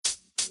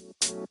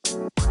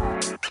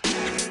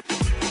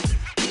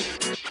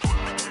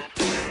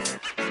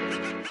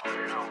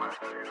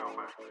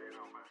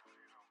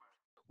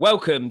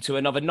Welcome to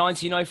another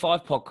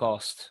 1905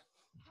 podcast.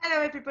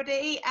 Hello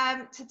everybody.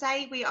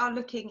 Today we are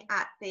looking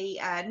at the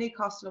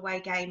Newcastle away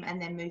game and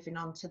then moving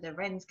on to the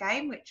Rennes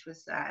game, which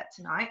was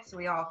tonight. So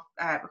we are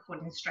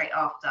recording straight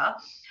after.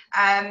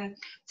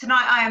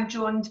 Tonight I am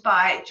joined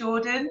by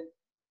Jordan.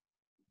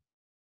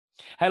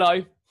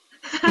 Hello.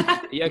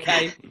 Are you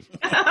okay?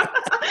 I'm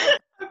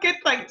good,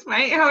 thanks,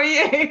 mate. How are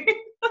you?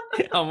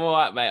 I'm all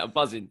right, mate. I'm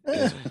buzzing.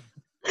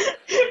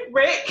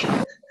 Rick.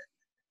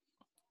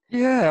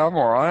 Yeah, I'm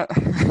all right.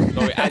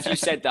 Sorry, as you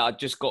said that, I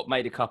just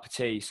made a cup of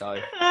tea,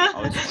 so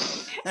I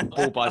was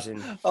all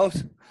buzzing. Oh,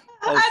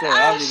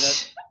 sorry.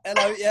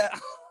 Hello, yeah.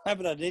 I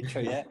haven't had an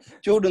intro yet.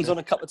 Jordan's on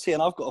a cup of tea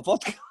and I've got a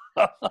vodka.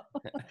 Got a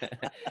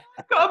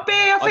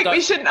beer. I think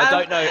we shouldn't have.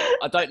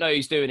 I don't know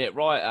who's doing it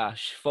right,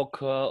 Ash.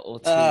 Vodka or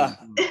tea?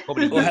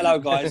 Probably. Well, hello,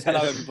 guys. Hello,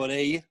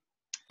 everybody.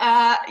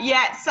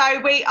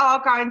 So we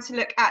are going to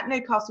look at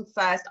Newcastle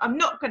first. I'm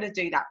not going to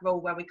do that rule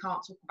where we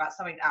can't talk about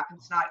something that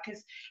happened tonight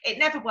because it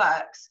never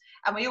works,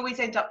 and we always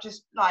end up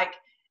just like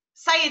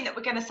saying that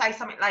we're going to say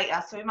something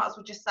later. So we might as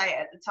well just say it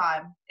at the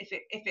time. If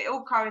it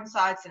all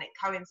coincides, and it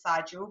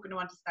coincides, you're all going to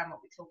understand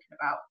what we're talking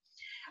about.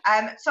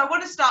 So I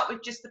want to start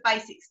with just the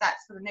basic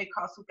stats for the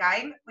Newcastle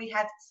game. We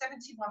had 71%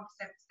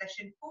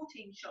 possession,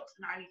 14 shots,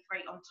 and only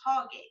 3 on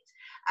target.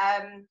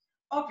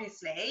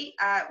 Obviously,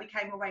 we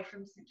came away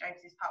from St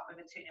James's Park with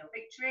a 2-0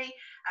 victory,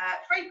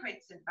 3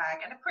 points in the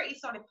bag, and a pretty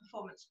solid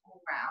performance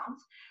all round.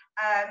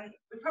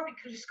 We probably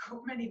could have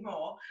scored many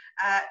more.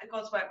 The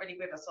gods weren't really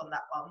with us on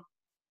that one.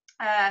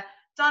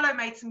 Darlow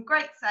made some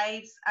great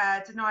saves,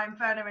 denying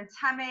Werner and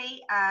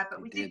Tammy, but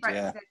we did break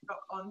the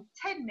deadlock on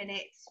 10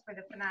 minutes with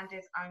a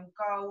Fernandes own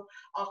goal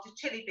after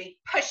Chili B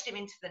pushed him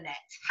into the net.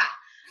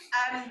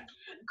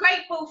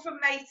 Great ball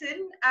from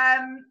Mason.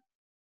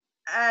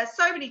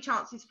 So many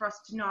chances for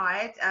us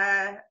denied,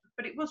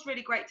 but it was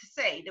really great to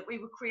see that we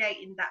were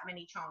creating that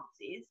many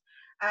chances.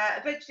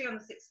 Eventually on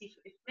the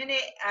 65th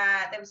minute,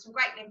 there was some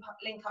great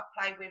link-up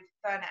play with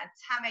Werner and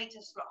Tammy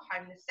to slot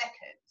home the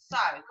second. So,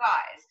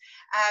 guys,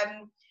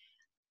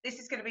 this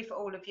is going to be for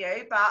all of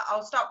you, but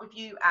I'll start with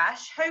you,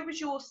 Ash. Who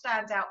was your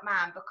standout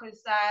man?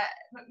 Because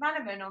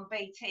McManaman on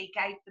BT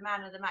gave the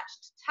man of the match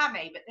to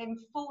Tammy, but then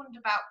fawned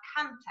about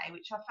Kante,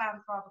 which I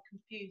found rather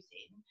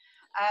confusing.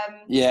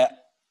 Yeah.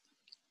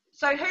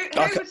 So who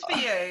was for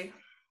you?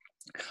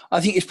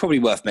 I think it's probably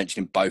worth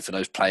mentioning both of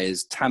those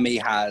players. Tammy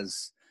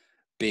has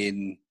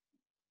been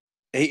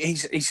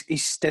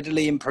he's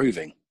steadily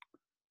improving,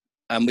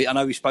 and I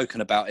know we've spoken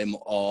about him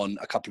on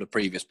a couple of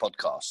previous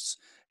podcasts.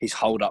 His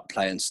hold up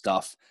play and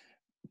stuff,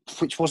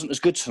 which wasn't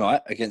as good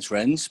tonight against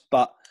Rennes,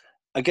 but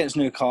against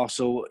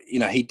Newcastle,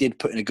 he did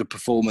put in a good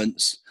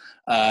performance.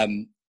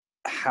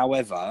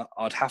 However,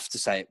 I'd have to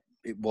say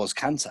it was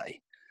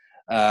Kante.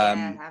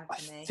 I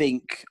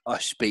think I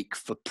speak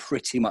for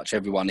pretty much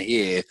everyone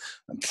here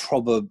and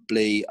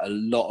probably a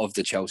lot of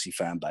the Chelsea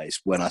fan base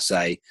when I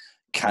say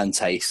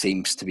Kante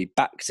seems to be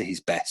back to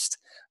his best,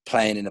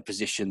 playing in a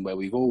position where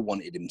we've all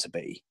wanted him to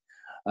be.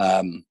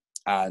 And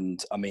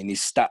I mean,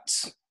 his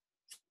stats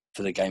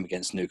for the game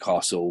against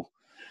Newcastle,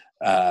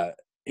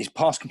 his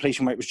pass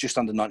completion rate was just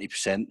under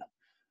 90%,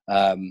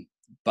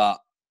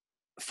 but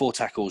 4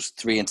 tackles,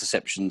 3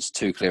 interceptions,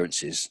 2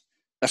 clearances.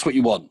 That's what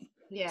you want.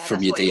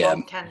 From your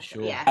DM.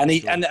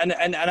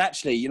 And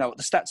actually,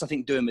 the stats I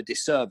think do him a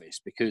disservice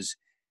because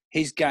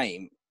his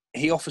game,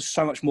 he offers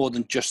so much more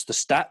than just the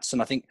stats.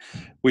 And I think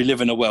we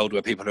live in a world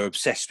where people are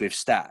obsessed with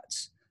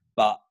stats.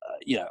 But,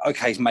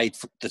 he's made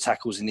the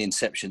tackles and the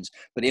interceptions,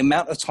 but the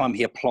amount of time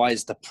he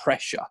applies the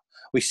pressure.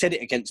 We said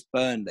it against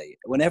Burnley.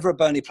 Whenever a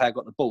Burnley player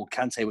got the ball,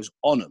 Kante was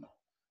on him.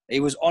 He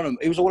was on him.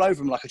 He was all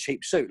over him like a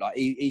cheap suit. Like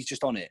he's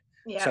just on it.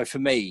 Yeah. So for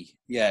me,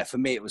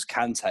 it was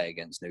Kante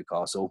against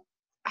Newcastle.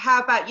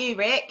 How about you,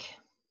 Rick?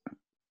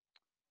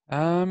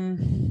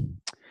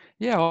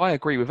 Yeah, I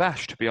agree with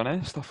Ash, to be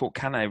honest. I thought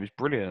Kante was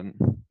brilliant.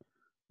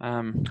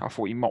 I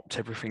thought he mopped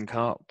everything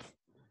up.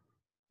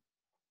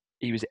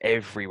 He was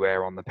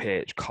everywhere on the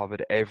pitch,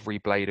 covered every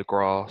blade of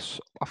grass.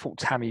 I thought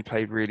Tammy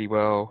played really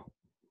well.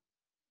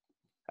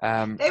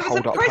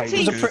 It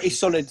was a pretty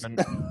solid...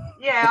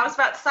 Yeah, I was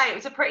about to say, it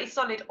was a pretty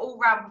solid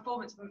all-round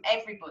performance from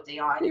everybody,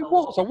 It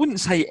was. I wouldn't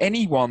say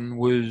anyone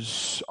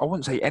was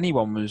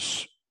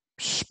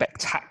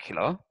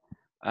spectacular,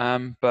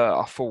 but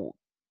I thought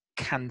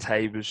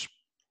Kante was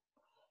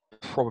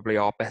probably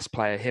our best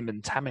player, him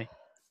and Tammy.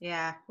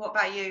 Yeah. What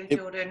about you,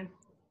 Jordan?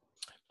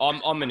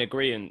 I'm in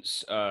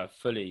agreement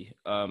fully.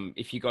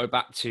 If you go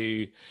back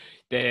to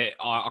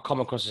I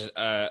come across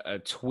a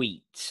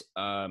tweet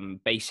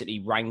basically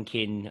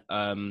ranking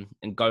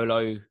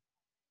N'Golo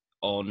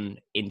on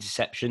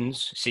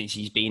interceptions since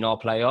he's been our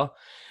player.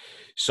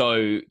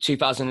 So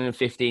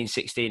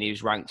 2015-16, he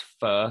was ranked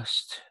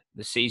first.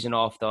 The season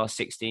after,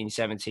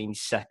 16-17,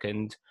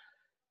 second.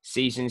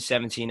 Season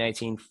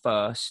 17-18,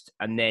 first.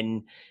 And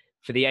then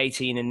For the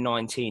 18 and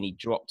 19, he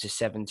dropped to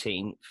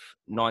 17th,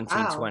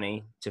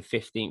 19-20 to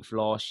 15th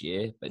last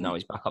year, but now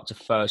he's back up to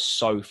first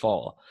so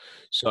far.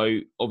 So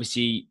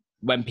obviously,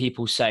 when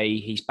people say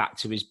he's back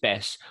to his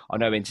best, I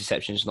know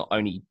interception is not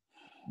only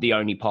the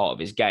only part of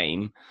his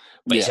game,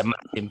 but it's a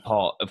massive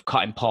part of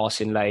cutting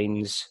passing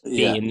lanes,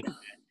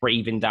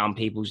 breathing down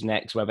people's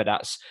necks, whether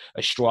that's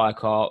a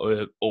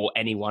striker or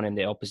anyone in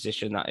the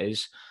opposition. That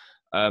is,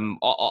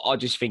 I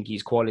just think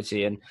he's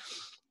quality, and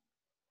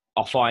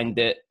I find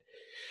that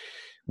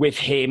with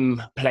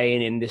him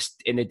playing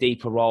in a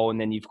deeper role,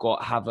 and then you've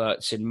got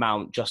Havertz and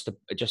Mount just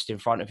in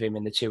front of him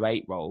in the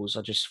 2-8 roles,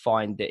 I just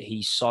find that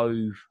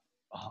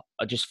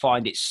I just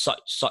find it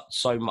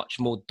so much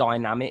more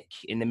dynamic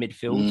in the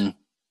midfield.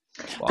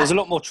 Wow. There's a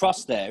lot more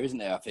trust there, isn't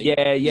there? I think.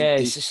 Yeah.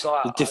 It's just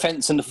like the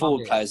defence and the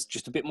forward players,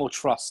 just a bit more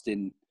trust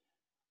in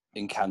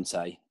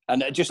Kante,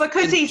 and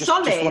because he's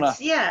solid.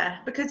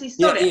 Because he's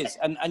solid. Yeah, he is,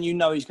 and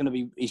he's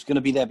going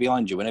to be there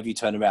behind you whenever you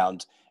turn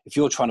around. If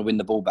you're trying to win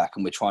the ball back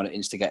and we're trying to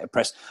instigate a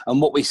press,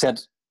 and what we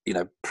said,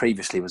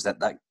 previously was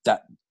that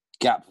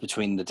gap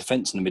between the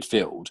defence and the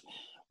midfield.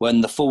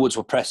 When the forwards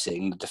were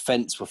pressing, the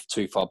defence were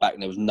too far back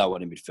and there was no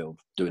one in midfield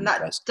doing the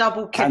press. That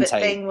double pivot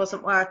thing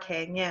wasn't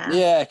working,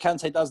 Yeah,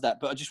 Kante does that.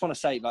 But I just want to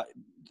say,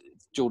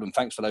 Jordan,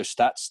 thanks for those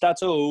stats.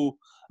 Stato!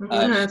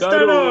 The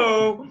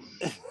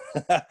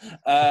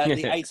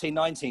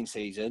 18-19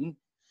 season,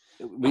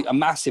 a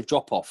massive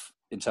drop-off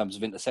in terms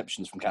of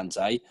interceptions from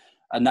Kante.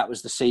 And that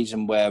was the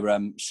season where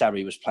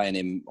Sarri was playing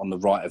him on the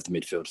right of the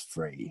midfield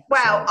three.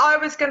 Well, I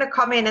was going to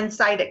come in and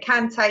say that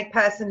Kante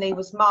personally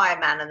was my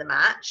man of the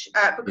match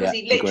because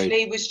he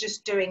literally was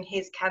just doing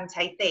his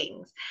Kante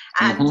things.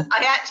 And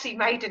I actually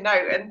made a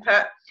note and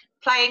put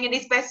playing in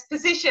his best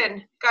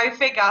position. Go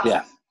figure.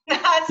 Yeah.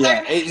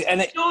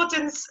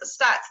 Jordan's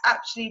stats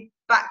actually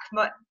back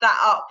that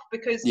up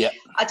because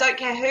I don't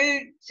care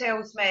who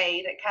tells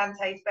me that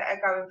Kante's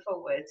better going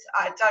forward.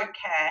 I don't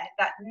care.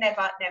 That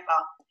never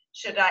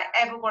should I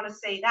ever want to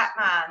see that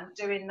man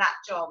doing that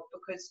job,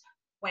 because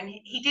when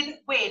he didn't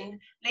win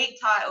league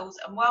titles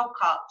and World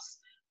Cups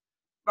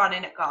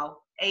running at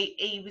goal,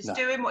 he was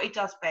doing what he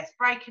does best,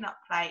 breaking up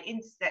play,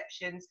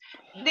 interceptions,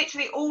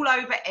 literally all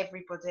over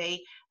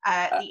everybody,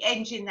 the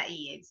engine that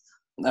he is.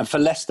 And for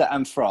Leicester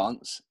and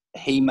France,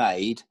 he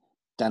made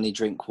Danny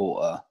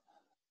Drinkwater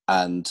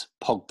and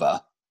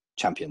Pogba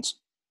champions.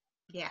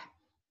 Yeah.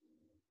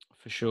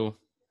 For sure.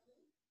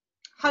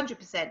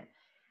 100%.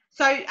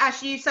 So,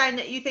 Ash, you saying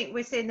that you think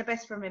we're seeing the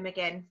best from him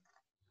again?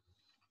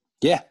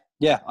 Yeah,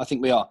 I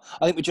think we are.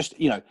 I think we just,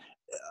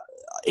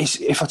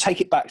 if I take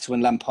it back to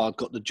when Lampard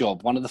got the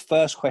job, one of the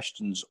first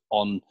questions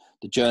on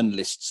the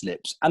journalists'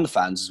 lips and the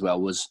fans as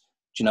well was,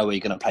 do you know where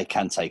you're going to play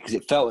Kante? Because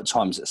it felt at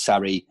times that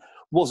Sarri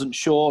wasn't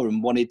sure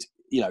and wanted,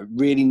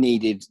 really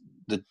needed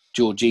the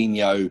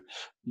Jorginho,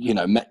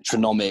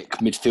 metronomic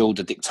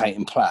midfielder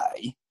dictating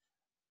play.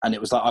 And it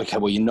was like, okay,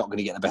 well, you're not going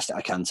to get the best out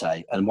of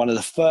Kante. And one of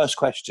the first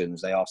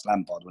questions they asked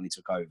Lampard when he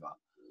took over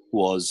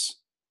was,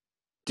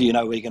 do you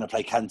know where you're going to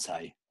play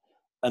Kante?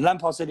 And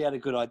Lampard said he had a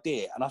good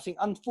idea. And I think,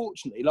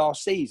 unfortunately,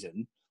 last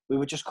season, we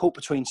were just caught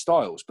between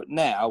styles. But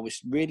now we're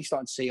really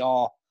starting to see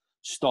our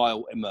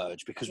style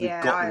emerge because we've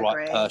got the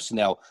right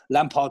personnel.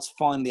 Lampard's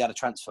finally had a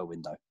transfer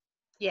window.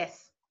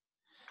 Yes.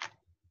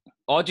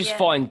 I just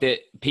find that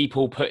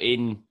people put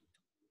in,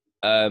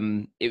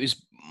 it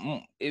was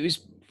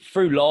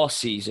through last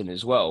season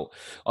as well.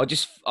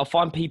 I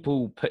find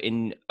people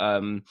putting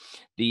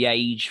the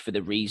age for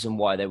the reason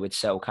why they would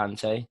sell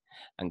Kante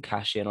and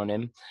cash in on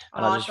him.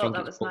 And I just think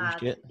that was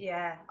mad.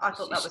 Yeah, I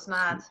thought that was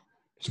mad.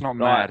 It's not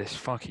mad. It's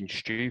fucking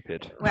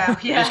stupid. Well,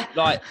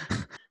 yeah.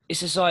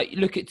 It's just like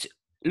look at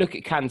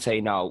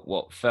Kante now.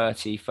 What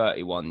 30,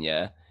 31?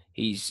 Yeah,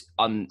 he's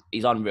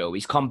unreal.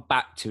 He's come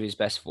back to his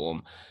best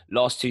form.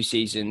 Last 2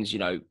 seasons,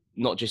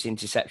 not just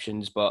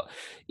interceptions, but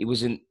he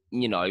wasn't.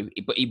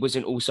 But he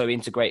wasn't also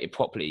integrated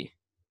properly.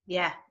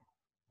 Yeah.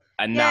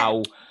 And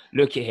now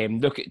look at him.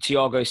 Look at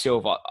Thiago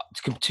Silva.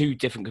 2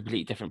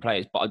 completely different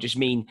players. But I just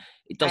mean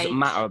it doesn't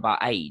matter about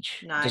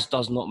age. No. It just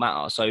does not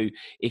matter. So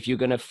if you're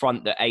going to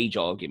front the age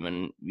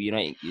argument,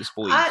 it's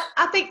for you.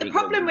 I think the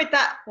problem with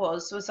that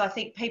was I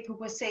think people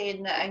were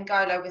seeing that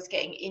N'Golo was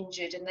getting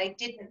injured and they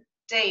didn't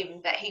deem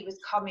that he was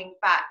coming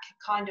back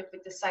kind of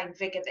with the same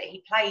vigour that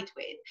he played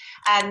with.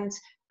 And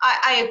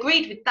I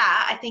agreed with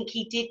that. I think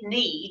he did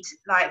need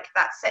that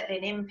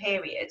settling in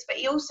period, but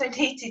he also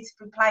needed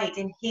to be played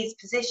in his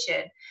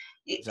position.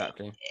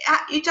 Exactly.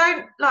 You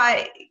don't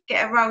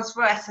get a Rolls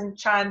Royce and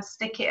try and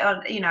stick it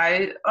on,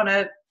 on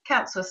a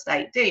council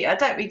estate, do you? I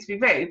don't mean to be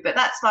rude, but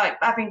that's like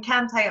having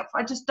Kante up.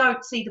 I just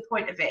don't see the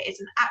point of it.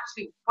 It's an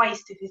absolute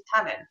waste of his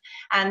talent.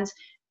 And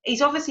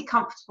he's obviously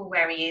comfortable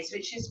where he is,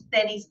 which is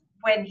then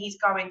when he's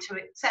going to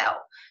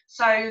excel.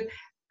 So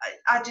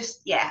I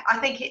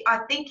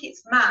think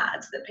it's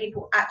mad that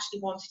people actually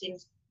wanted him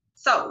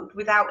sold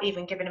without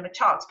even giving him a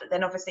chance. But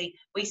then obviously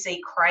we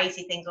see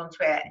crazy things on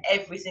Twitter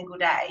every single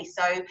day.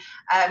 So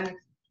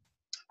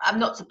I'm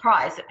not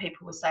surprised that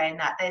people were saying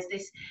that.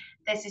 There's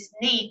there's this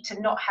need to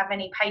not have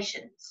any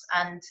patience.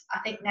 And I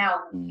think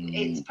now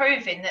it's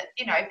proven that,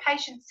 you know,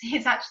 patience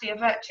is actually a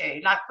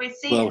virtue. Like, we're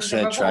seeing well said,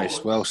 the rewards.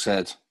 Trace. Well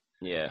said.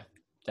 Yeah,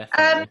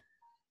 definitely.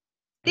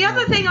 The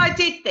other thing I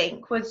did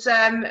think was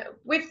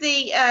with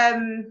the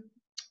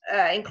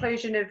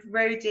inclusion of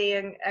Rudy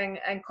and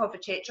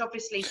Kovacic,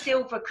 obviously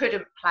Silva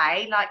couldn't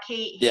play. Like,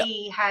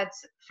 he had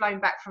flown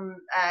back from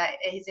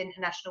his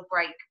international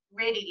break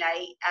really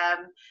late.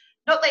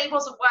 Not that he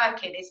wasn't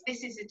working.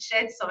 This is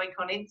shared something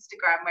on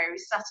Instagram where he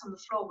sat on the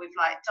floor with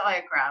like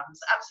diagrams.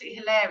 Absolutely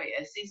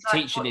hilarious. He's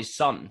like teaching his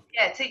son.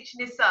 Yeah, teaching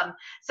his son.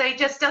 So he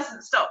just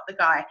doesn't stop, the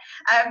guy.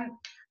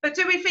 But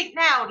do we think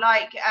now,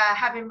 like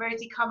having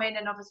Rudy come in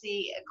and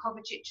obviously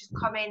Kovacic has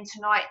come in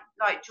tonight,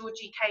 like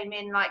Georgie came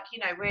in, like, you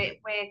know, we're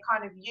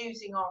kind of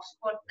using our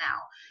squad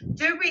now.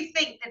 Do we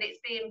think that it's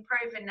being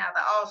proven now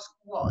that our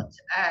squad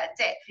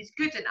depth is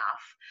good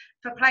enough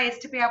for players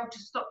to be able to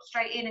stop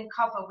straight in and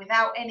cover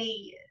without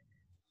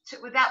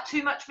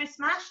too much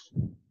mismatch?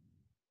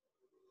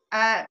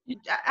 Ash, do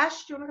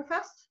you want to go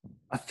first?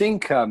 I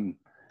think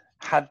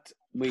had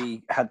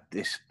we had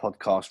this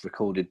podcast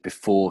recorded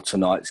before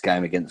tonight's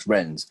game against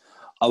Rennes,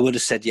 I would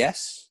have said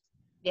yes.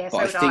 Yeah,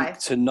 but I think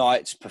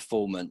tonight's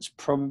performance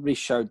probably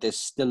showed there's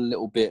still a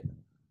little bit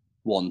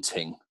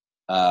wanting,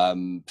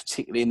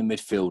 particularly in the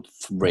midfield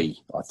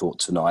three, I thought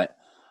tonight.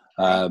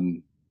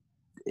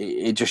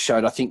 It just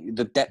showed, I think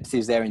the depth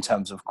is there in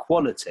terms of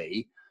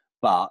quality,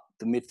 but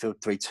the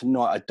midfield three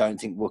tonight, I don't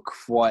think were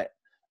quite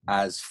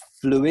as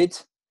fluid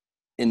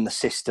in the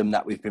system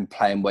that we've been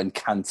playing when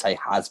Kante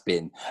has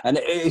been. And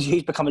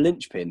he's become a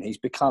linchpin. He's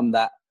become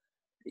that,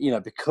 you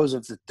know, because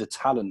of the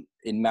talent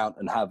in Mount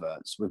and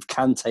Havertz, with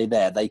Kante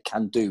there, they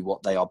can do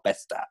what they are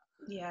best at.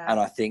 Yeah.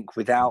 And I think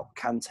without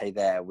Kante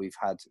there, we've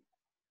had,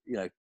 you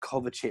know,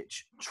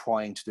 Kovacic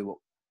trying to do what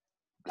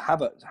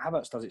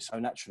Havertz does it so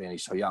naturally and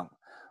he's so young.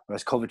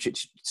 Whereas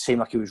Kovacic seemed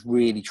like he was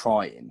really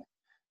trying,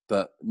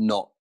 but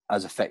not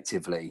as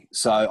effectively.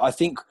 So I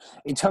think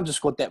in terms of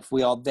squad depth,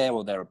 we are there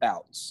or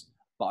thereabouts.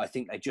 But I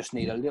think they just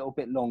need a little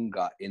bit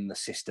longer in the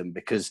system,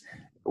 because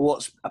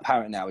what's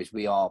apparent now is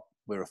we're a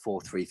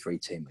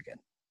 4-3-3 team again.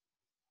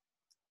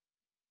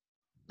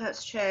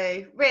 That's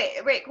true.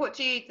 Rick, what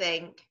do you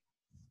think?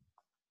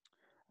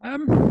 I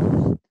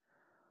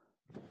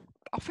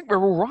think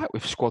we're all right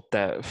with squad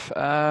depth.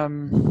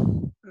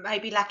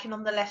 Maybe lacking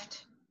on the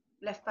left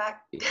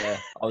back. Yeah,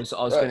 I was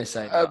going to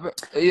say.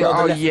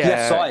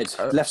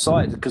 Left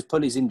side, because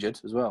Pulley's injured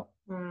as well.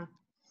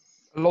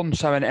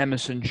 Alonso and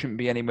Emerson shouldn't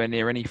be anywhere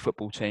near any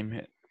football team.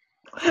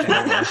 Jesus.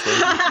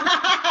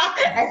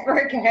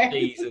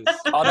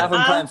 I'd have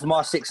them playing for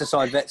my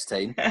six-a-side vets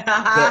team. No,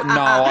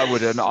 I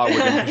wouldn't,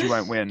 because you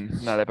won't win.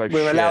 No, they're both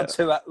We're shit.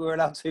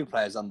 allowed two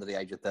players under the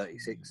age of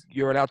 36.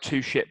 You're allowed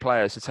two shit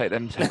players to take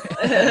them to.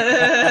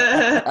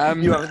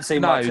 You haven't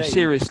seen my team. No,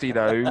 seriously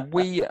though,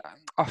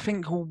 I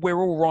think we're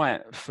all right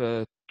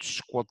for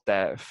squad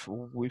depth.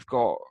 We've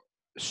got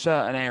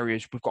certain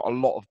areas, we've got a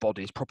lot of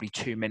bodies, probably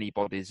too many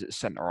bodies at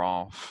centre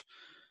half.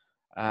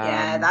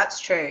 Yeah,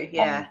 that's true.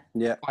 Yeah.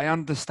 Yeah. I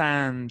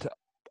understand.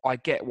 I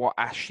get what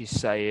Ash is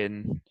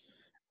saying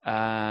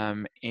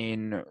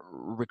in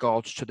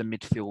regards to the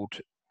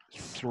midfield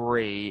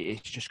three.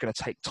 It's just going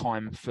to take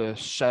time for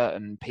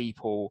certain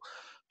people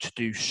to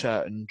do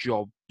certain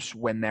jobs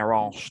when they're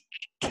asked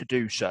to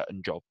do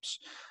certain jobs.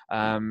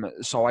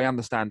 So I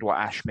understand what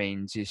Ash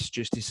means.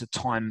 It's a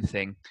time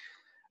thing.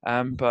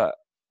 But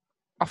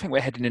I think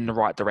we're heading in the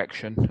right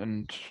direction,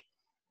 and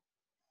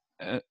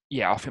I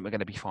think we're going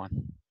to be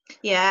fine.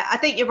 Yeah, I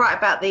think you're right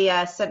about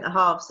the centre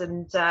halves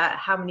and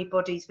how many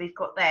bodies we've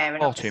got there.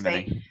 And too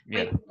many.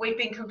 Yeah. We've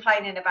been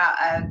complaining about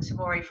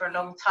Tomori for a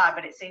long time,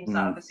 but it seems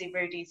like obviously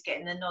Rudy's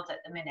getting the nod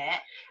at the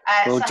minute.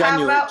 Well,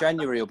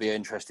 January will be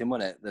interesting,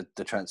 won't it?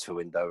 The transfer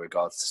window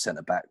regards to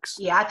centre backs.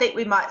 Yeah, I think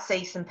we might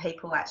see some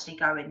people actually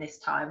going this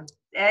time.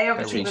 There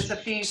obviously was a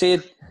few. See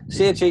a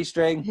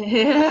G-string.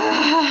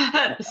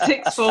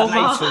 6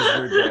 former.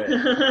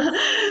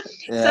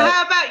 Yeah. So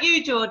how about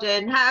you,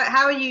 Jordan?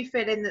 How are you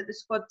feeling that the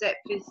squad depth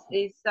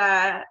is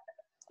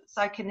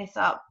soaking this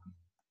up?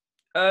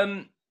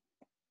 I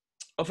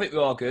think we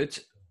are good.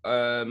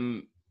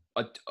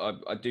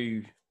 I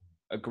do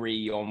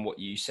agree on what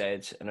you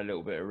said and a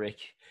little bit of Rick.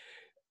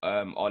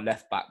 Our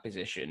left back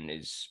position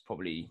is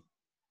probably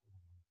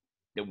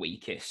the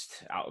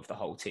weakest out of the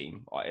whole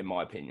team, in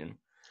my opinion.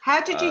 How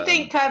did you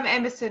think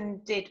Emerson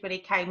did when he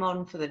came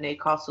on for the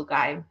Newcastle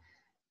game?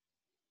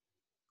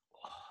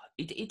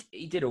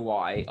 He did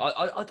all right.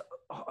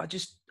 I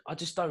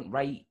just don't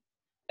rate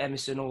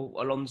Emerson or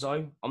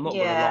Alonso. I'm not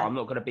gonna lie. I'm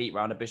not gonna beat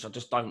around the bush. I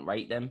just don't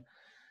rate them.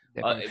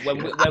 I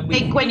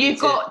think when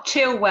you've got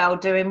Chilwell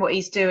doing what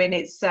he's doing,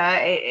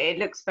 it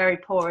looks very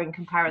poor in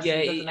comparison.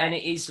 Yeah, and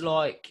it is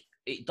like,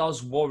 it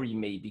does worry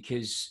me,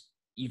 because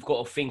you've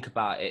got to think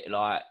about it.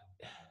 Like,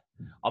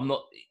 I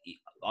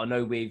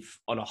know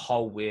on a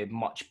whole, we're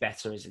much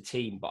better as a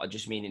team, but I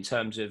just mean in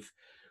terms of,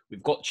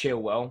 we've got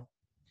Chilwell,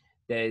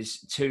 there's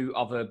 2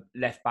 other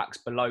left backs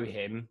below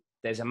him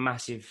there's a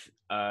massive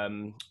a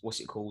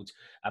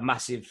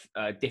massive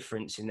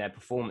difference in their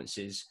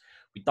performances.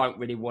 We don't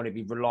really want to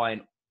be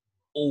putting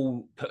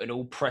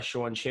all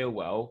pressure on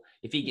Chilwell.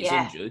 If he gets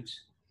injured,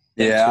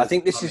 I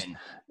think this is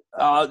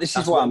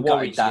why I'm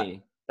gutted that.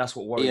 That's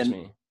what worries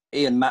me.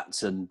 Ian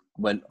Matson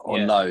went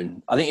on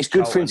loan. I think it's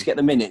good for him to get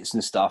the minutes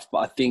and stuff, but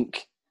I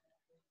think,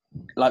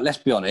 like, let's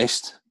be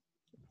honest,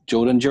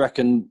 Jordan, do you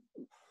reckon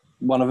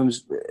one of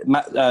them's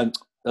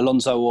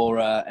Alonso or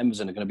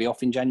Emerson are going to be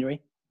off in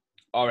January?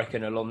 I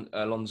reckon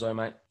Alonso,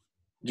 mate.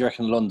 Do you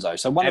reckon Alonso?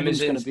 So one of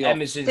them's going to be off.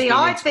 Emerson's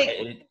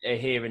been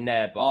here and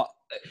there, but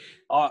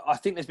I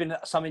think there's been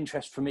some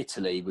interest from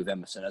Italy with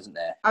Emerson, hasn't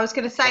there? I was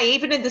going to say,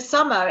 even in the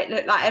summer, it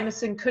looked like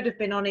Emerson could have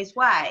been on his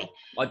way.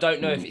 I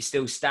don't know if it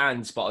still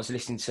stands, but I was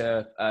listening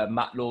to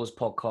Matt Law's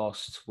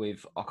podcast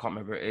with, I can't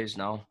remember who it is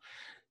now.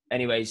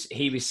 Anyways,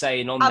 he was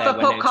saying on other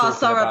there... Other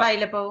podcasts are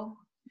available.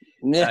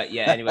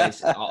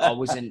 Anyways, I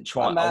wasn't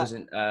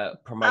promoting, but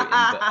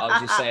I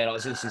was just saying I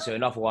was listening to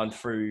another one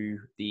through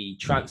the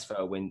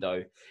transfer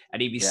window,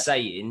 and he was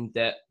saying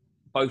that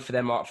both of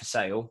them are up for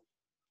sale,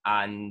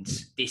 and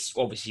this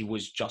obviously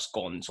was just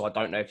gone, so I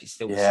don't know if it's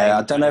still the same.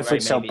 I don't know if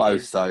we'd sell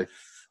both though.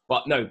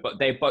 But no, but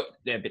they're both.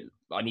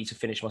 I need to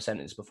finish my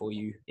sentence before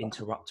you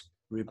interrupt,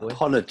 rude boy.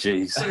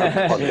 Apologies. So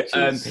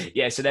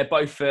they're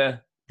both.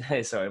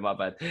 Sorry, my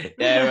bad.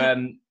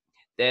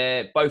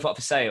 They're both up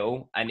for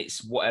sale, and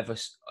it's whatever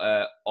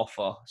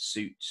offer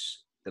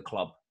suits the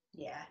club.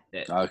 Yeah.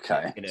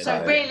 Okay.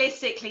 So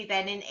realistically,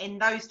 then, in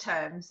those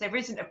terms, there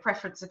isn't a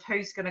preference of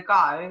who's going to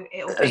go.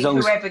 It'll be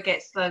whoever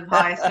gets the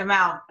highest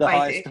amount.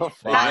 Basically,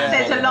 that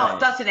says a lot,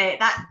 doesn't it?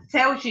 That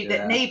tells you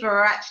that neither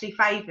are actually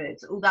favoured.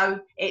 Although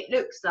it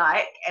looks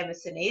like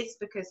Emerson is,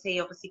 because he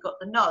obviously got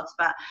the nods.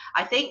 But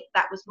I think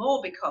that was more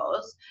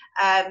because.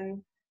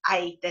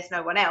 There's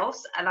no one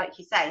else, and like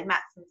you say,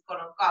 Matson's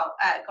gone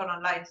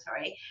on loan.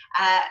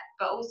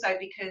 But also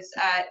because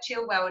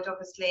Chilwell had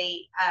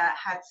obviously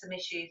had some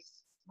issues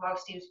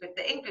whilst he was with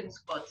the England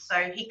squad,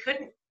 so he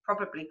couldn't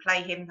probably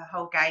play him the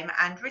whole game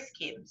and risk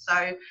him.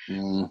 So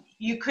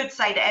you could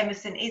say that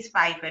Emerson is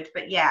favoured,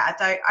 but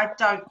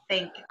I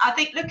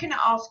think looking at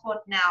our squad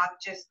now, I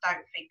just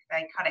don't think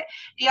they cut it.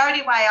 The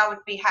only way I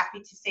would be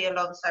happy to see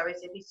Alonso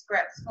is if he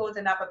scored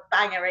another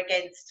banger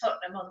against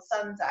Tottenham on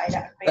Sunday.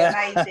 That would be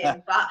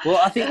amazing. But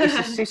well, I think it's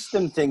a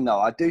system thing,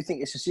 though. I do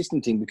think it's a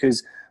system thing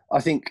because I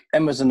think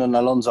Emerson and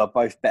Alonso are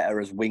both better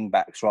as wing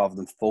backs rather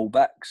than full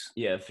backs.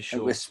 Yeah, for sure.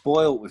 And we're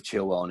spoilt with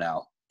Chilwell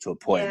now to a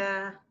point.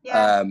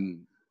 Yeah.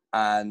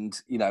 And,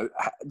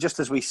 just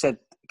as we said,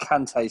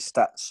 Kante's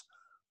stats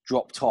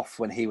dropped off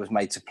when he was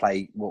made to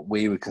play what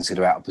we would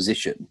consider out of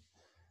position.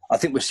 I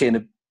think we're seeing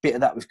a bit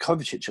of that with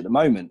Kovacic at the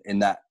moment in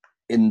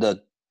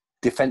the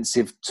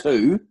defensive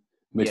two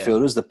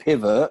midfielders, the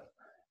pivot,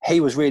 he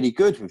was really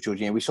good with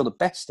Jorginho. We saw the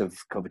best of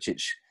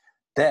Kovacic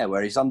there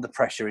where he's under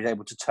pressure, he's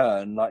able to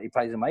turn, like he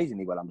plays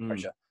amazingly well under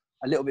pressure.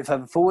 A little bit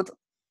further forward,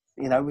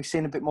 we've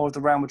seen a bit more of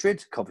the Real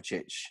Madrid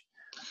Kovacic.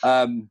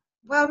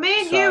 Well,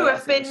 me and you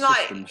have been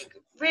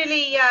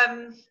really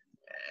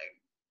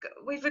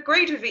we've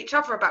agreed with each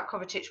other about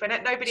Kovacic when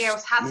nobody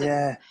else hasn't.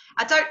 Yeah.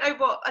 I don't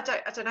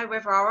know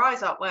whether our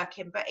eyes aren't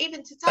working, but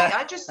even today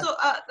I just thought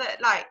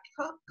that like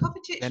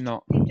Kovacic seemed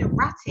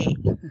erratic.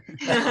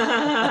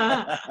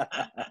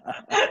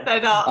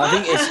 They're not.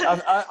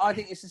 I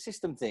think it's a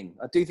system thing.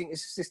 I do think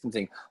it's a system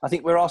thing. I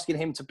think we're asking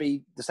him to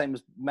be the same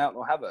as Mount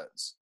or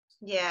Havertz.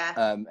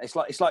 Yeah. It's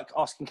like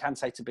asking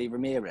Kante to be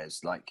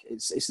Ramirez. Like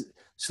it's a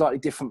slightly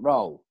different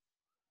role.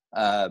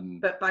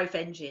 But both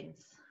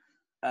engines.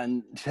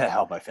 And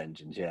both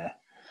engines, yeah.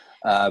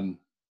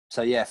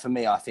 So yeah, for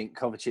me, I think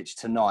Kovacic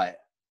tonight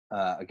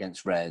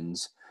against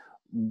Rennes,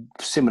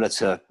 similar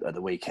to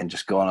the weekend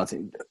just gone, I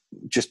think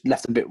just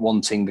left a bit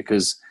wanting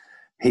because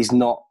he's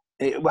not.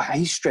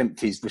 His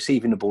strength is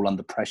receiving the ball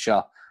under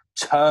pressure,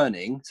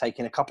 turning,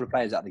 taking a couple of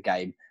players out of the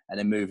game, and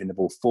then moving the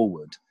ball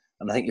forward.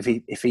 And I think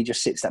if he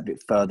just sits that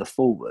bit further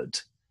forward,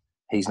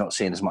 he's not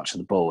seeing as much of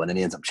the ball, and then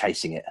he ends up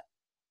chasing it.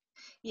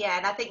 Yeah,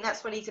 and I think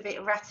that's when he's a bit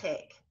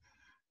erratic.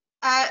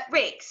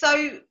 Rick,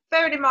 so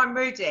bearing in mind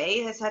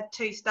Moody has had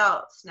 2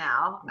 starts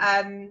now,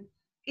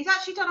 he's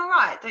actually done all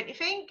right, don't you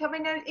think? I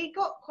mean, he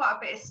got quite a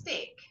bit of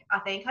stick, I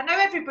think. I know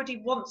everybody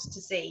wants to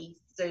see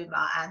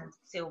Zuma and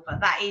Silva.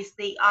 That is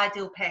the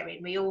ideal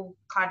pairing. We all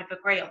kind of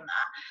agree on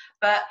that.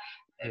 But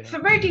for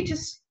Moody to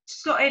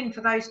slot in for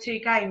those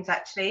 2 games,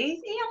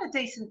 actually, he had a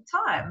decent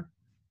time.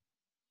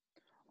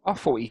 I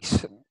thought he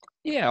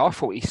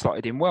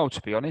slotted in well,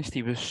 to be honest.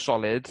 He was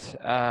solid.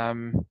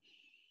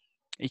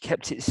 He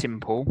kept it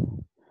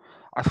simple.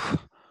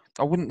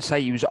 I wouldn't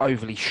say he was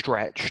overly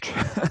stretched.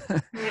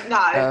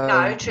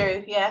 No,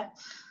 true, yeah.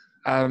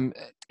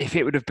 If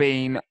it would have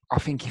been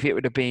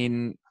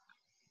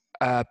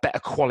better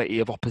quality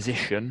of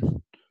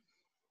opposition,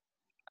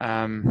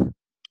 I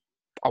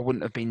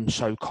wouldn't have been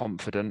so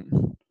confident.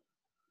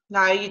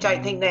 No, you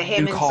don't think that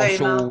him Newcastle, and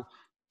Zuma...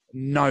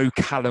 No,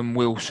 Callum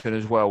Wilson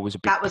as well was a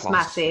big That was plus.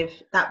 massive.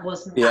 That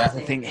was massive.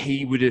 I think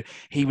he would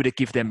have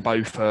given them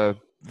both a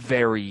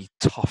very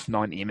tough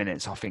 90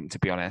 minutes, I think, to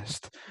be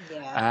honest.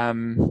 Yeah.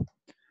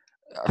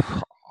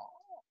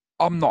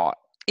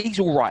 He's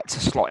all right to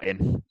slot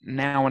in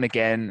now and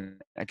again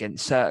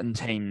against certain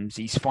teams.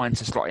 He's fine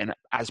to slot in,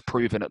 as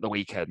proven at the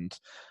weekend,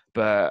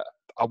 but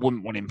I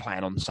wouldn't want him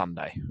playing on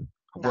Sunday.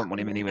 I wouldn't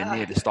want him anywhere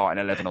near the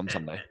starting 11 on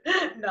Sunday.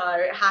 No,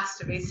 it has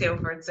to be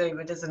Silva and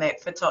Zuma, doesn't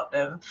it, for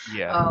Tottenham?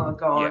 Yeah. Oh,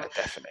 God. Yeah,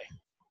 definitely.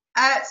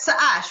 So,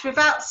 Ash,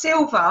 without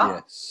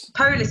Silva,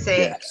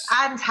 Pulisic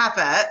and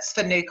Havertz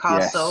for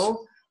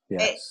Newcastle,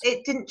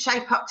 it didn't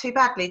shape up too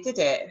badly, did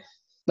it?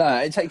 No,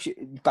 it takes you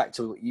back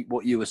to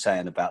what you were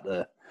saying about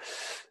the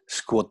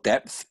squad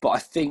depth. But I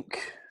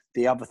think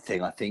the other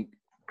thing, I think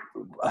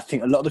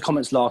a lot of the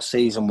comments last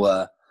season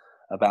were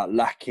about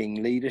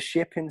lacking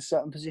leadership in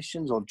certain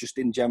positions or just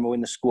in general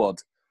in the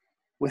squad.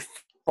 We're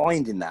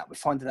finding that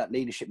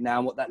leadership now.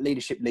 And what that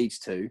leadership leads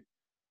to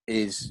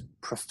is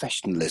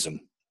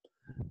professionalism.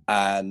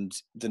 And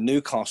the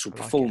Newcastle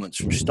performance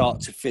from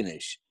start to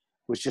finish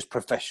was just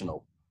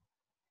professional.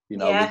 We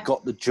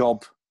got the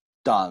job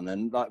done.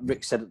 And like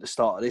Rick said at the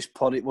start of this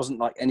pod, it wasn't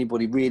like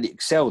anybody really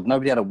excelled.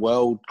 Nobody had a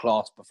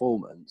world-class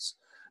performance.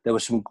 There were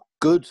some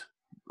good,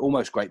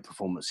 almost great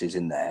performances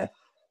in there,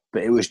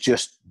 but it was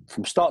just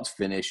from start to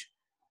finish,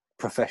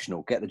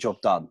 professional, get the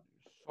job done.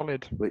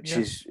 Solid. Which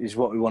is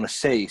what we want to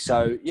see.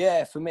 So,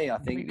 yeah, for me, I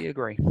think... Completely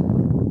agree.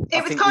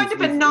 It was kind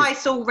of a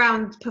nice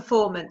all-round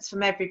performance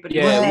from everybody.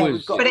 Yeah, it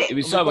was. But it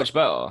was so much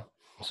better.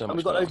 And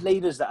we've got those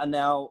leaders that are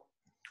now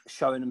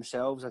showing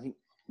themselves. I think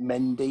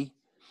Mendy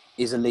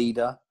is a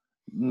leader.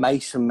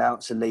 Mason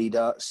Mount's a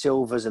leader.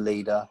 Silva's a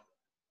leader.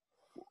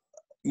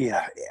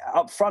 Yeah,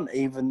 up front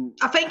even.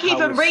 I think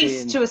even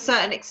Reece to a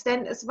certain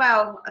extent as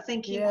well. I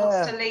think he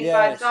wants to lead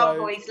by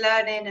example. He's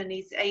learning and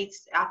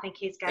I think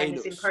his game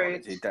has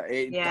improved.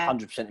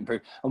 100%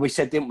 improved. And we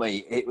said, didn't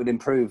we, it would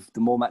improve. The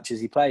more matches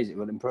he plays, it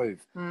will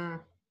improve.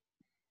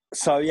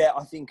 So, yeah,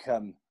 I think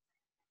the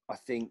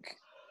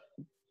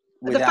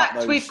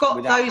fact we've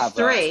got those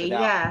three,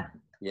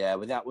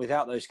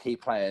 without those key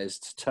players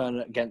to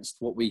turn against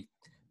what we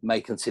may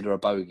consider a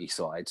bogey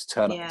side,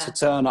 to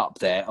turn up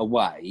there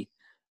away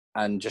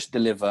and just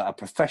deliver a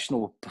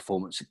professional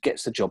performance that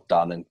gets the job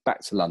done and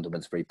back to London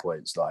with 3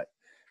 points. Like,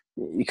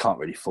 you can't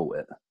really fault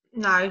it.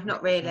 No,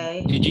 not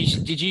really.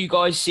 Did you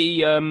guys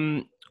see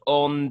there's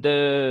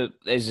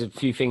a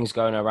few things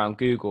going around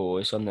Google.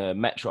 It's on the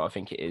Metro, I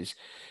think it is.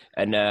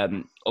 And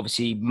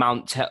obviously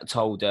Mount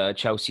told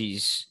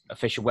Chelsea's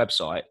official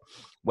website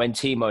when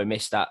Timo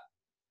missed that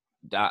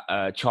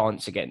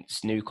chance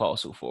against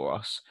Newcastle for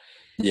us.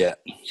 Yeah.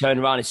 He turned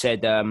around and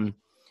said,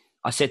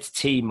 I said to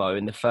Timo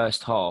in the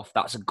first half,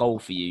 that's a goal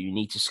for you. You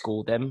need to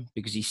score them,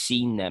 because he's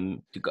seen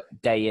them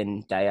day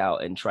in, day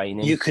out in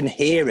training. You can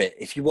hear it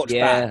if you watch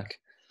back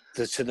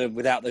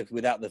without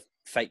the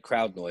fake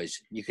crowd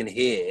noise. You can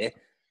hear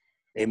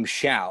him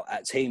shout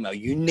at Timo,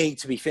 "You need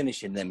to be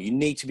finishing them. You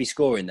need to be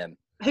scoring them."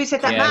 Who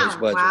said that? Mount.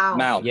 Wow.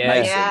 Mount.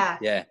 Mason.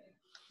 Yeah.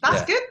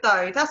 That's good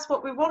though. That's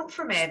what we want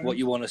from him. That's what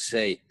you want to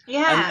see.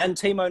 Yeah. And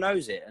Timo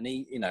knows it, and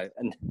he,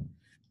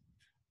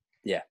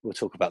 yeah, we'll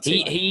talk about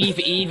Timo. He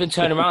even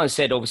turned around and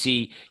said,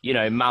 obviously,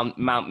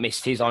 Mount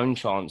missed his own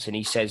chance, and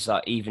he says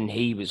that even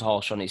he was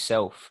harsh on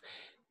himself.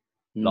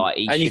 Like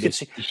he should have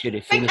finished it. I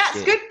think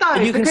that's good though,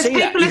 because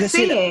people are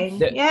seeing.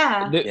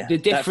 The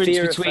difference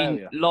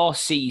between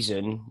last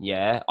season,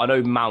 I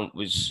know Mount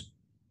was,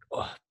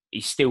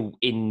 he's still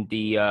in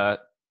the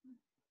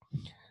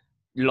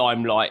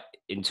limelight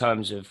in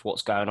terms of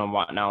what's going on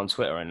right now on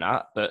Twitter and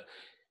that, but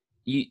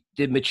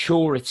the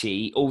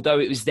maturity, although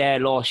it was there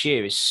last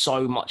year, is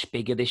so much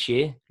bigger this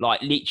year.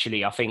 Like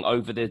literally, I think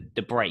over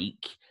the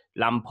break,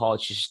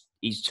 Lampard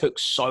he's took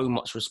so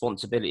much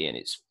responsibility, and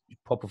it's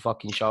proper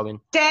fucking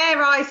showing.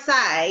 Dare I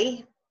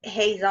say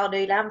he's our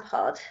new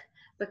Lampard?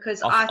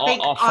 Because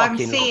I'm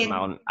seeing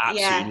Mount.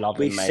 Absolutely love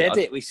him,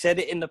 mate. We said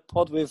it in the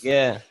pod with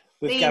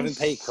Gavin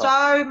Peacock.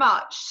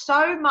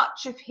 So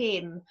much of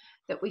him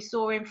that we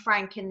saw in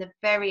Frank in the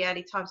very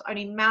early times.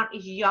 Only Mount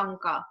is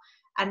younger,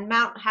 and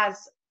Mount has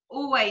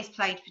always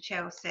played for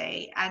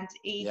Chelsea, and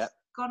he's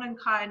gone and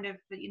kind of,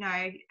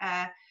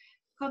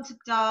 gone to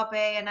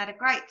Derby and had a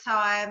great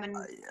time, and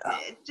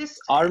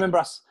I remember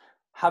us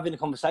having a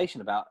conversation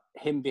about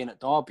him being at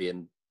Derby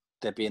and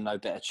there being no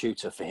better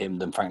tutor for him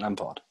than Frank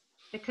Lampard.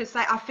 Because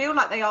I feel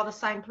like they are the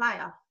same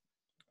player.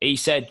 He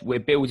said, we're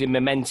building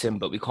momentum,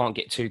 but we can't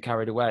get too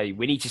carried away.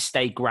 We need to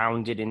stay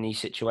grounded in these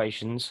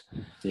situations.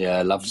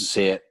 Yeah, love to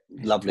see it.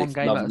 Lovely.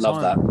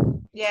 Love that.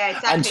 Yeah,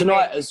 exactly. And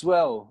tonight as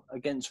well,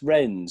 against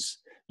Rennes,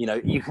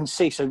 you can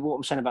see, so what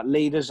I'm saying about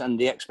leaders and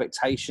the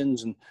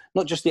expectations, and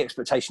not just the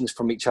expectations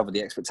from each other,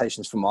 the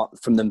expectations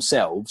from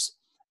themselves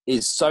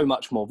is so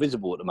much more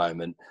visible at the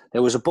moment.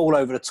 There was a ball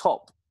over the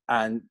top,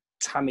 and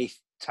Tammy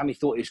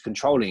thought he was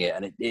controlling it,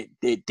 and it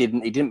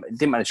didn't. He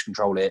didn't manage to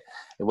control it.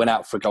 It went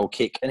out for a goal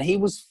kick, and he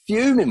was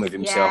fuming with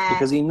himself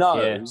because he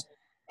knows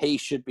he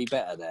should be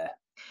better there.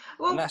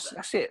 Well, and that's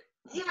it.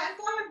 Yeah,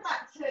 going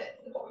back to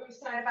what we were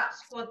saying about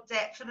squad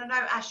depth, and I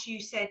know Ash, you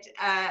said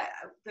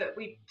that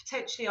we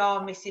potentially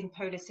are missing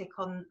Pulisic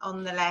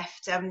on the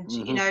left, and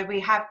you know we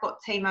have got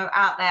Timo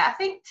out there. I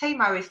think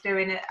Timo is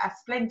doing a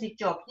splendid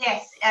job.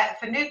 Yes,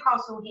 for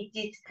Newcastle he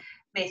did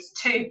miss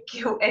 2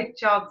 gilt-edged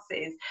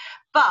chances,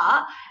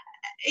 but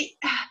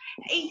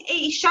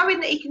he's showing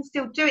that he can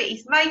still do it.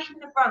 He's making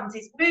the runs.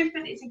 His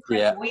movement is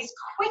incredible. He's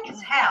quick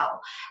as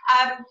hell.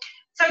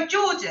 So,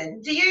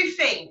 Jordan, do you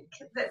think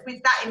that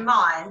with that in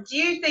mind, do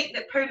you think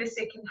that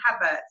Pulisic and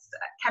Havertz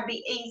can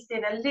be eased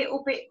in a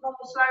little bit more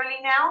slowly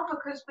now,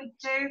 because we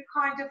do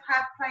kind of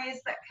have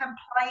players that can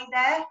play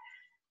there?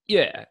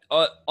 Yeah,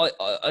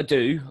 I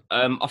do.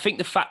 I think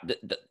the fact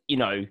that you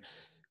know,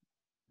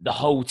 the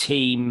whole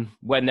team,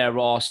 when they're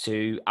asked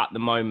to, at the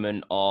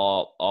moment,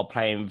 are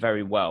playing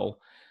very well.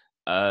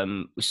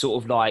 We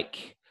sort of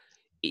like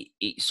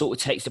it sort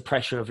of takes the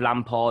pressure of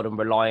Lampard and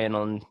relying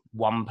on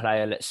one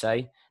player, let's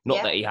say.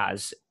 Not that he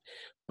has,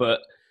 but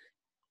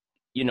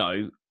you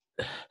know,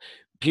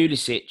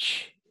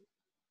 Pulisic,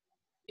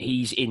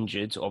 he's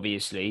injured,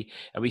 obviously,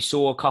 and we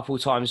saw a couple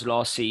of times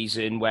last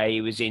season where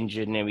he was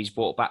injured and then he's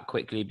brought back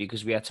quickly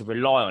because we had to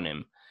rely on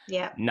him.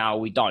 Yeah. Now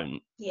we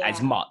don't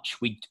as much.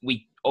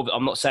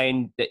 I'm not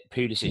saying that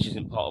Pulisic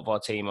isn't part of our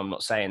team. I'm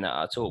not saying that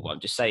at all. But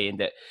I'm just saying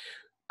that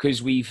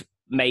because we've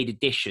made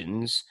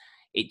additions,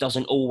 it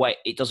doesn't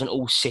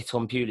all sit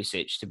on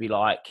Pulisic to be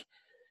like,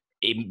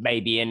 it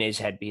maybe in his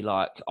head be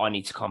like, I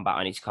need to come back,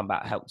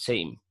 help the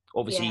team.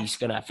 Obviously he's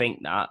going to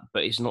think that,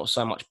 but it's not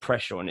so much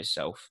pressure on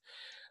himself.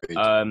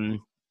 You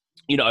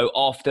know,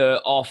 after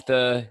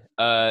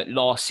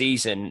last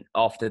season,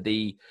 after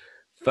the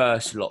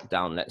first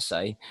lockdown, let's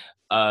say,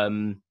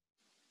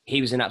 he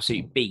was an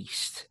absolute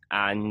beast,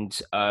 and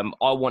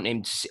I want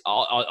him to.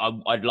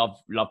 I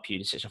love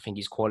Pulisic. I think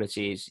his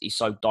quality he's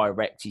so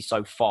direct, he's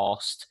so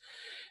fast,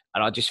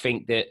 and I just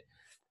think that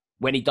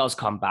when he does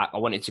come back, I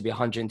want it to be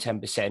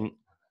 110%.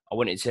 I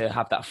want it to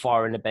have that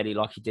fire in the belly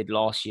like he did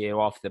last year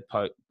after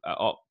the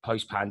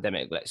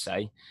post-pandemic, let's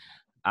say.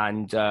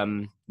 And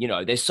you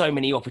know, there's so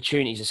many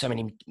opportunities, there's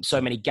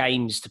so many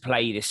games to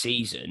play this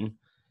season.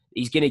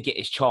 He's going to get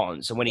his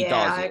chance, and when he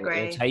does,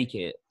 he'll take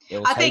it.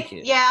 I think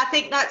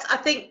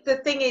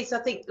the thing is, I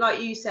think,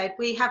 like you said,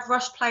 we have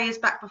rushed players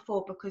back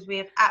before because we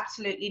have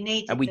absolutely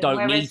needed them. And we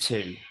don't need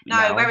to.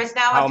 Whereas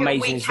now how I feel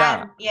amazing is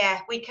that?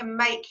 we can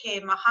make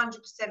him 100%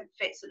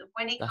 fit so that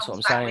when he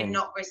comes back, we're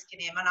not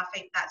risking him. And I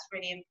think that's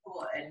really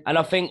important. And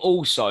I think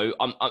also,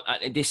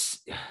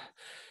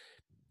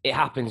 it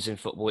happens in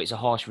football. It's a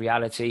harsh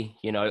reality.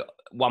 You know,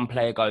 one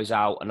player goes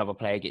out, another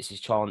player gets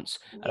his chance.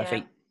 And I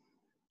think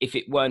if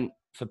it weren't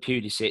for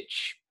Pulisic,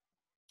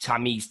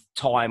 Tammy's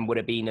time would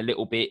have been a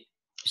little bit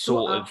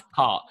sort of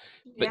cut.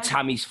 But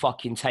Tammy's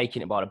fucking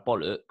taking it by the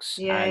bollocks.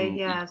 And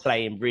he's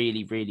playing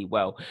really, really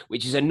well,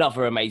 which is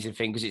another amazing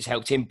thing because it's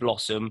helped him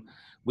blossom.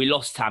 We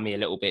lost Tammy a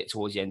little bit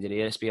towards the end of the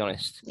year, let's be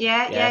honest. We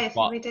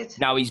did.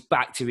 Now he's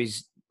back to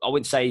his, I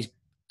wouldn't say his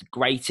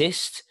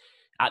greatest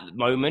at the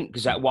moment,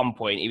 because at one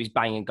point he was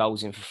banging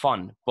goals in for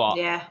fun. But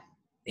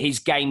his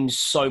game's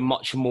so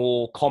much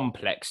more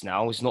complex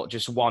now. It's not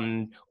just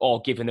one,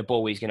 given the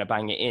ball, he's going to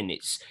bang it in.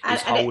 It's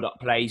his hold-up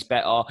plays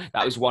better.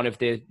 That was one of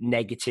the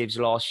negatives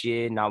last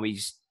year. Now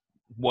he's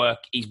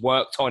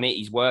worked on it.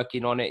 He's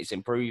working on it. It's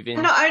improving.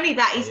 And not only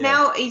that,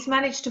 he's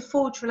managed to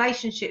forge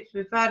relationships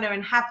with Werner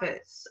and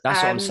Havertz.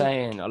 That's what I'm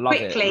saying. I love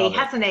it. Quickly,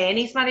 hasn't he? And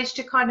he's managed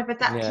to kind of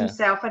adapt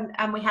himself.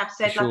 And we have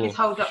said, his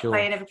hold-up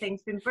play and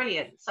everything's been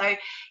brilliant. So,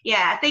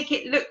 I think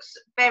it looks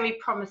very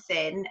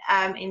promising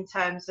in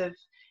terms of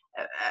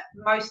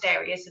most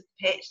areas of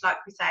the pitch. Like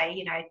we say,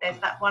 you know, there's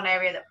that one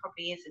area that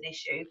probably is an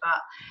issue.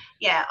 But,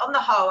 on the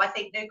whole, I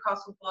think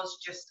Newcastle was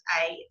just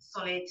a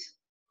solid,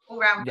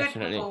 all-round good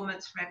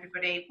performance from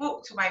everybody.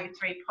 Walked away with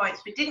 3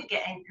 points. We didn't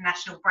get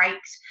international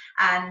breaks,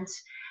 and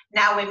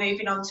now we're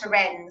moving on to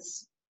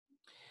Rennes.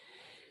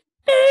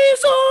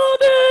 These are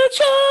the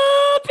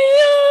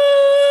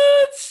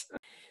champions!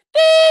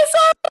 These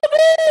are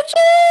the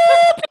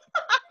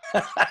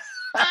champions!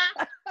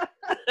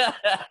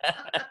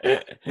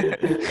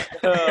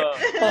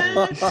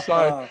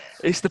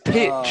 It's the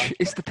pitch.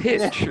 It's the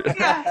pitch.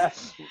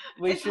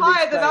 It's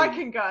higher than I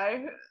can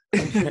go. We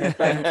should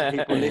explain to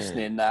people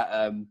listening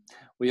that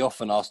we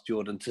often ask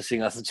Jordan to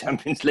sing us a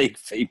Champions League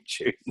theme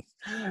tune.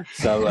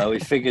 So we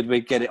figured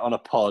we'd get it on a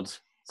pod.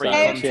 So,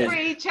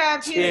 every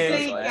Champions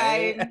League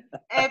game,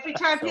 every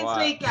Champions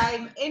League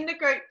game in the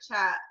group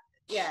chat.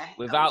 Yeah.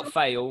 Without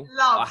fail,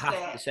 I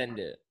have to send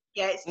it.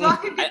 Yeah, it's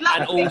like a good luck.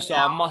 And also,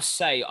 I must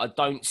say, I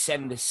don't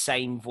send the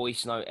same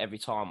voice note every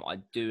time. I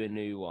do a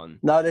new one.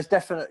 No, there's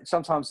definitely,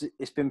 sometimes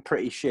it's been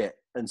pretty shit,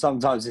 and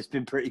sometimes it's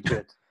been pretty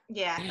good.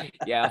 Yeah.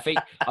 I think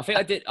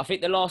I did. I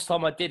think the last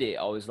time I did it,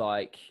 I was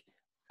like,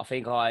 I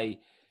think I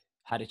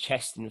had a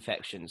chest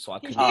infection, so I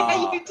couldn't.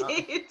 Yeah, you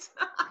did.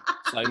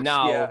 So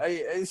now,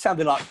 it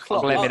sounded like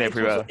clock.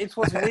 Everywhere. It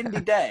was a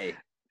windy day.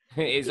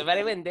 It's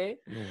very windy.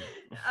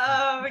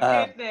 Oh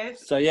my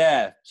goodness.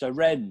 So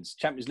Rennes,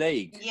 Champions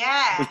League.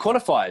 Yeah. We've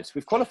qualified.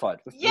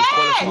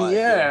 Yes.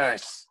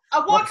 Yes. I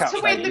want Knockout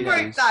to win the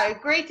group stages. though.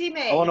 Greedy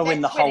me. I want to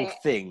win the Let's whole it.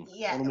 thing. I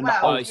Yeah. wanna win the Well,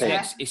 whole it's thing.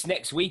 it's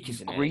next week,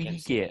 isn't it? Greedy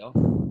against git. Sevilla?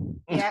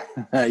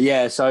 yeah.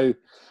 Yeah, so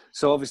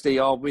obviously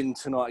our win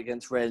tonight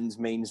against Rennes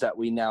means that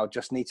we now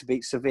just need to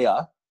beat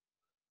Sevilla.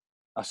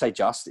 I say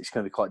just, it's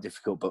going to be quite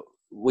difficult, but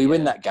we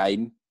win that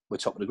game, we're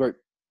top of the group.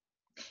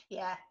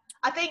 Yeah.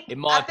 I think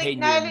opinion,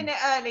 nailing it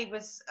early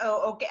was,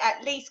 or get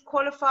at least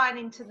qualifying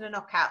into the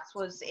knockouts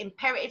was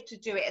imperative to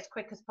do it as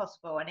quick as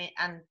possible,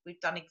 and we've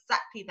done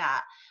exactly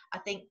that. I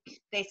think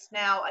this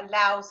now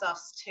allows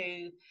us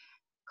to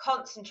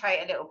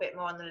concentrate a little bit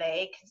more on the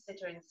league,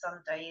 considering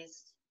Sunday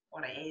is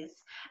what it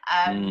is.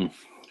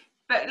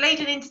 But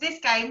leading into this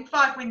game,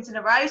 5 wins in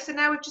a row, so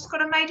now we've just got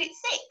to make it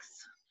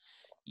 6.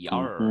 You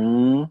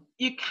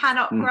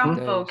cannot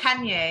grumble,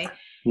 can you?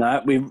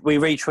 No, we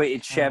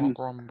retweeted Shem,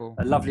 grumble.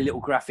 a lovely little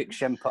graphic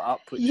Shem put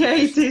up. Which Yeah,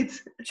 he did.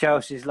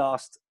 Chelsea's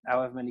last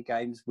however many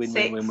games, win,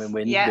 6.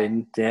 win. Yeah.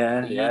 Win.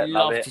 Yeah, You love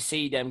love it. to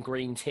see them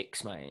green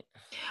ticks, mate.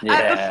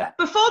 Yeah.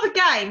 Before the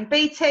game,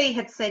 BT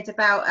had said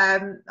about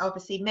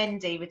obviously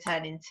Mendy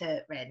returning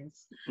to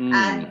Rennes,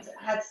 and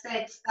had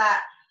said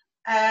that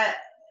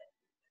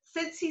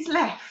since he's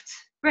left,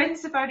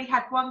 Rennes have only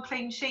had 1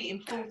 clean sheet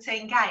in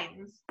 14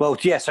 games. Well,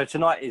 yeah, so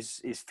tonight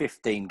is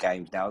 15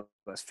 games now.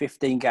 That's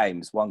 15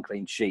 games, 1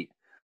 clean sheet.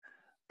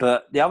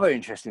 But the other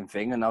interesting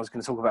thing, and I was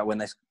going to talk about when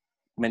they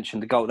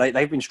mentioned the goal,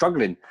 they've been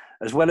struggling,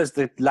 as well as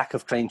the lack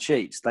of clean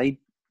sheets.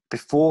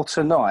 Before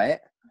tonight,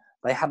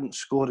 they hadn't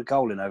scored a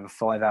goal in over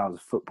 5 hours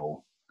of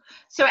football.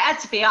 So it had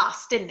to be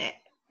us, didn't it?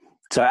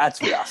 So it had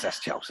to be us, that's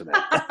Chelsea.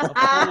 Of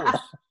course.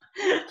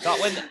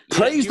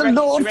 Praise the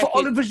Lord for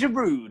Oliver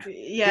Giroud.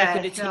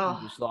 Yeah. The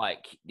teams,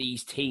 like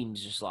these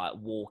teams just like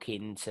walk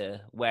into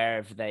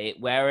wherever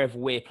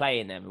we're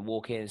playing them and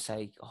walk in and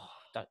say, "Oh,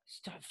 don't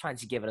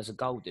fancy giving us a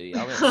goal, do you?"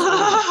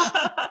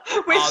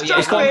 We're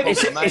struggling.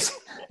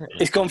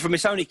 It's gone from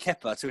it's only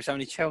Kepa to it's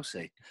only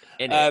Chelsea.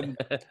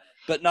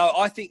 But no,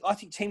 I think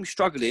teams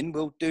struggling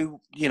will do.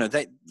 You know,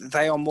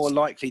 they are more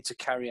likely to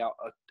carry out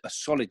a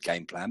solid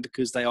game plan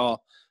because they are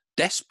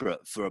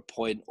desperate for a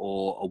point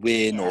or a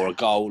win or a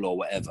goal or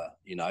whatever,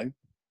 you know.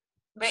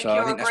 Rick, so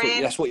I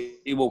think that's what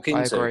you walk into.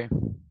 I agree.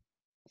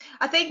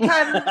 I think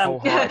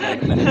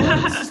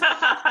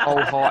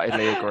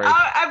wholeheartedly agree.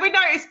 And we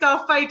noticed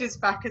our fader's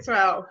back as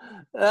well.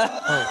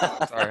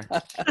 Sorry.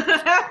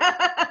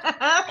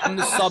 On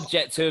the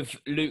subject of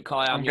Luke,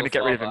 I'm going to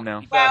get rid of him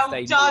now.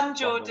 Well done,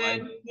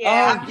 Jordan.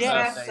 Yeah, happy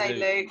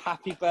birthday, Luke.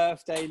 Happy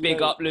birthday, Luke.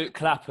 Big up, Luke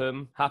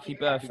Clapham. Happy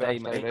birthday,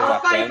 mate. Our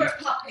favourite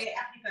puppet.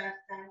 Happy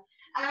birthday.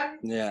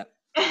 Yeah.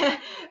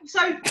 So,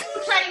 4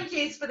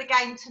 changes for the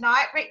game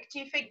tonight. Rick, do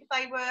you think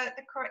they were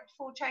the correct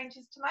 4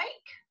 changes to make?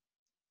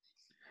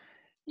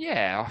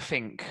 Yeah, I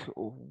think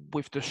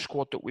with the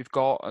squad that we've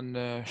got and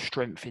the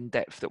strength in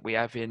depth that we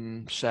have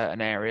in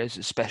certain areas,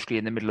 especially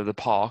in the middle of the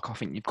park, I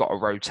think you've got to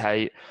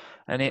rotate.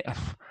 And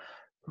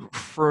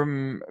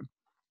from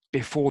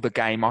before the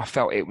game, I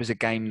felt it was a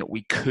game that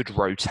we could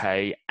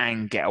rotate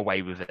and get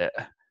away with it.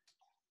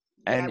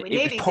 And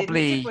it was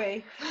probably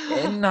it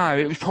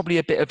was probably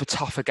a bit of a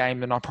tougher game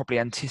than I probably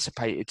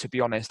anticipated, to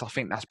be honest. I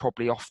think that's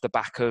probably off the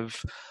back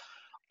of,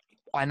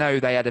 I know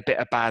they had a bit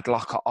of bad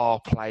luck at our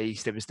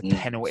place. There was the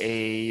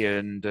penalty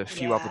and a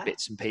few other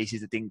bits and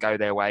pieces that didn't go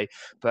their way.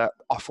 But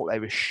I thought they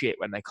were shit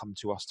when they come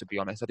to us, to be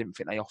honest. I didn't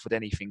think they offered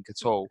anything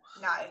at all.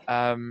 No.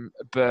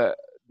 But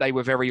they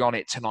were very on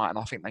it tonight, and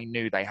I think they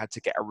knew they had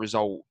to get a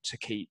result to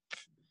keep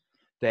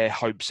their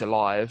hopes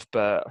alive.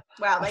 But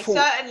they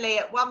certainly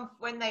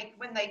when they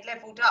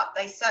levelled up,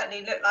 they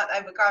certainly looked like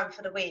they were going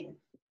for the win.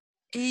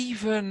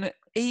 Even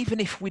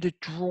if we'd have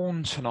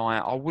drawn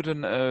tonight, I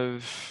wouldn't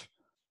have.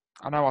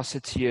 I know I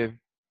said to you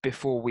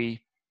before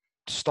we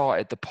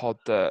started the pod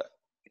that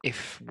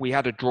if we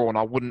had a drawn,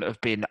 I wouldn't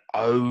have been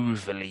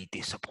overly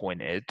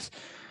disappointed,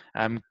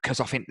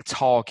 because I think the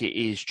target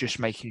is just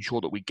making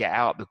sure that we get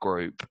out of the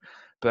group.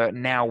 But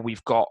now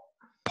we've got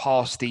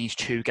past these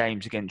 2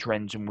 games against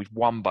Rennes and we've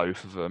won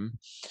both of them.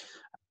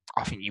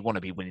 I think you want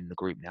to be winning the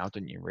group now,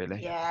 don't you,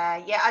 really?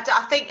 Yeah.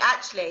 I think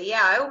actually,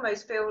 I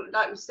almost feel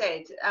like we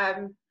said,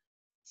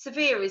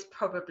 Sevilla is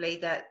probably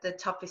the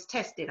toughest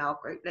test in our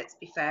group. Let's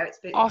be fair.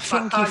 I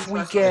think if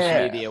we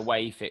get the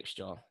away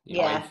fixture,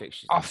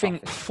 I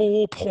think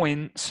 4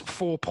 points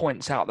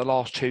out of the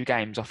last 2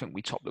 games, I think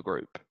we top the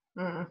group.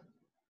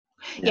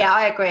 Yeah,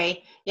 I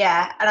agree.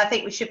 Yeah, and I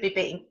think we should be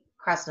beating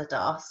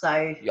Krasnodar.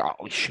 So yeah,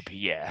 we should be.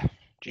 Yeah,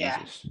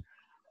 Jesus.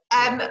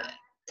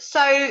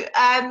 So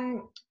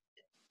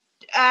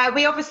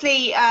we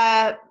obviously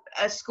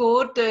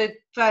scored the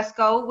first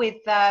goal with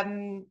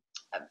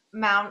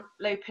Mount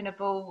looping a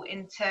ball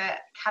into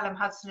Callum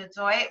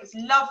Hudson-Odoi. It was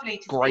lovely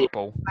to see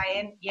ball.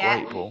 Playing.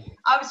 Yeah. Great ball.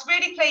 I was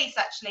really pleased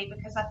actually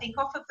because I think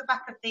off of the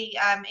back of the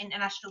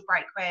international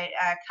break where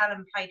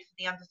Callum played for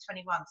the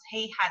under-21s,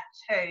 he had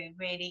 2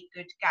 really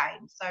good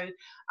games. So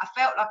I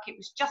felt like it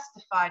was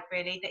justified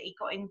really that he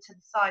got into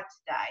the side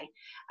today.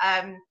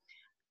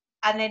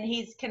 And then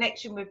his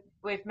connection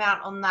with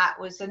Mount on that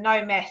was a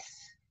no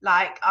mess.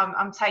 Like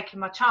I'm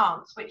taking my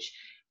chance, which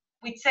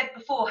we'd said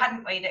before,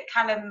 hadn't we, that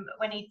Callum,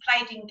 when he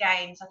played in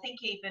games, I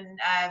think even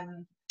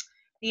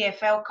the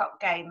EFL Cup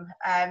game,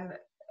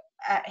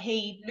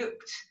 he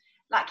looked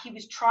like he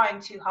was trying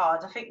too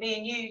hard. I think me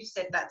and you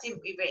said that,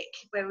 didn't we, Rick?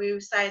 Where we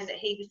were saying that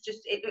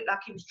it looked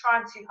like he was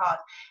trying too hard.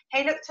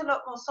 He looked a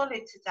lot more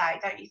solid today,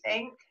 don't you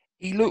think?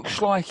 He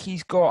looks like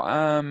he's got.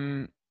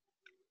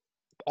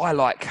 I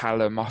like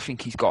Callum. I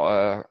think he's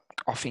got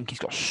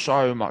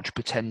so much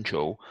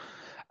potential.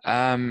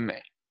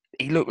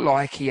 He looked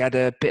like he had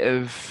a bit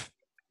of.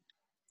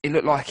 It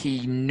looked like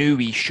he knew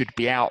he should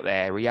be out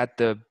there. He had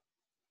the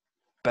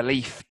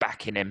belief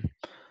back in him.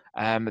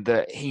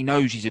 That he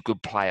knows he's a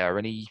good player,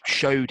 and he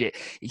showed it.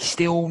 He's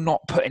still not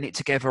putting it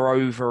together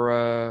over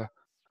a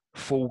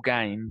full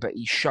game, but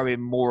he's showing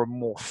more and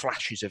more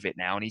flashes of it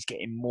now, and he's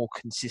getting more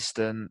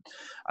consistent.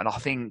 And I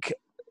think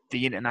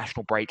the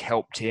international break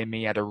helped him.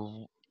 He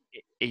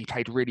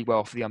played really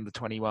well for the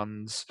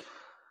under-21s,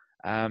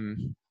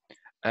 and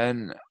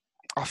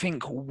I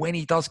think when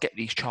he does get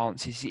these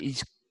chances,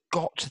 he's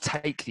got to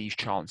take these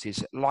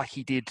chances like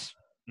he did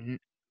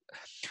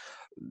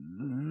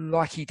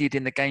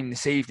in the game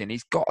this evening.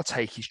 He's got to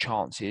take his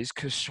chances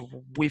because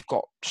we've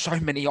got so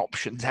many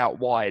options out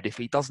wide. If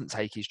he doesn't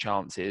take his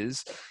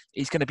chances,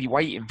 he's going to be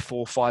waiting 4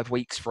 or 5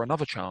 weeks for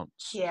another chance.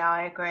 Yeah,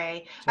 I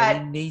agree. So he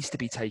needs to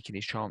be taking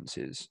his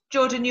chances.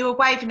 Jordan, you were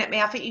waving at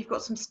me. I think you've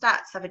got some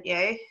stats, haven't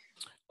you?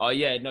 Oh,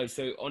 yeah, no.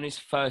 So on his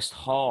first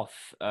half,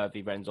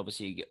 Vivens,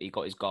 obviously he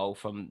got his goal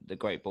from the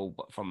great ball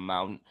from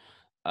Mount.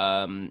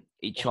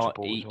 He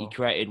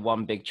created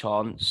one big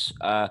chance,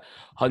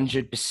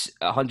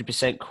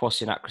 100%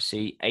 crossing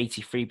accuracy,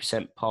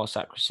 83% pass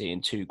accuracy,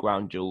 and 2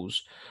 ground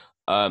duels.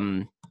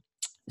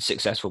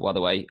 Successful, by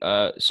the way.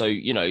 So,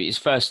 his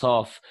first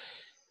half,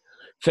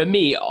 for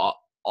me, I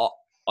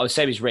would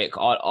say as Rick,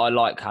 I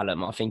like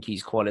Callum. I think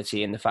he's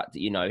quality, and the fact that,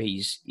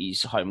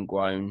 he's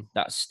homegrown,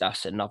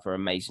 that's another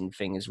amazing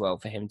thing as well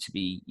for him to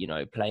be,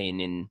 playing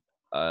in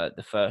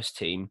the first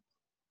team.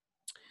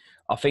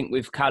 I think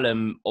with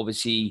Callum,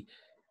 obviously,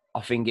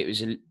 I think it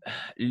was a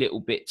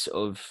little bit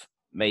of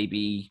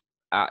maybe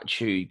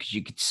attitude because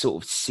you could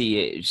sort of see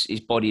it. His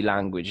body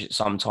language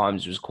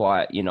sometimes was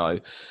quite,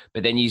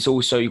 but then you've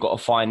got to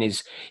find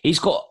he's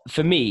got,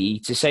 for me,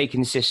 to say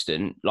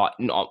consistent, like,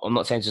 I'm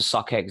not saying to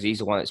suck eggs, he's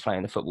the one that's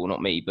playing the football,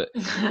 not me, but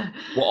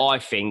what I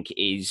think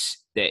is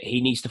that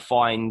he needs to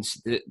find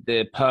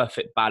the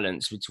perfect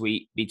balance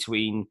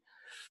between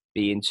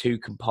being too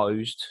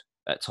composed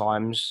at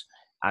times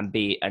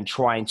and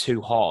trying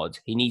too hard.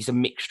 He needs a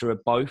mixture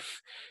of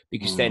both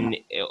because then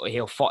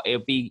he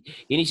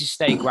needs to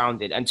stay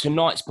grounded. And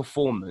tonight's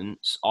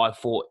performance, I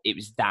thought it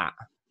was that.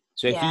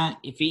 So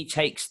if he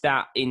takes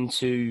that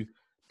into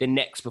the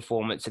next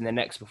performance and the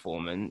next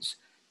performance,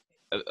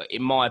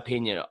 in my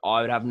opinion, I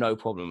would have no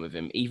problem with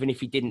him. Even if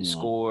he didn't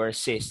score or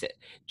assist,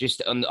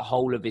 just on the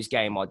whole of his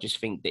game, I just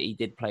think that he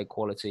did play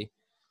quality.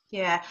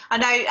 Yeah, I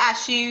know,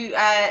 Ash, you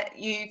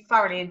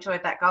thoroughly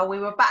enjoyed that goal. We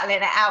were battling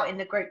it out in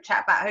the group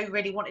chat about who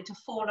really wanted to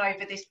fawn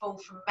over this ball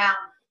from Mount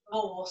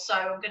more, so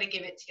I'm going to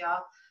give it to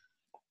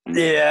you.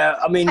 Yeah,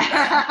 I mean,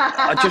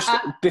 I just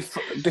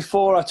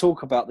before I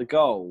talk about the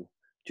goal,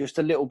 just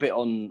a little bit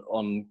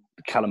on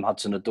Callum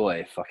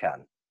Hudson-Odoi, if I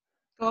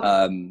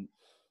can.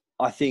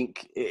 I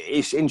think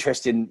it's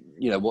interesting,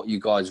 what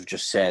you guys have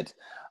just said.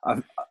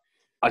 I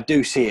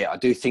do see it. I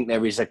do think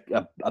there is a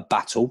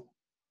battle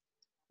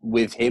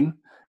with him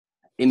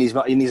in his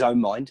own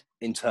mind,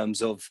 in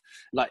terms of,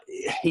 like,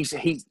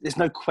 there's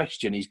no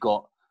question he's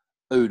got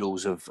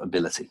oodles of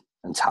ability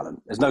and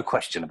talent. There's no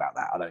question about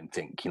that. I don't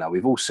think,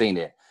 we've all seen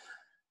it.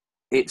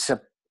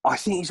 I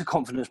think he's a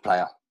confidence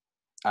player,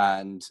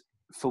 and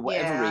for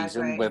whatever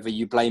reason, whether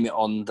you blame it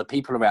on the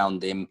people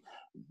around him,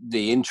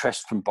 the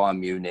interest from Bayern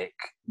Munich,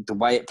 the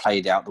way it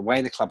played out, the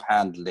way the club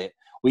handled it,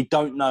 we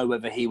don't know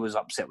whether he was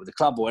upset with the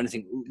club or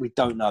anything. We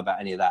don't know about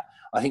any of that.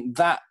 I think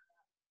that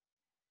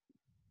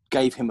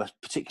gave him a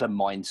particular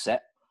mindset,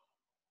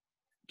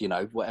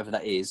 whatever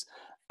that is.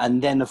 And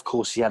then, of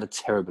course, he had a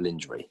terrible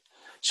injury.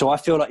 So I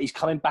feel like he's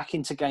coming back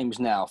into games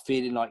now,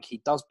 feeling like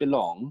he does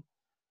belong,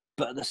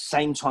 but at the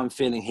same time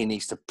feeling he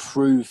needs to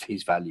prove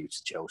his value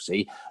to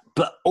Chelsea,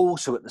 but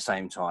also at the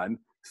same time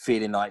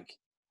feeling like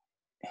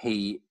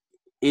he's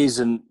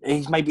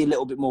maybe a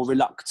little bit more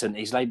reluctant.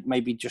 He's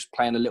maybe just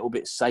playing a little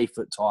bit safe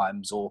at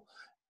times, or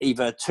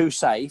either too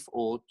safe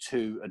or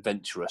too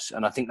adventurous.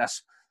 And I think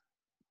that's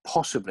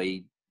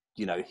possibly,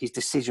 his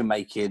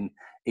decision-making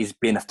is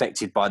being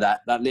affected by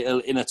that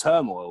little inner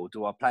turmoil.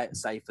 Do I play it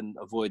safe and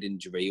avoid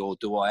injury, or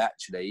do I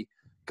actually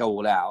go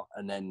all out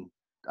and then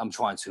I'm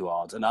trying too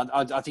hard? And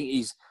I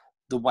think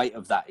the weight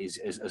of that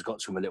has got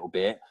to him a little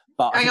bit.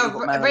 But did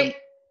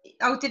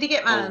he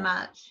get man of the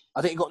match?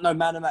 I think he got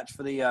man of the match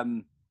for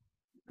the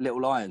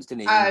Little Lions,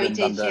 didn't he? Oh, he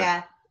did,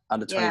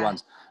 Under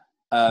 21s.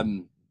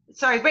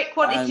 Sorry, Rick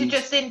wanted to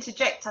just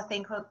interject, I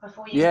think,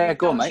 before you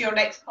go on, mate. Your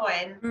next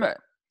point.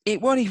 It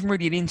wasn't even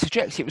really an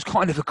interject. It was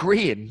kind of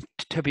agreeing,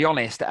 to be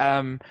honest.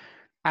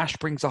 Ash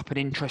brings up an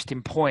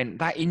interesting point.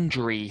 That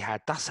injury he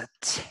had, that's a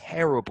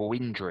terrible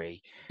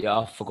injury. Yeah,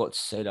 I forgot to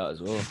say that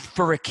as well.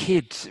 For a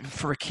kid,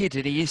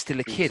 and he is still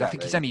a kid. Exactly. I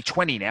think he's only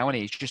 20 now, and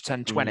he's just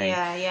turned 20.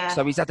 Yeah.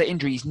 So he's had that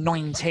injury. He's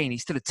 19.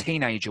 He's still a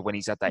teenager when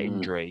he's had that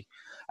injury.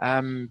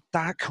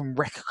 That can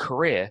wreck a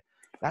career.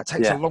 That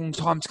takes a long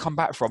time to come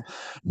back from.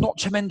 Not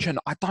to mention,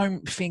 I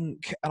don't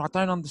think, and I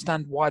don't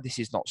understand why this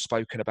is not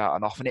spoken about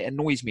enough, and it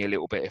annoys me a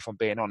little bit, if I'm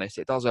being honest.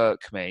 It does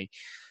irk me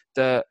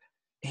that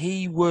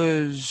he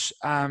was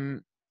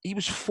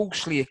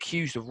falsely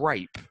accused of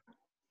rape.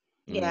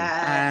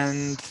 Yeah.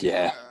 And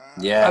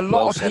a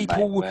lot of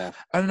people,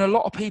 and a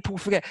lot of people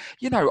forget.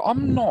 You know,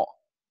 I'm not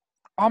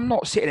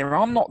sitting here.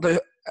 I'm not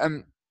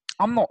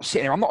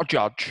sitting here. I'm not a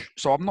judge,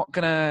 so I'm not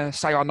gonna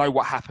say I know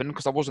what happened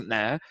because I wasn't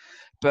there.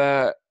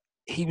 But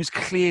he was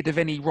cleared of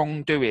any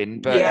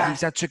wrongdoing, but he's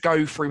had to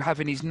go through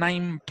having his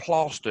name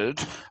plastered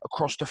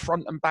across the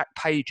front and back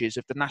pages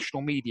of the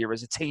national media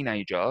as a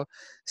teenager,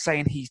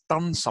 saying he's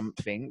done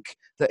something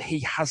that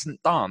he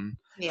hasn't done.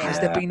 Yeah. Has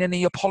there been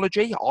any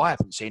apology? I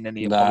haven't seen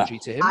any apology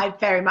to him. I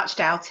very much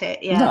doubt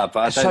it. Yeah. No,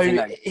 but I don't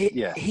think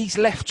that, he's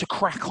left to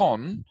crack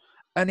on.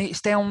 And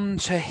it's down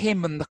to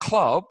him and the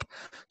club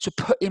to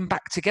put him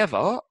back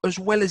together, as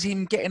well as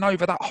him getting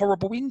over that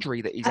horrible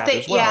injury that he's had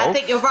as well. Yeah, I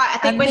think you're right. I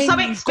think when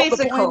something's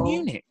physical, Bayern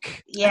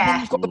Munich. And then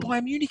you've got the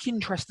Bayern Munich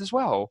interest as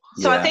well.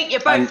 So I think you're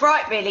both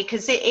right, really,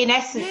 because in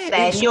essence,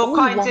 then you're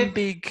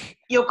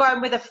you're going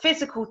with a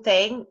physical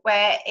thing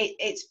where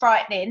it's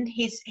frightening.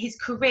 His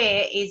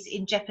career is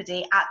in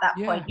jeopardy at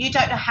that point. You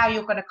don't know how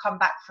you're going to come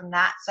back from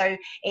that. So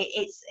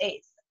it's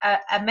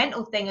a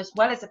mental thing as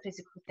well as a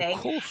physical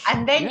thing.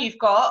 And then you've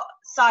got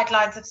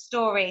sidelines of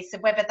stories. So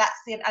whether that's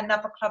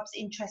another club's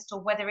interest or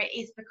whether it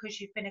is because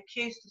you've been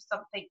accused of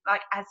something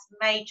like as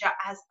major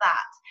as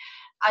that,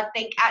 I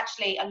think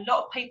actually a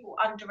lot of people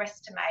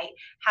underestimate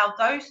how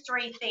those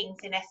three things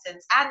in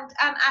essence, and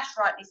Ash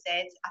rightly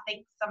said, I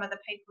think some of the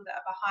people that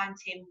are behind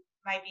him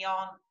maybe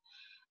aren't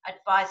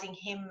advising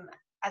him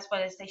as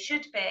well as they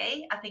should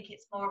be. I think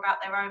it's more about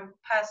their own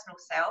personal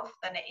self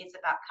than it is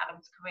about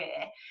Callum's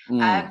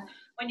career.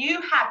 When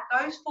you have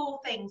those four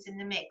things in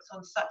the mix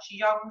on such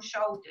young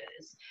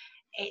shoulders,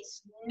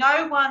 it's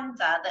no wonder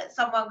that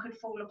someone could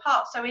fall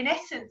apart. So in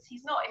essence,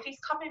 if he's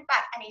coming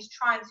back and he's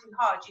trying too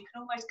hard, you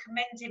can almost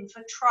commend him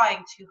for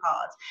trying too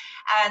hard.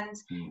 And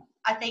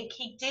I think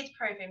he did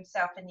prove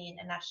himself in the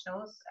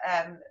internationals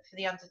for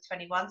the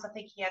under-21s. I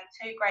think he had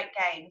 2 great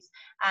games,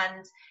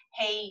 and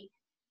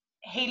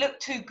he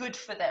looked too good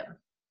for them.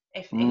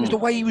 It was the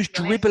way he was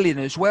dribbling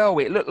as well.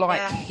 It looked like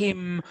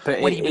him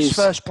when he was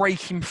first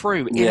breaking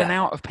through in and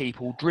out of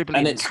people,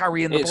 dribbling and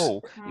carrying the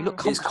ball. He looked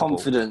comfortable. It's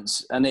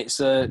confidence, and it's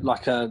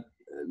like the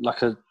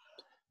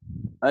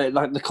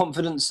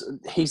confidence.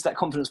 He's that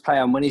confidence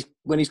player, and when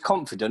he's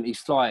confident, he's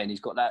flying. He's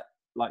got that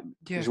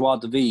joie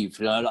de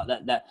vivre, like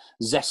that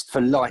zest for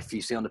life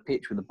you see on the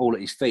pitch with the ball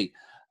at his feet.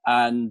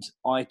 And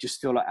I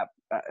just feel like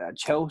at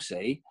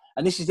Chelsea,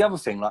 and this is the other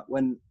thing, like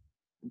when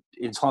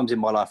in times in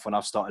my life when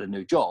I've started a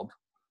new job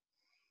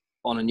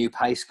on a new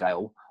pay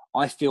scale,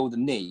 I feel the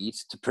need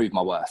to prove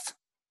my worth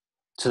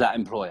to that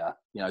employer,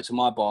 to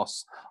my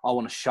boss. I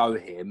want to show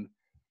him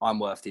I'm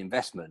worth the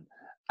investment.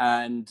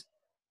 And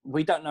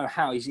we don't know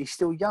how. He's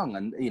still young,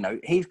 and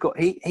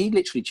he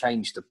literally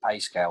changed the pay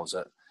scales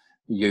at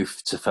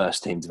youth to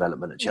first team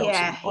development at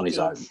Chelsea on his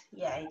own.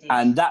 Yeah, he did.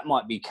 And that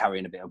might be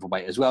carrying a bit of a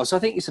weight as well. So I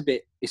think it's a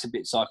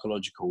bit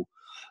psychological.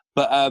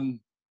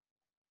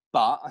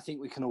 But I think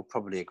we can all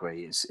probably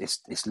agree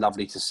it's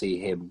lovely to see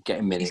him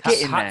getting minutes,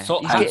 hats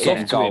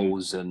off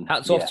goals, and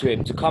hats off to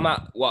him to come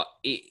out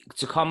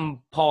to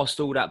come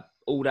past all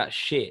that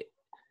shit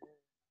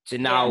to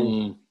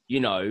now.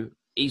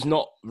 He's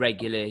not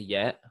regular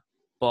yet,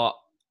 but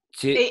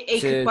to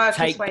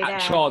take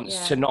that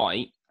chance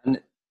tonight,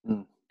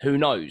 who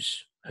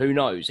knows? Who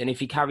knows? And if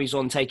he carries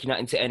on taking that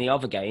into any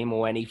other game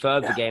or any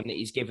further game that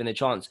he's given a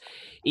chance,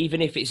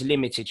 even if it's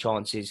limited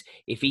chances,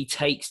 if he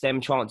takes them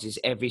chances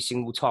every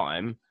single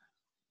time,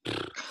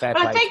 fair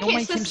play. I think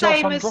it's the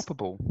same as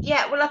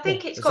I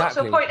think it's got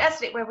to a point,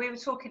 hasn't it, where we were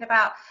talking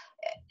about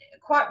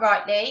quite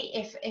rightly,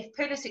 if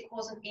Pulisic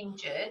wasn't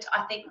injured,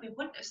 I think we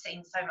wouldn't have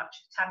seen so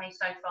much of Tammy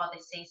so far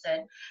this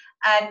season.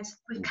 And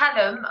with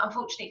Callum,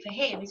 unfortunately for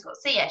him, he's got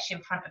Ziyech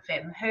in front of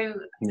him, who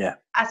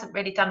hasn't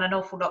really done an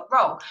awful lot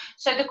wrong.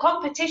 So the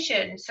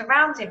competition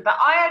surrounds him. But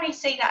I only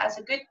see that as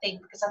a good thing,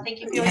 because I think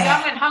if you're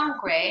young and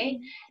hungry,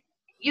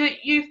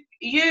 you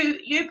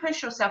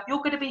push yourself. You're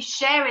going to be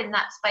sharing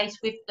that space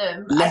with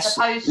them.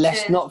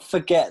 Let's not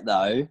forget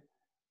though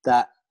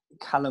that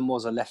Callum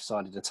was a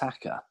left-sided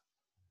attacker.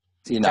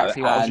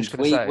 Exactly what I was just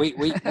going to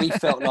say. We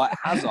felt like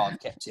Hazard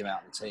kept him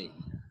out of the team.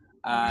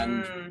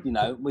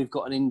 And, we've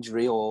got an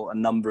injury or a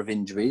number of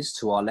injuries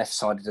to our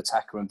left-sided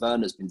attacker, and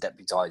Werner's been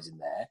deputising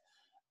there.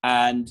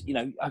 And,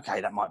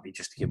 that might be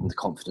just to give him the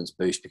confidence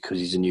boost because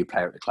he's a new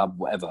player at the club,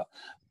 whatever.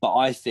 But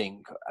I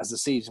think as the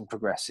season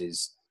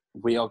progresses,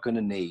 we are going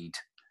to need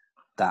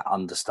that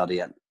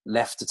understudy at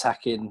left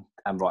attacking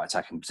and right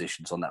attacking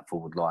positions on that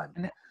forward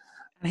line.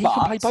 And he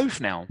can play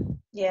both now.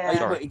 Yeah.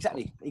 Well,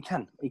 exactly. He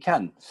can.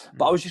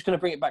 But I was just going to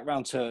bring it back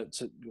round to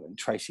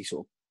Tracy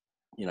sort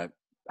of,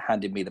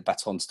 handed me the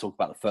baton to talk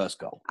about the first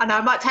goal. I know,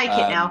 I might take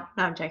it now.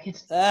 No, I'm joking.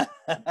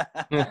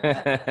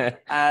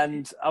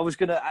 And I was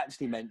going to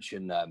actually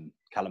mention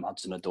Callum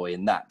Hudson-Odoi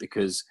in that,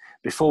 because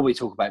before we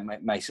talk about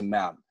Mason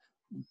Mount,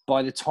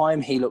 by the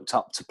time he looked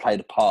up to play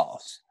the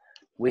pass,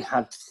 we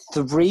had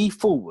 3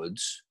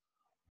 forwards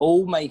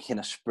all making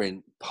a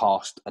sprint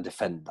past a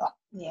defender.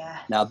 Yeah.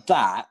 Now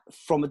that,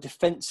 from a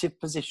defensive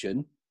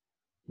position,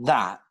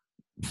 that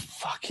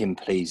fucking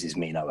pleases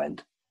me no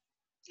end.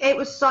 It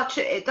was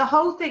the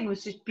whole thing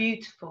was just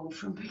beautiful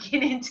from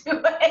beginning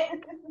to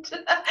end.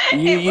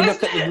 You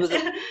look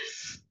at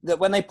the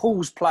when they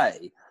pause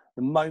play,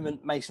 the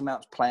moment Mason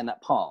Mount's playing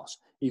that pass,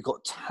 you've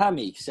got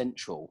Tammy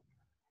central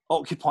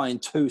occupying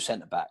 2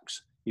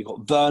 centre-backs. You've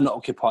got Werner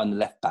occupying the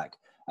left back.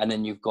 And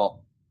then you've got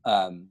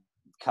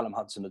Callum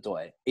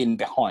Hudson-Odoi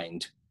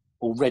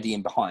already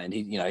in behind.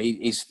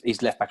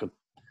 His left back had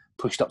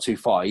pushed up too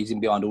far. He's in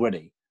behind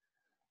already.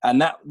 And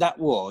that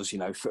was,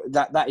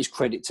 that is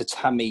credit to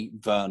Tammy,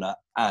 Werner,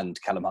 and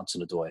Callum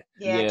Hudson-Odoi.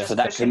 Yeah. For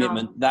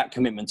that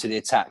commitment to the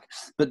attack.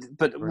 But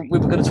we were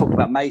going to talk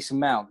about Mason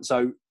Mount.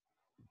 So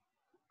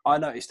I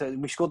noticed that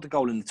we scored the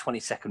goal in the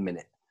 22nd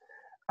minute,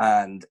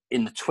 and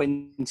in the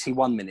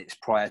 21 minutes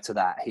prior to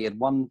that, he had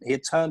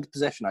turned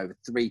possession over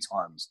 3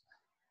 times,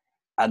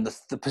 and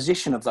the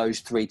position of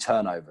those 3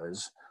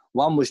 turnovers,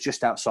 one was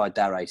just outside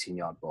our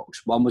 18-yard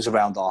box, one was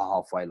around our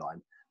halfway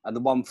line, and the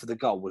one for the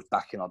goal was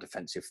back in our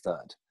defensive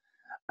third.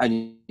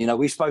 And,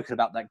 we've spoken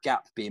about that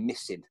gap being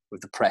missing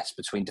with the press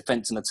between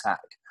defence and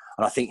attack.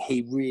 And I think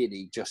he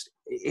really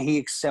he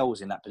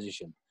excels in that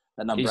position,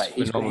 that number 8.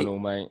 He's phenomenal,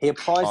 mate. He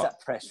applies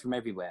that press from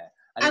everywhere.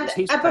 And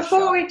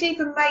before he'd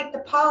even made the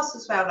pass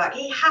as well, like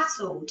he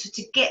hassled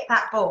to get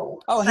that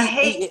ball. Oh,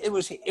 it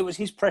was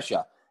his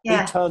pressure.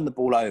 Yeah. He turned the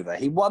ball over.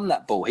 He won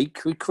that ball. He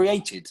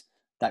created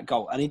that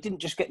goal. And he didn't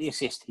just get the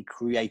assist, he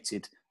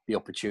created the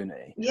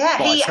opportunity. Yeah,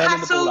 he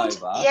hassled. The ball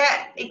over,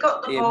 yeah, he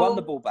got the ball. He won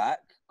the ball back,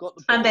 got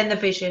the ball. And then the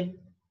vision.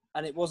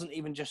 And it wasn't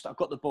even just, I've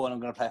got the ball and I'm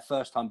going to play a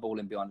first-time ball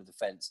in behind the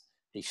defence.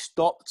 He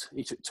stopped,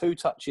 he took 2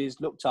 touches,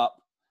 looked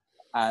up,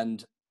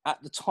 and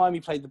at the time he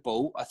played the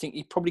ball, I think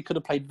he probably could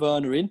have played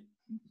Werner in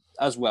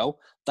as well.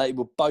 They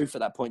were both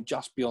at that point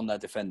just beyond their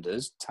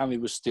defenders. Tammy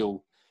was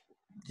still,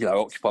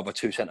 occupied by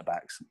 2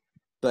 centre-backs.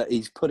 But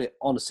he's put it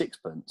on a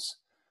sixpence,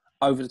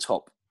 over the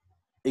top,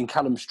 in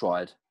Callum's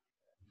stride.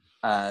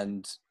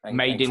 And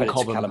made in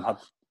Cobham.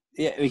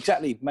 Yeah,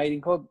 exactly. Made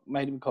in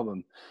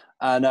Cobham.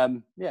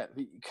 And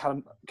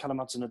Callum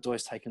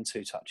Hudson-Odoi's taken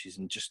 2 touches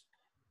and just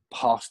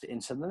passed it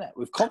into the net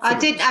with confidence. I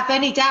didn't have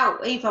any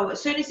doubt either.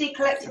 As soon as he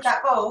collected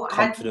that ball,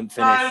 I had no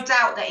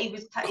doubt that he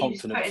was putting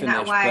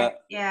that away.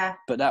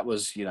 But that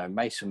was,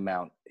 Mason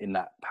Mount in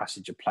that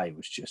passage of play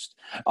was just.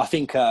 I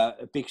think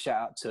a big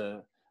shout out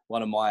to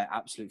one of my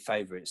absolute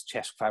favourites,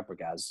 Cesc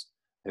Fabregas,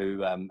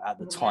 who at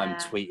the time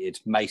tweeted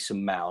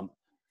Mason Mount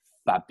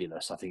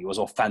fabulous, I think it was,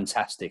 or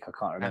fantastic, I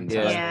can't remember.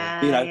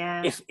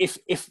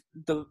 If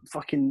the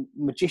fucking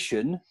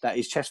magician that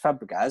is Cesc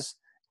Fabregas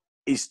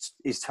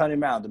is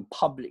turning around and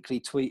publicly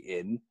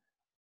tweeting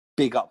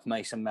big up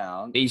Mason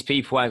Mount, these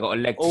people ain't got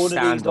a leg to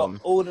stand on.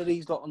 All of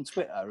these lot on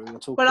Twitter who are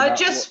talking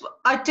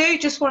I do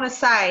just want to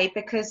say,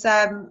 because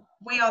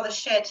We Are The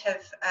Shed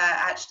have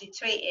actually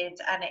tweeted,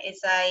 and it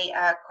is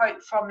a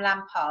quote from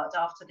Lampard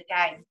after the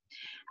game.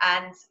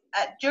 And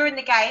during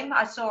the game,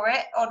 I saw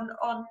it on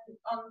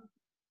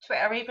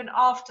Twitter, even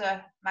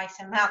after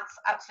Mason Mount's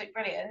absolute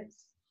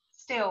brilliance,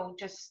 still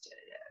just,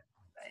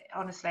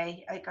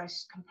 honestly, it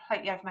goes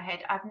completely over my head.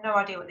 I have no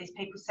idea what these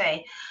people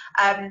say.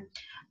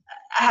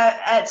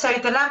 So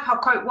the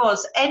Lampard quote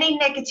was, "Any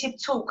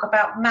negative talk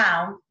about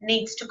Mount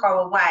needs to go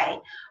away.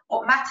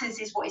 What matters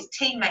is what his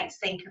teammates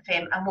think of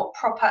him and what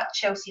proper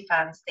Chelsea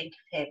fans think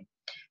of him.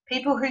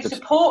 People who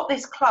support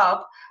this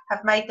club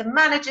have made the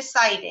manager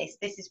say this."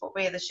 This is what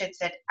We Are The Shed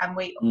said, and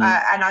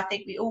and I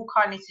think we all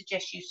kindly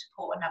suggest you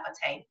support another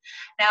team.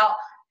 Now,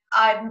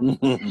 I've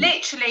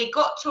literally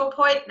got to a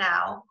point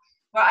now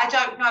where I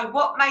don't know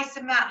what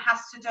Mason Mount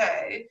has to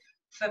do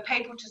for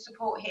people to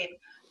support him.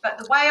 But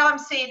the way I'm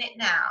seeing it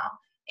now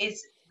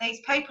is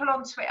these people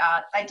on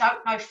Twitter, they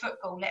don't know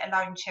football, let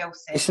alone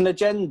Chelsea. It's an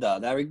agenda.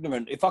 They're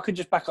ignorant. If I could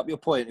just back up your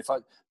point,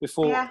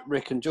 before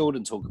Rick and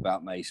Jordan talk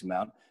about Mason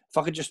Mount, if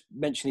I could just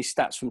mention his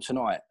stats from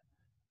tonight: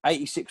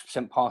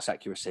 86% pass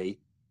accuracy,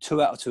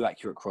 2 out of 2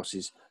 accurate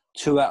crosses,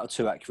 2 out of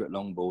 2 accurate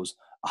long balls,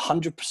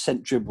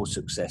 100% dribble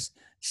success,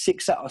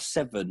 6 out of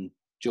 7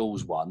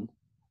 duels won,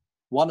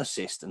 1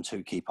 assist and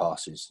 2 key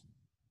passes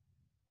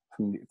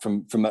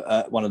from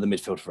one of the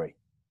midfield 3.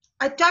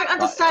 I don't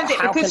understand it,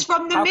 because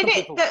from the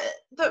minute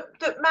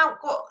that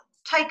Mount got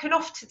taken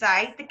off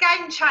today, the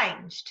game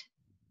changed.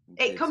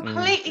 It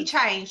completely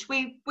changed.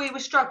 We were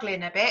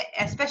struggling a bit,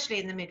 especially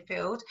in the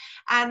midfield,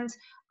 and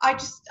I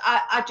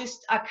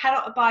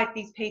cannot abide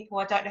these people.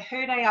 I don't know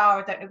who they are.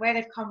 I don't know where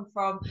they've come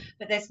from,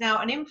 but there's now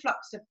an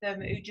influx of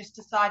them who just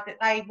decide that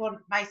they want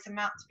Mason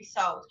Mount to be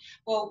sold.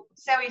 Well,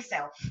 sell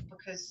yourself,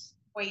 because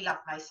we love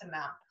Mason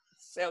Mount.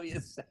 Sell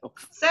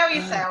yourself. Sell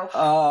yourself.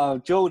 Oh,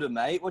 Jordan,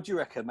 mate, what do you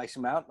reckon?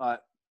 Mason Mount, like,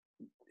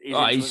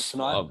 He's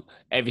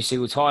every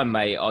single time,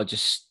 mate.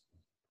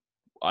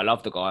 I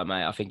love the guy,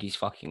 mate. I think he's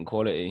fucking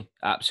quality,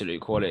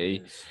 absolute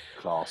quality.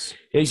 Class.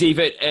 He's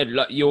even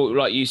like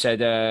you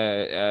said,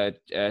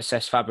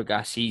 Cesc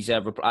Fabregas. He's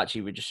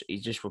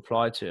he's just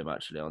replied to him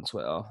actually on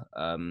Twitter,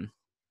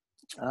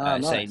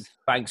 Nice. saying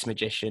thanks,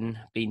 magician.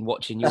 Been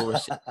watching your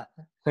nice.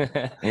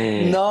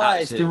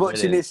 Been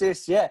watching the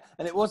assist, yeah.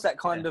 And it was that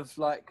kind of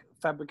like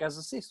Fabregas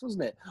assist,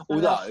 wasn't it?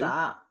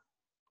 Although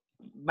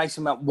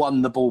Mason Mount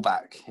won the ball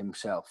back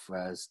himself,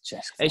 whereas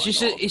Cesc. It's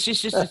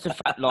just the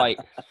fact, like,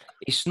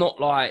 it's not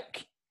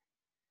like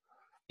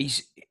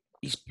he's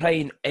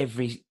playing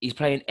every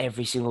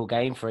single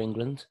game for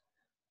England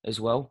as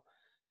well.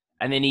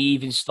 And then he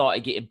even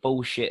started getting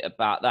bullshit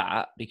about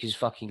that because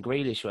fucking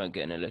Grealish weren't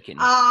getting a look in.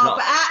 Oh,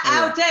 but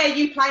how dare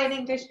you play an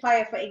English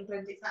player for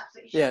England? It's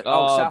absolutely shit.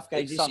 Yeah,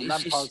 Southgate's son,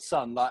 Lampard's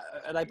son. Like,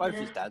 are they both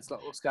his dads?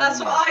 Like, what's going on?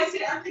 That's what I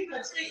said. I think I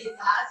tweeted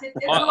that.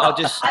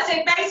 I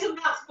said Mason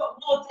Mount's got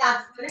more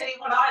dads than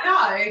anyone I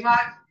know.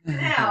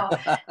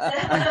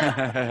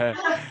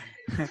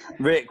 Like,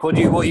 Rick, what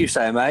are you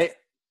saying, mate?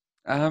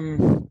 I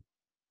can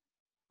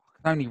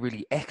only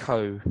really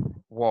echo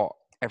what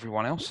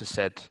everyone else has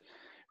said.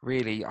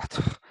 Really,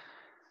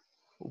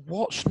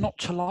 what's not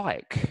to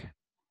like?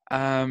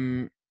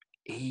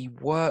 He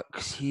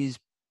works his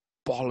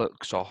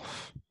bollocks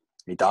off.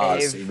 He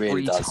does. He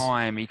really does. Every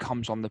time he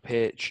comes on the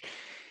pitch,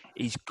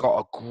 he's got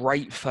a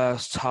great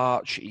first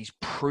touch. He's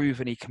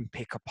proven he can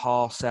pick a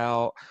pass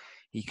out.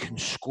 He can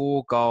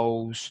score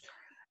goals,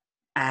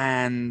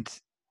 and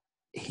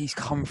he's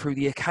come through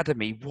the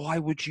academy. Why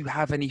would you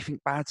have anything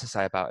bad to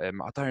say about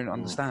him? I don't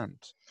understand.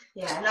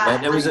 Yeah,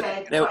 there was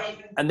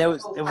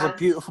a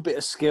beautiful bit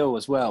of skill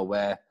as well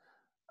where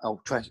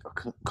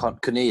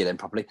couldn't hear them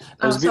properly.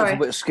 There was a beautiful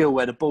bit of skill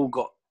where the ball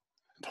got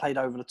played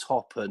over the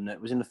top and it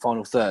was in the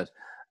final third,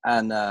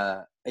 and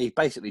he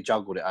basically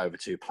juggled it over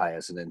two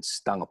players and then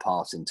stung a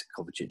pass into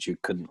Kovacic, who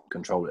couldn't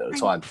control it at the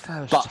time.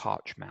 First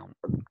touch, Mount.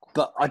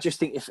 But I just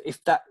think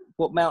if that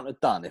what Mount had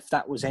done, if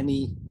that was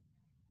any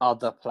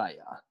other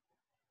player,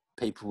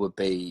 people would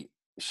be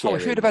sharing.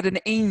 If you'd have had an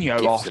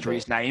Eno after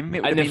his name,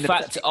 it would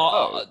have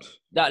been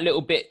that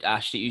little bit,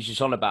 Ash, that you were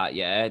just on about,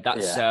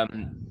 that's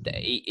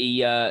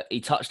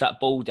he touched that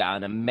ball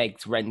down and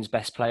megged Rennes'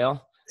 best player.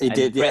 He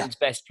did, yeah. Rennes'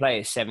 best player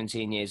is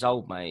 17 years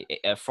old, mate.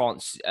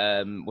 France,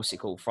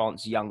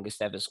 France's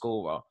youngest ever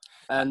scorer.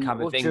 And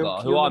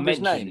Camavinga, who I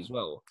mentioned as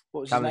well.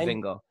 What was his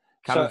name?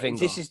 Camavinga.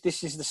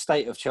 This is the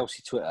state of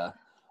Chelsea Twitter.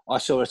 I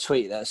saw a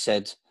tweet that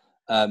said,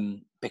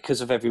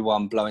 because of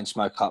everyone blowing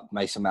smoke up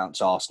Mason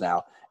Mount's arse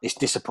now, it's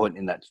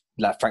disappointing that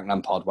Frank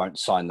Lampard won't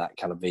sign that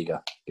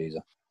Camavinga geezer.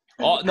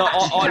 I love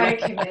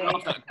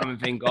that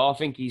Camavinga. I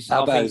think he's.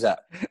 How bad is that?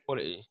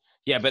 Quality.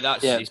 Yeah, but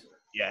that's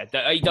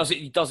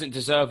he doesn't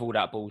deserve all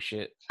that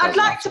bullshit. I'd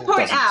like to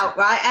point out,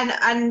 right,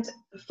 and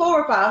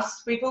four of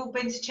us, we've all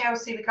been to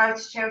Chelsea. We go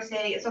to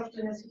Chelsea as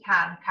often as we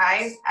can,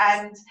 okay,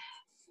 and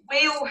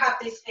we all have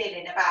this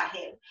feeling about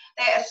him.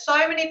 There are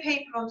so many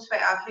people on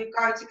Twitter who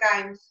go to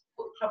games,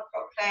 support the club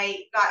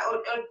properly,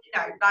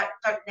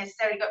 don't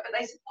necessarily go, but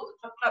they support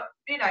the club,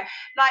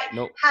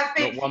 have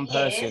been. Not one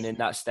person in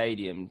that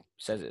stadium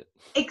says it.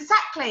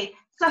 Exactly.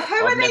 So who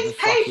are these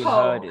people?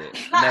 Heard it.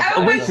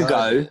 A week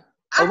ago,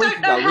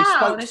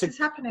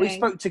 we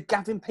spoke to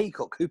Gavin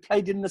Peacock, who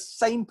played in the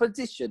same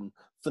position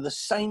for the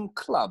same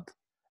club,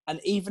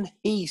 and even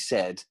he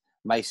said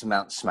Mason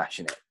Mount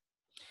smashing it.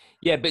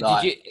 Yeah, but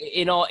did you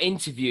in our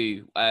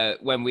interview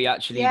when we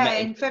actually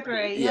met in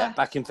February? Yeah,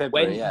 back in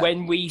February.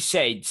 When we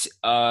said,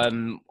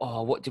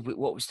 what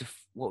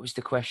was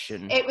the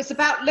question? It was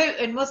about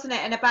Luton, wasn't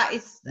it? And about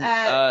his.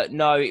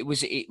 No, it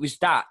was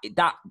that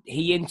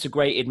he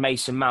integrated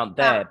Mason Mount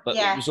there, but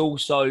it was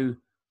also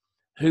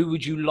who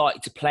would you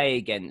like to play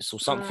against or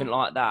something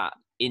like that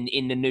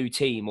in the new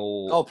team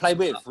or play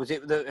with? Was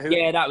it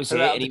that was it.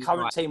 And the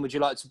current team would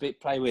you like to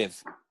play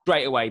with?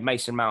 Straight away,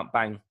 Mason Mount,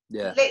 bang.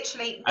 Yeah,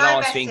 literally. And I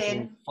was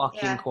thinking,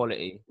 fucking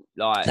quality.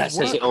 Like that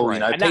says it all, you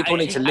know. People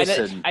need to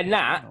listen. And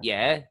that,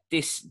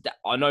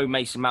 I know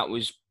Mason Mount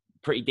was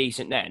pretty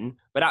decent then,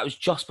 but that was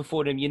just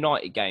before the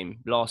United game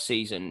last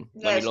season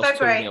when we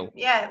lost 2-0.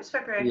 Yeah, it was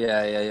February.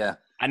 Yeah.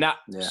 And that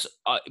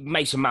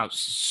Mason Mount's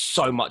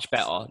so much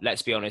better.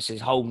 Let's be honest,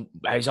 his whole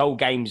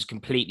game is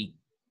completely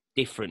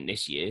different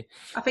this year.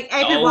 I think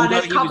everyone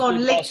has come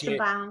on leaps and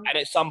bounds. And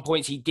at some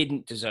points he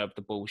didn't deserve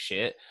the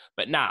bullshit,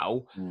 but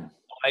now.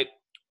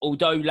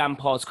 Although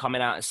Lampard's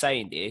coming out and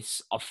saying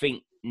this, I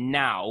think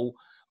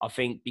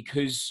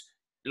because,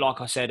 like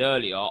I said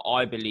earlier,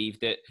 I believe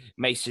that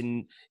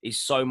Mason is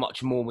so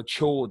much more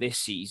mature this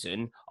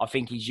season. I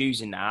think he's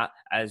using that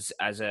as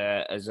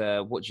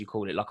a what do you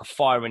call it, like a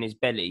fire in his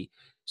belly.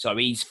 So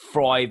he's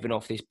thriving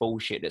off this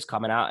bullshit that's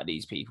coming out of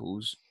these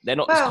people's. It's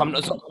not coming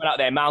out of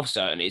their mouth,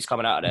 certainly. It's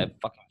coming out of their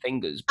fucking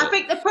fingers. But I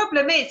think the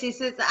problem is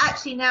that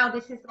actually now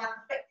this is like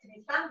affecting disrespecting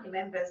his family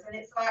members, and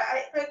it's like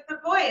the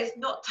boy has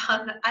not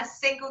done a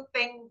single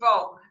thing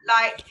wrong.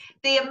 Like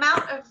the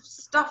amount of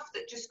stuff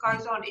that just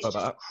goes on is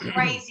just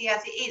crazy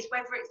as it is.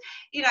 Whether it's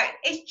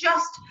it's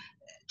just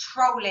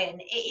trolling.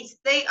 It is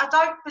I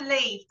don't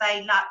believe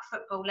they like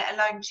football, let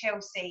alone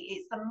Chelsea.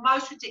 It's the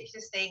most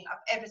ridiculous thing I've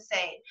ever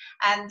seen.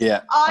 And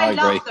I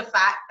love the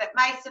fact that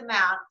Mason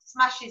Mount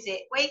smashes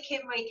it week in,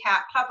 week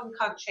out, club and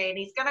country, and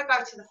he's going to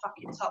go to the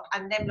fucking top,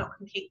 and them lot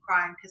can keep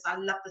crying because I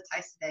love the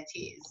taste of their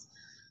tears.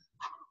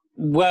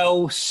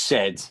 Well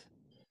said.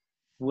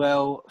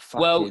 Well,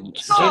 fucking.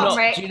 Do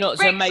you know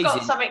what's Rick's amazing?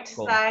 Got something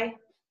to say.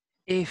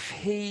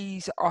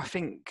 I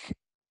think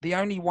the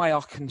only way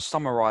I can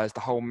summarise the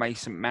whole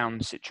Mason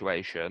Mount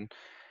situation,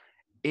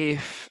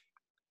 if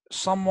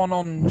someone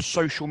on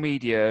social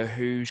media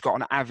who's got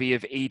an avi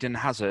of Eden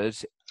Hazard,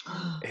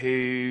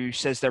 who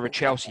says they're a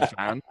Chelsea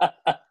fan,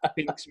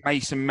 thinks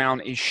Mason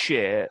Mount is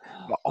shit,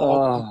 but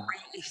our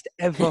greatest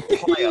ever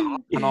player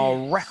and our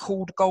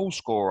record goal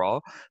scorer,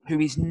 who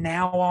is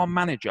now our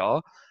manager,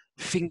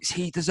 thinks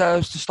he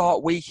deserves to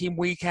start week in,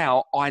 week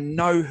out, I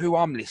know who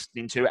I'm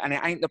listening to, and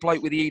it ain't the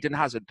bloke with the Eden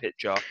Hazard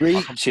picture.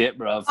 Reach it,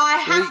 bruv. I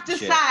have to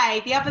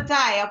say, the other day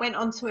I went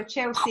onto a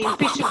Chelsea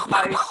official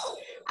post,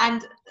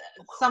 and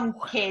some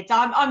kid,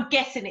 I'm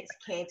guessing it's a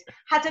kid,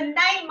 had a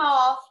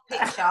Neymar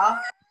picture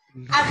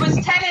and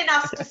was telling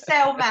us to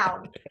sell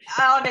Mount.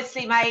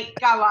 Honestly, mate,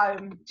 go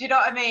home. Do you know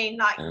what I mean?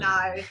 Like,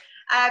 no.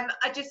 No.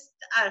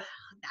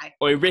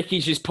 Or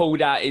Ricky's just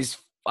pulled out his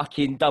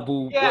fucking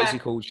double, what is it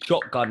called?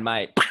 Shotgun,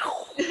 mate.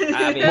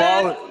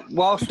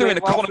 Whilst doing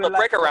a Conor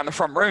McGregor around the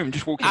front room,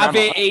 just walking around.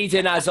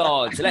 Eden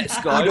Hazard.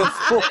 Let's go. Who the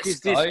fuck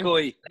is this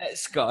guy?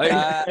 Let's go.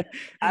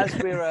 As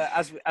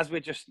we're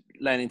just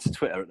laying into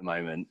Twitter at the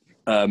moment,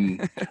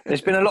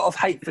 there's been a lot of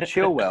hate for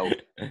Chilwell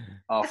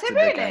after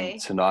the game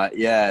tonight.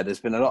 Yeah, there's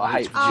been a lot of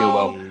hate for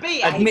Chilwell.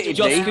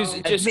 Admittedly,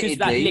 just because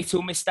that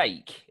little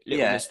mistake.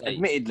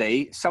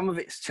 Admittedly, some of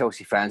it's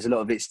Chelsea fans, a lot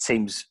of it's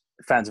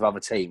fans of other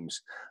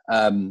teams.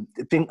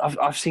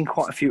 I've seen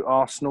quite a few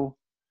Arsenal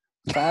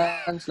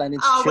fans laying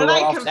into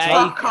Chilwell.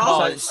 They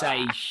can't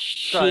say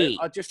shit.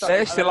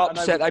 They're still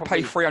upset they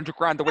pay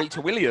 $300,000 a week to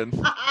Willian.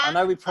 I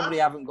know we probably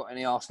haven't got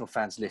any Arsenal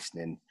fans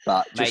listening,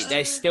 but mate,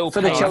 they're still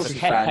for the Chelsea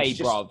fans,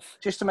 bruv.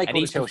 Just to make all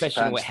the Chelsea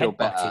fans feel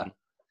better.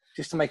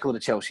 Just to make all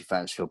the Chelsea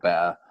fans feel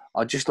better,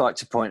 I'd just like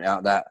to point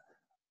out that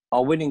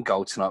our winning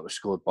goal tonight was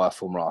scored by a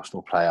former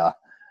Arsenal player,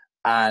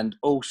 and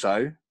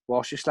also,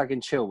 whilst you're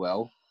slagging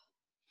Chilwell,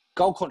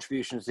 goal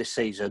contributions this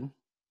season: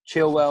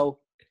 Chilwell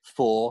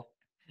 4,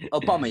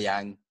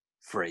 Aubameyang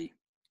 3.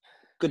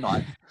 Good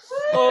night.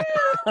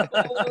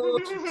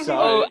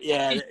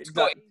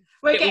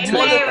 We're getting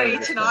Larry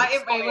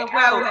tonight, aren't we? We're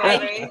well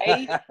Larry.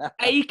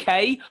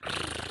 AK.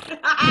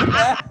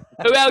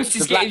 Who else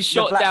is getting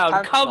shot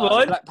down? Come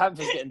on. Black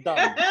Panther's getting done.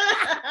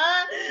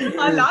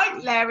 I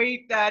like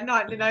Larry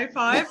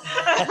 1905.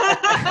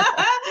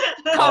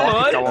 Come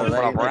on. Go on for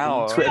another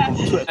hour.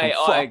 Hey,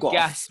 I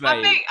gas,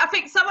 mate. I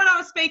think someone I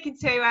was speaking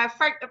to,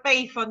 Frank the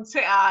Beef on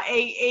Twitter,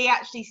 he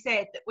actually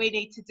said that we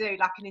need to do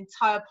like an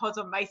entire pod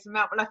on Mason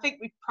Mount. Well, I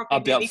think we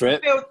probably need to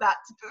build that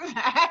to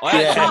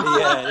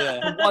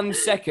For 1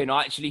 second,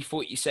 I actually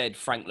thought you said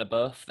Frank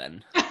LeBeuf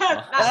then.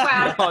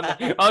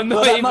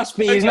 That must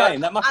be his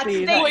name. That must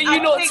be his name. What are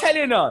you not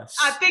telling us?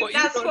 I think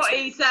that's what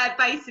he's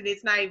basing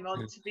his name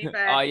on, to be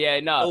fair. Oh, yeah,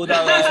 no. Although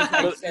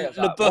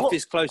LeBeuf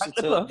is closer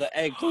to the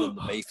egg than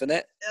the beef, isn't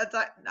it? I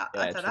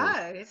don't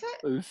know, is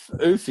it?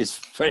 Oof is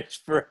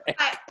fresh for egg.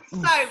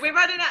 So, we're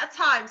running out of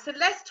time. So,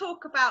 let's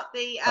talk about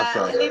the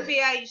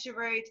Olivier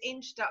Giroud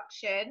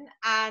introduction.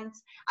 And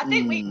I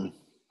think we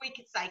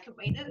could say, couldn't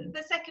we?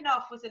 The second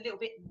half was a little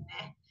bit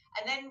meh.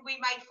 And then we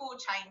made 4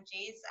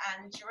 changes,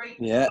 and Giroud.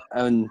 Yeah,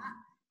 and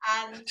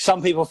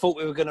some people thought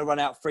we were going to run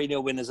out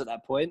 3-0 winners at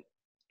that point.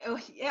 Oh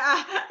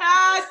yeah,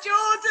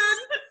 Jordan.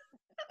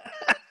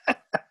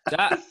 He's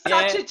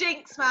such a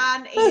jinx,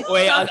 man.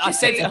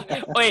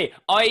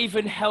 I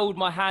even held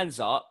my hands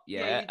up,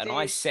 and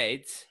I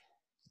said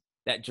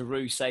that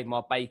Giroud saved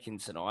my bacon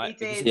tonight.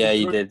 He did. Yeah,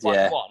 you did.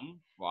 Yeah. Won,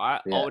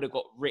 right? I would have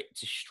got ripped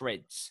to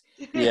shreds.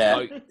 Yeah.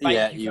 So,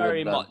 thank you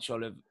very much,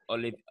 Oliver.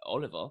 Thank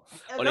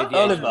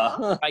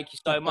you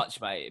so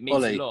much, mate. It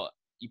means a lot.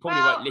 You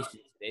probably won't listen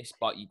to this,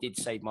 but you did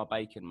save my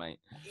bacon, mate.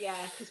 Yeah,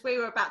 because we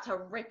were about to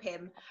rip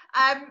him.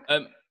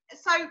 So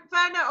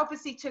Werner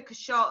obviously took a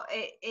shot.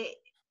 It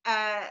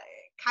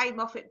came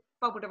off. It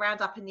bobbled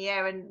around up in the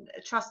air, and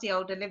a trusty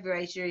old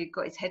Olivier Giroud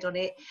got his head on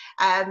it.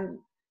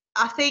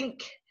 I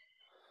think.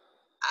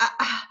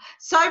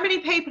 So many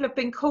people have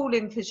been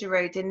calling for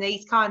Giroud in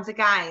these kinds of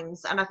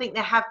games, and I think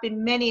there have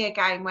been many a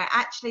game where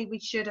actually we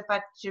should have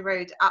had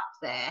Giroud up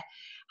there.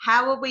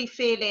 How are we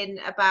feeling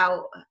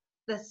about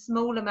the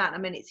small amount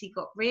of minutes he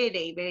got,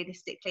 really,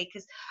 realistically?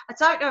 Because I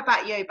don't know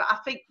about you, but I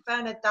think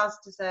Werner does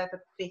deserve a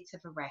bit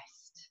of a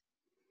rest.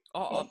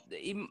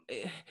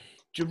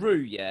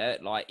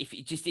 Giroud, like if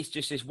it's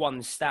just this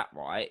one stat,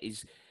 right?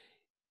 Is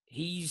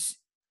he's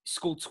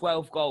scored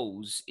 12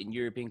 goals in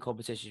European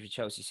competitions for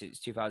Chelsea since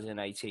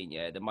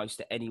 2018, the most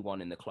to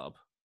anyone in the club.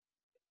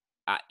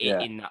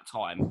 in that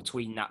time,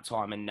 between that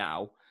time and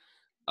now.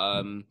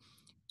 And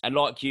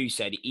like you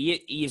said,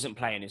 he isn't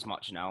playing as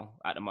much now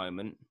at the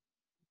moment.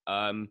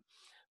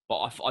 But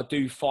I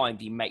do find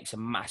he makes a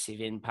massive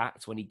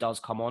impact when he does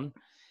come on.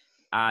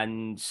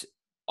 And,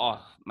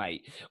 oh,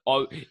 mate,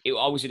 I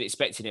wasn't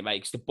expecting it, mate,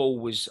 because the ball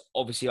was,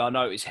 obviously, I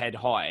know it's head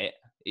height.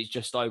 It's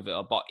just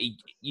over, but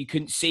you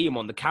couldn't see him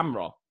on the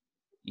camera.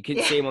 You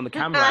couldn't see him on the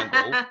camera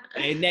angle.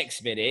 And the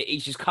next minute,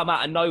 he's just come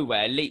out of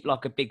nowhere, leaped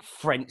like a big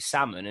French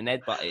salmon and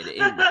headbutted it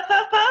in.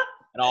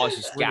 And I was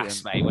just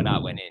gassed, mate, when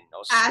that went in.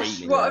 I was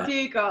screaming. What have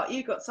you got?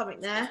 You got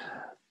something there?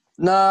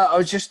 No, I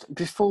was just,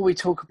 before we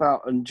talk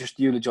about and just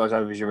eulogise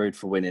Olivier Giroud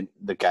for winning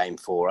the game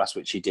for us,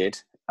 which he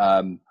did,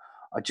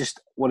 I just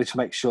wanted to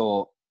make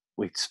sure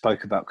we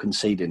spoke about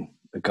conceding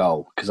a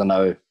goal, because I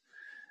know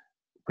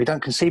we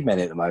don't concede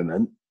many at the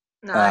moment.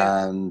 No.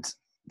 And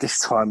this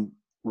time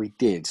we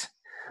did.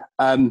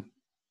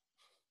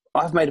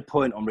 I've made a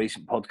point on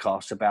recent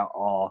podcasts about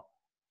our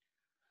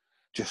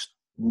just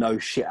no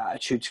shit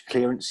attitude to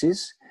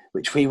clearances,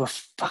 which we were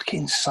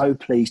fucking so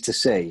pleased to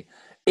see.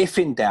 If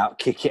in doubt,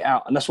 kick it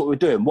out. And that's what we're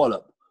doing.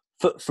 Wallop,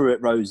 foot through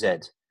it, Rose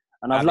Ed.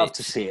 And I'd love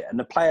to see it. And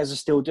the players are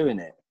still doing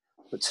it.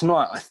 But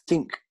tonight, I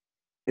think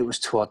it was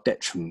to our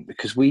detriment,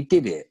 because we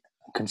did it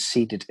and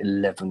conceded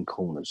 11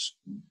 corners.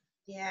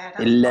 Yeah,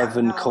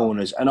 11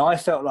 corners. And I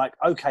felt like,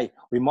 okay,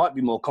 we might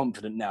be more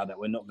confident now that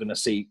we're not going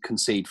to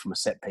concede from a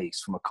set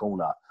piece, from a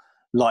corner,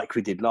 like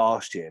we did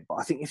last year. But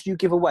I think if you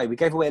we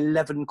gave away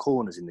 11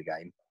 corners in the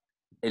game.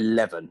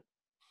 11.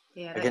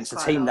 Yeah, against a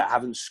team that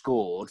haven't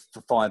scored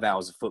for 5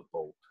 hours of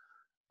football.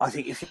 I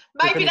think if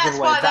maybe that's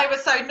why they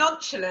were so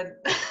nonchalant.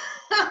 But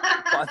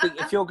I think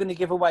if you're going to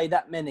give away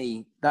that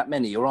many,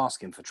 you're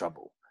asking for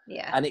trouble.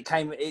 Yeah. And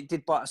it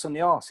did bite us on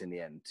the arse in the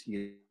end.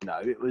 You know,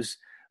 it was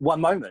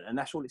one moment, and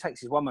that's all it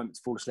takes is one moment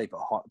to fall asleep at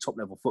top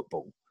level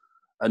football,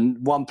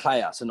 and one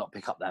player to not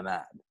pick up their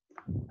man,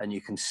 and you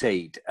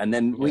concede. And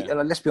then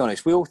let's be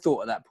honest, we all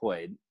thought at that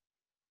point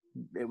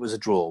it was a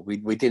draw. We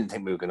didn't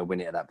think we were going to win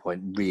it at that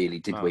point, really,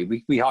 did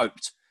we? We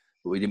hoped,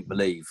 but we didn't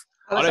believe.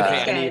 I don't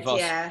think any of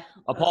us,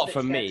 apart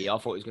from me, I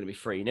thought it was going to be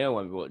 3-0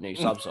 when we brought new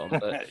subs on.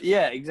 But,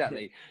 yeah,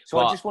 exactly. So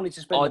I just wanted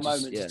to spend a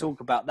moment to talk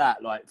about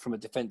that, like from a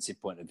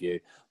defensive point of view.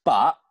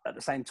 But at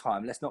the same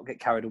time, let's not get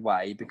carried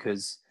away,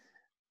 because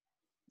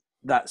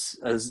that's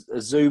a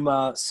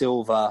Zuma,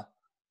 Silva,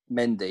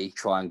 Mendy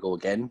triangle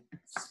again,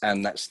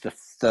 and that's the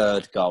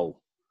third goal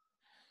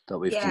that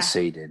we've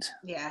conceded.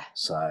 Yeah.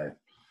 So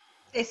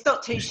it's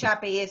not too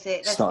shabby, is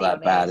it? It's not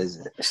that bad, is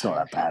it? It's not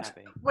that bad.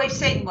 We've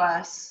seen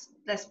worse.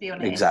 Let's be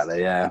honest.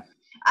 Exactly. Yeah.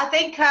 I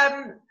think.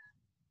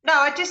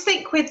 I just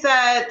think with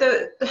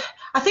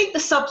I think the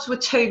subs were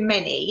too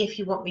many. If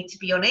you want me to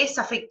be honest,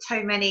 I think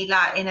too many,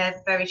 like in a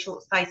very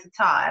short space of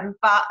time.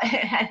 But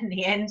in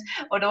the end,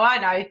 what do I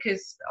know?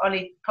 Because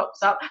Ollie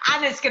pops up.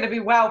 Anna's going to be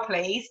well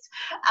pleased.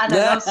 Anna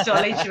loves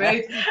Ollie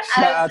Giroud.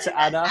 Shout out to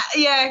Anna.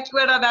 Yeah,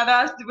 well done,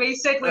 Anna. We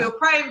said we were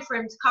praying for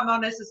him to come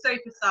on as a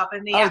super sub,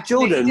 and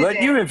Jordan, weren't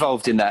you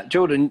involved in that?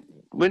 Jordan,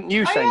 weren't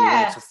you saying you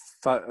wanted to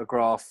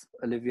photograph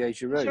Olivier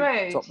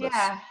Giroud topless?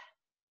 Yeah.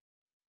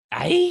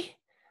 Eh?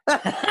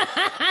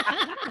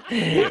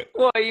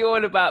 What are you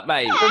on about,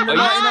 mate? From the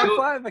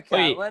 1905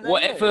 account,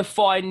 whatever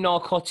fine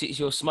narcotics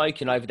you're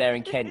smoking over there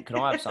in Kent, can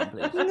I have some,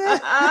 please? So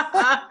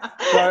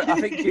I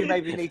think you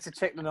maybe need to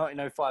check the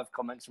 1905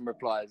 comments and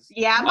replies.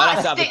 Yeah, I might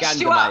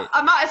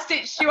have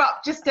stitched you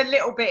up just a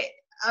little bit.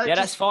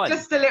 That's fine.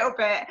 Just a little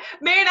bit.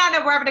 Me and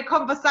Anna were having a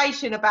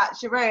conversation about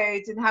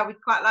Giroud and how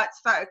we'd quite like to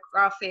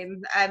photograph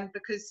him,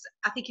 because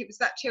I think it was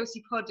that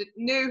Chelsea pod that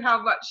knew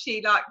how much she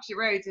liked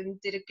Giroud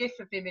and did a gif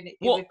of him in it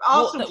with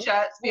Arsenal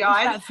shirts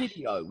behind. What was that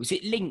video? Was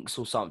it Links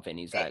or something?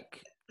 He's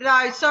like...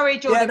 No, sorry,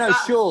 Jordan. Yeah, no,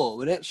 Shaw.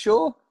 Was it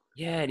Shaw?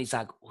 Yeah, and he's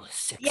like, oh,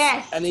 sexy.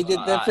 Yes. And he did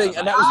the thing,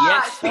 and that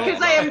was it's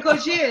because I am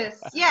gorgeous.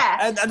 Yeah.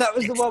 And that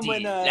was the one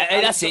when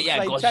that's it,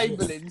 yeah,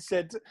 Chamberlain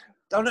said,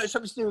 "Oh no,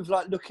 something to do with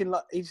like looking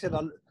like," he said,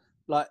 I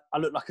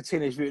look like a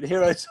Teenage Mutant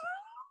Hero.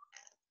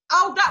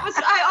 Oh, that was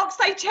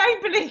Oxlade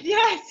Chamberlain.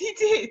 Yes, he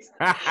did.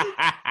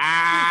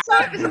 So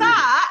it was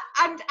that,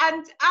 and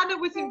Anna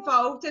was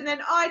involved, and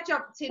then I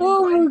jumped in and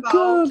got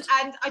involved,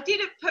 and I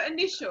didn't put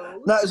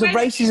initials. No, it was a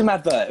racism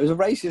advert. It was a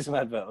racism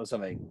advert or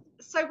something.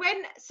 So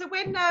when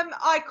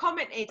I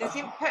commented, I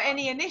didn't put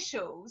any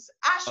initials.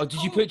 Ash. Oh,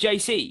 did you put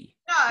JC?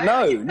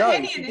 No,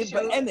 she didn't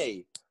put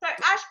any. So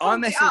Ash I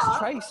messaged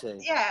Tracy.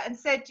 Yeah, and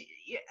said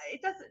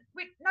it doesn't.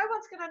 No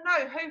one's going to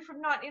know who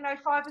from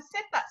 1905 has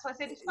said that. So I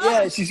said, it's fine.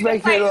 Yeah, she's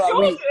making it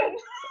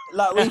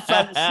like we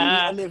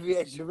fancy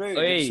Olivier Giroud.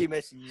 And she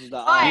messages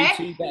like,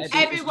 you two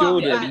better be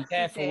Jordan. Be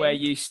careful where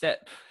you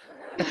step.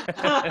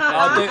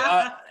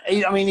 I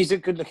mean, he's a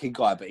good-looking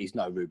guy, but he's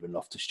no Ruben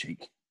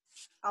Loftus-Cheek.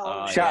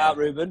 Shout out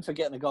Ruben for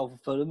getting a goal for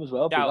Fulham as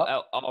well. Shout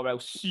out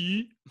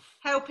RLC.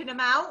 Helping him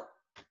out.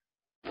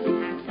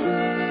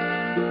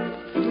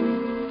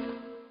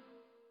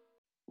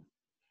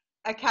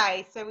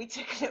 Okay, so we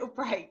took a little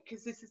break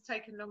because this has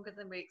taken longer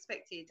than we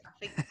expected. I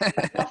think we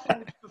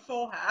waffled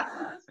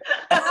beforehand.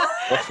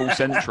 Waffle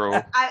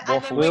Central.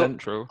 Waffle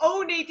Central.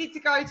 All needed to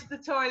go to the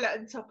toilet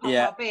and top up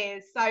our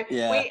beers. So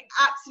we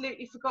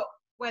absolutely forgot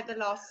where the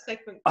last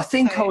segment I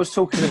think I was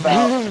talking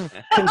about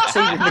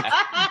conceding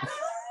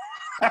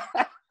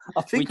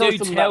we do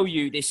tell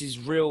you this is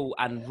real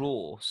and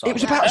raw. So. It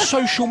was about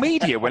social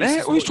media, wasn't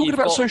it? We was talking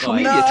about social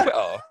media, Twitter.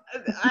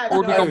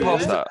 Or have we gone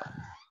past that?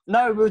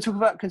 No, we were talking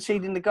about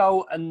conceding the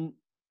goal and...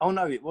 Oh,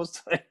 no, it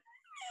was...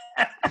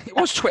 It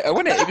was Twitter,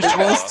 wasn't it? It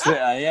was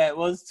Twitter. Yeah, it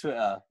was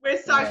Twitter.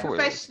 We're so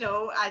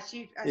professional, as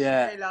you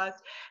realised.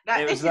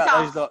 No, this is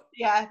us.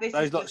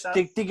 Those lots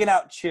digging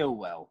out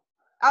Chilwell.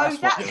 Oh,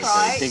 that's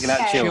right. Digging out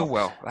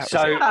Chilwell.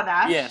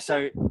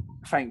 So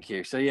thank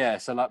you.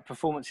 So like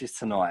performances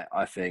tonight,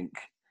 I think.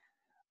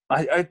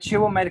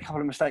 Chilwell made a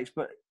couple of mistakes,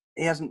 but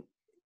he hasn't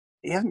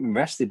been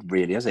rested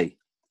really, has he?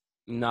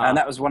 No. And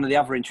that was one of the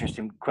other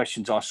interesting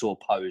questions I saw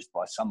posed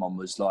by someone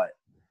was like,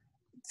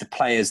 the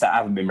players that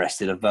haven't been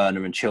rested are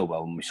Werner and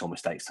Chilwell when we saw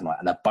mistakes tonight,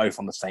 and they're both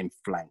on the same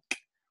flank,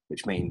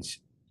 which means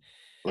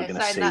we're going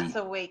to see. That's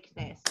a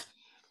weakness.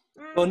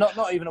 Well,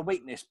 not even a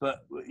weakness,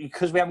 but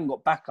because we haven't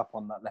got backup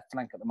on that left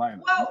flank at the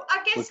moment, well,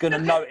 I guess we're going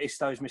to notice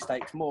those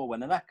mistakes more when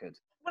they're knackered.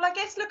 Well, I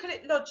guess look at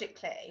it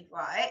logically,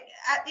 right?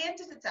 At the end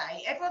of the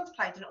day, everyone's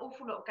played an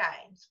awful lot of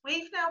games.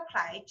 We've now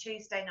played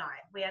Tuesday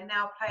night. We are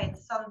now playing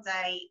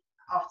Sunday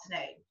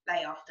afternoon,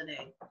 late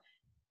afternoon.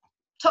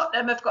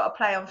 Tottenham have got to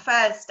play on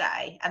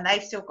Thursday, and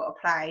they've still got to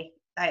play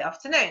late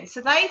afternoon.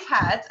 So they've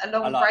had a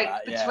long break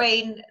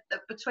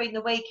between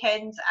the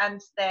weekend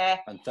and their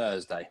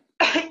Thursday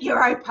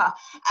Europa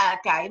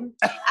game.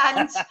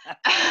 And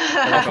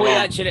I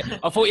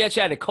thought you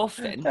actually had a cough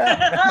then.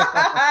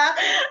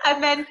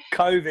 And then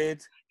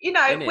COVID. You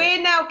know,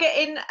 we're now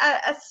getting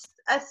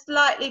a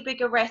slightly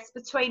bigger rest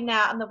between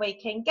now and the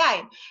weekend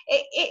game.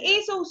 It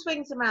is all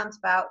swings and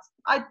roundabouts.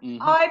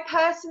 I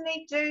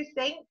personally do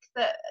think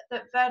that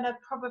Werner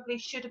probably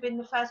should have been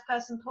the first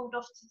person pulled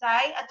off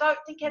today. I don't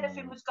think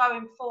anything was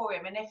going for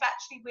him. And if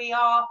actually we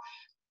are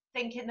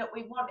thinking that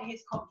we want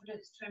his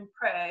confidence to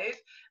improve,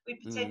 we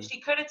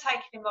potentially could have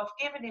taken him off,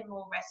 given him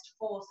more rest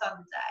for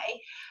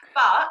Sunday.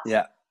 But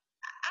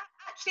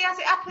actually, as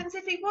it happens,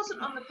 if he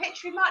wasn't on the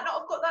pitch, we might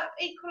not have got that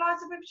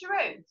equaliser with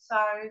Giroud. So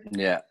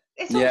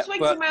it's all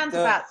swings and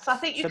roundabouts. I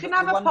think you can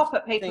have a pop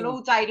at people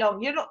all day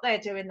long. You're not there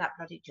doing that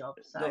bloody job.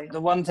 So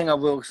the one thing I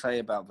will say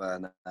about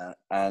Werner,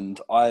 and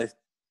I've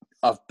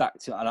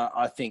backed it, and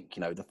I think,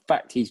 you know, the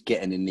fact he's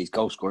getting in these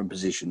goal-scoring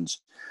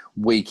positions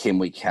week in,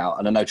 week out,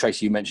 and I know,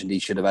 Tracy, you mentioned he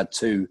should have had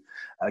 2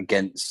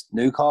 against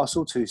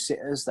Newcastle, 2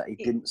 sitters that he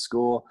didn't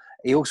score.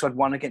 He also had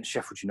 1 against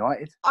Sheffield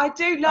United. I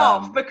do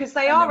laugh because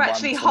they are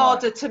actually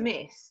harder to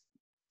miss.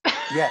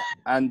 Yeah,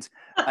 and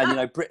you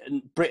know,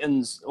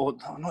 Britain's, or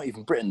not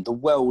even Britain, the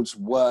world's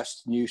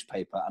worst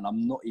newspaper, and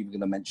I'm not even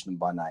going to mention them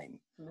by name,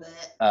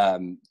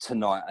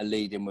 tonight are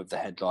leading with the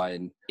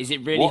headline. Is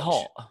it really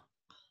hot?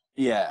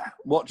 Yeah.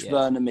 Watch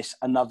Werner miss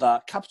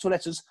another, capital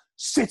letters,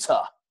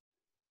 sitter,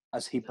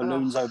 as he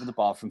balloons over the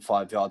bar from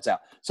 5 yards out.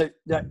 So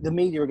the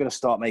media are going to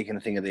start making a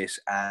thing of this.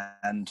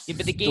 And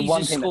but the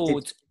geezer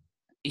scored.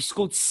 He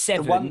scored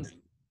 7.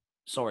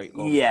 Sorry.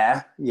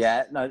 Yeah.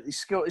 No, he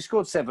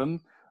scored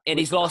 7 in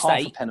his last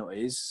 8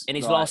 penalties. In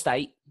his last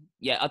 8.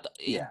 Yeah.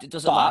 It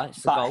doesn't matter.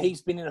 It's but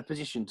he's been in a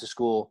position to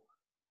score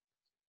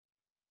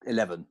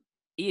 11.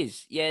 He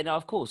is. Yeah, no,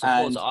 of course.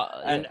 And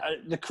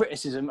the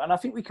criticism, and I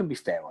think we can be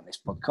fair on this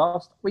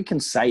podcast, we can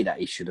say that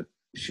he should have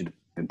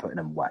been putting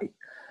them away.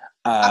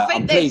 I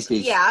think there's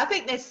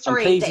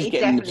 3 that he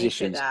definitely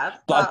should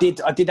have. But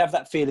I did have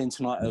that feeling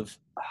tonight of,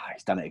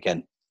 he's done it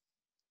again.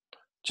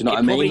 Do you know what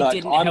I mean? It probably Like,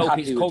 didn't help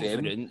his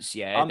confidence,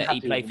 that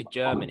he played for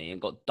Germany and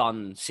got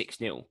done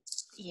 6-0.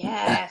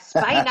 Yeah,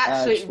 Spain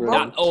absolutely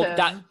robbed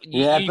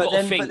him. But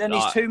then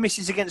his 2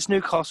 misses against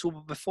Newcastle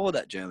before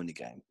that Germany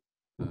game.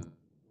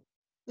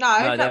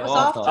 No, that was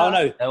after. Oh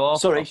no,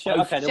 sorry.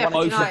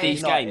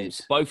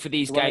 Both of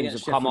these games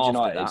have come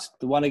after that.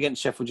 The one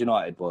against Sheffield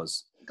United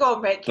was. Go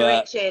on, Rick. You're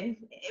itching.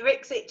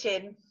 Rick's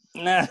itching.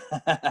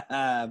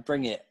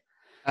 Bring it.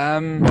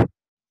 Come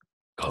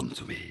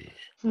to me.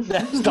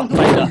 Stop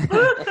playing.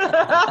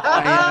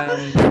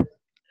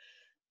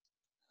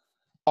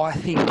 I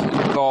think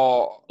he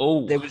got.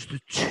 There was the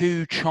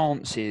 2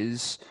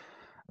 chances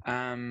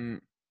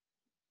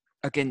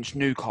against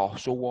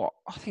Newcastle. What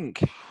I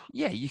think,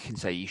 you can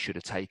say he should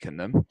have taken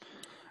them.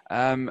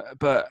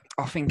 But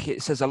I think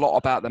it says a lot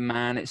about the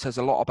man. It says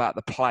a lot about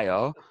the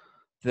player.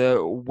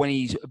 When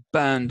he's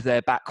burned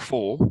their back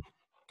 4,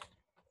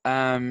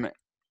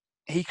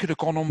 he could have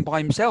gone on by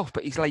himself,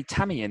 but he's laid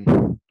Tammy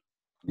in.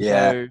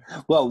 Yeah. So,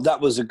 well, that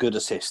was a good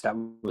assist. That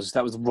was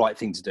the right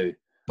thing to do.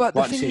 But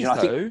the thing is,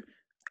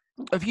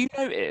 have you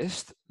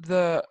noticed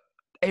that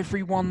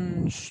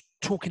everyone's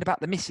talking about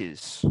the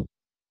misses?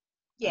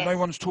 Yes. No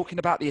one's talking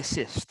about the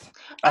assist.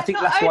 I think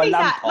that's why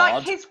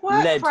Lampard his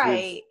work led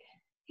rate.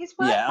 His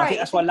work rate. I think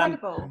that's why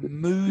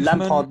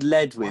Lampard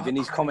led with in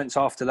his comments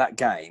after that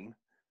game,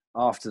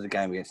 after the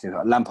game against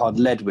Newcastle. Lampard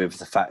led with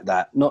the fact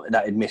that not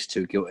that he'd missed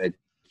 2 gilt-edged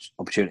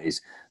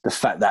opportunities, the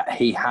fact that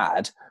he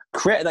had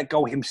created that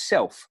goal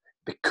himself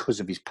because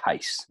of his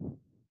pace.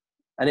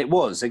 And it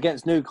was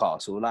against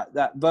Newcastle. Like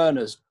that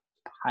Werner's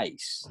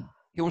pace.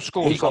 He'll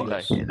score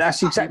Sunday.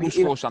 That's exactly.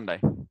 He will score Sunday.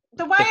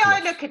 The way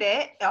I look at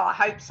it, I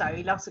hope so.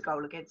 He loves a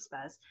goal against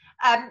Spurs.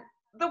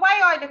 The way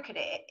I look at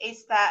it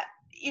is that,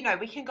 you know,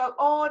 we can go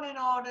on and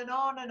on and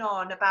on and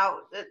on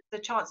about the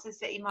chances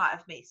that he might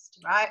have missed,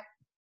 right?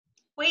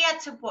 We had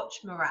to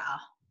watch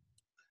Morata.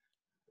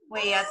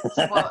 We had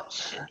to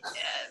watch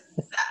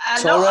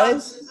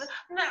Torres?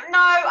 No,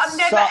 I'm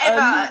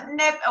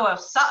never. Well,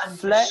 Sutton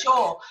Fleck. for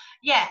sure.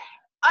 Yeah.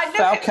 I look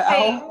Falcao, at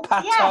things.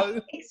 Pato. Yeah,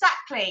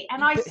 exactly.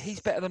 And He's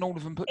better than all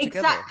of them put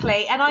together.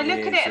 Exactly. And I look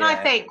at it and I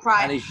think,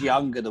 right. And he's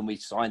younger than we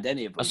signed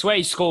any of them. I swear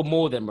he scored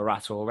more than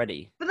Morata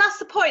already. But that's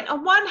the point.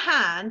 On one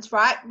hand,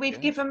 right,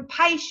 we've given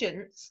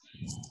patience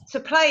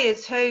to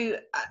players who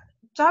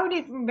don't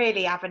even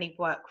really have any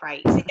work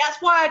rate. See,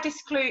 that's why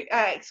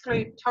I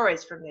exclude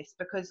Torres from this,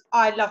 because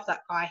I love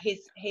that guy.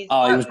 His he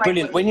was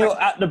brilliant. When you're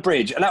at the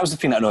bridge, and that was the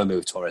thing that annoyed me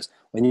with Torres,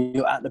 when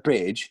you're at the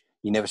bridge,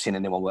 you never seen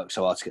anyone work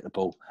so hard to get the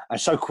ball.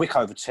 And so quick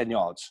over 10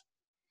 yards.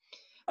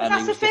 And he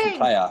was a different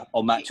player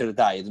on Match of the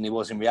Day than he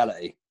was in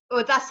reality.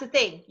 Well, that's the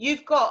thing.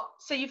 You've got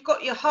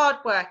your hard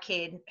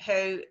working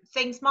who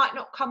things might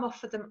not come off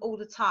for them all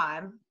the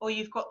time, or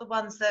you've got the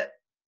ones that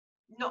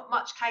not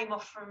much came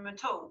off from them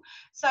at all.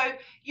 So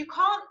you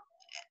can't.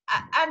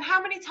 And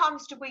how many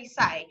times do we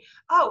say,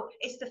 "Oh,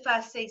 it's the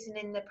first season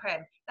in the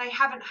Prem. They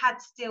haven't had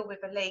to deal with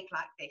a league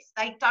like this.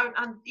 They don't.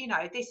 You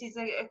know, this is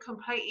a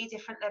completely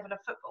different level of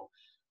football."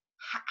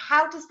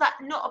 How does that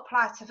not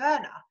apply to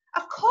Werner?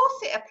 Of course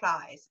it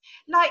applies.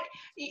 Like,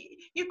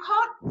 you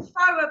can't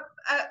throw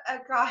a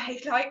guy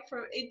like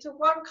into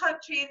one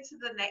country into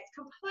the next,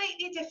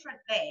 completely different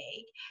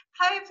league,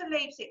 playing for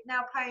Leipzig,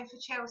 now playing for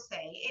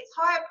Chelsea. It's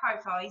higher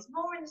profile, he's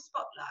more in the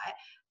spotlight,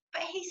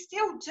 but he's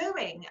still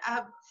doing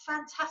a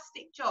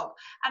fantastic job.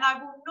 And I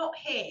will not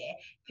hear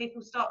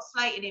people start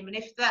slating him. And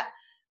if that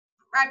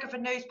rag of a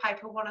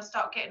newspaper want to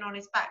start getting on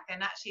his back,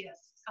 then actually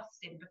that's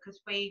disgusting,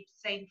 because we've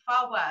seen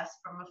far worse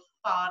from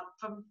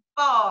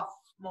far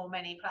more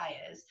many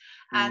players.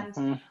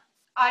 And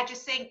I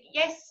just think,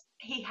 yes,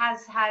 he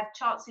has had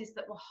chances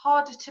that were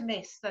harder to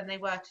miss than they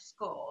were to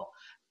score,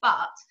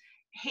 but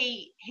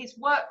his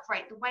work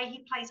rate, the way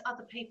he plays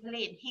other people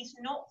in, he's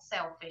not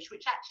selfish,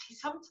 which actually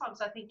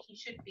sometimes I think he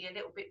should be a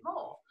little bit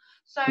more.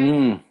 So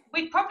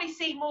we'd probably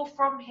see more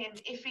from him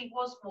if he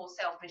was more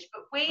selfish,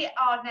 but we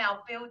are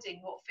now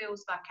building what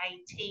feels like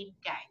a team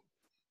game.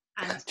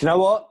 And do you know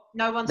what?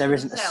 No one's there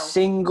isn't a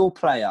single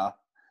player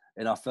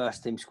in our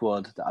first team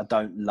squad that I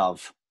don't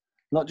love.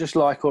 Not just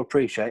like or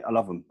appreciate, I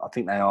love them. I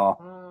think they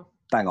are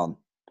bang on.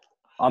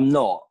 I'm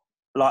not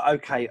like,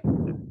 okay,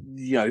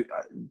 you know,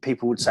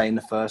 people would say in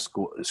the first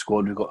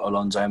squad we've got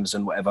Alonso,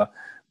 Emerson, whatever,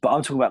 but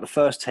I'm talking about the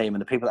first team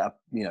and the people that are,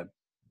 you know,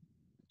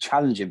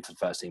 challenging for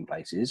first team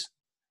places.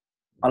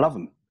 I love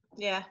them.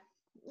 Yeah.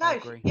 No.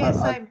 Yeah.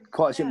 Same. I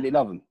quite simply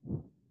love them.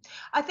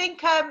 I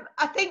think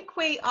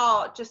we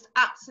are just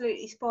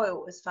absolutely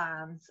spoiled as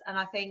fans, and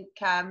I think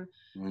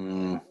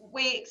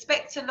we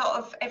expect a lot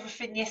of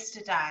everything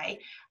yesterday,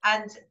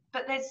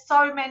 but there's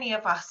so many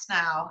of us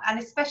now, and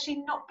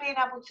especially not being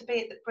able to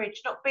be at the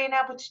bridge, not being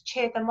able to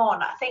cheer them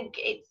on. I think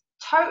it's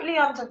totally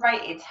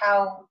underrated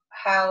how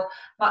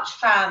much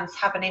fans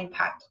have an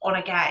impact on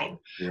a game.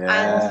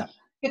 Yeah.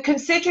 And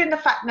considering the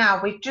fact now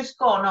we've just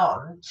gone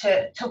on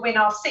to win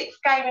our 6th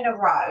game in a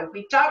row,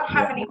 we don't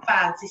have any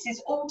fans. This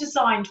is all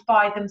designed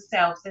by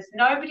themselves. There's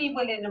nobody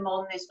willing them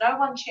on. There's no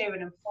one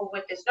cheering them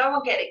forward. There's no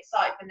one getting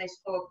excited when they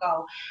score a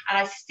goal. And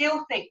I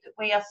still think that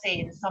we are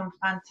seeing some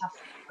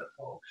fantastic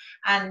football.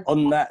 And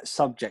on that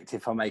subject,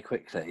 if I may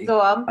quickly, go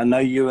on. I know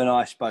you and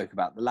I spoke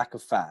about the lack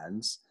of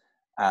fans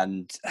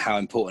and how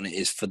important it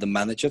is for the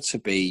manager to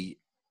be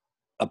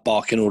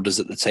barking orders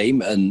at the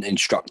team and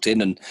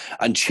instructing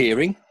and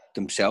cheering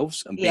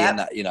themselves and being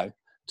that, you know,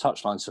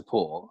 touchline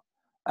support.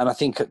 And I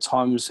think at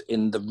times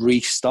in the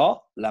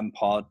restart,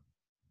 Lampard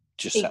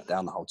just sat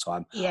down the whole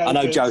time. Yeah, I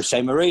know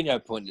Jose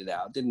Mourinho pointed it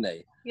out, didn't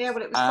he? Yeah,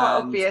 well, it was quite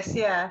obvious,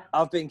 yeah.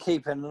 I've been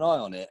keeping an eye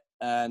on it,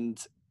 and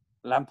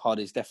Lampard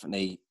is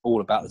definitely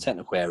all about the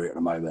technical area at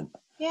the moment.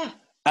 Yeah.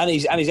 And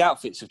his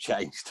outfits have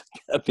changed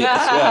a bit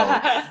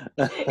as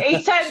well.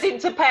 He turned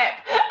into Pep.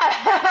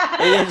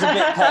 He is a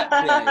bit Pep,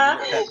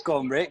 yeah. Go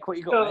on, Rick. What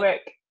you got,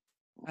 Rick?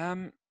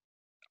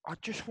 I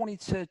just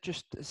wanted to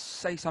just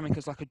say something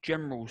as like a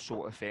general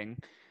sort of thing.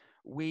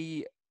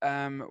 We've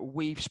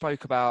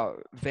spoke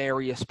about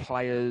various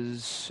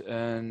players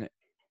and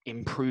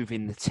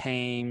improving the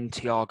team.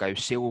 Thiago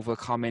Silva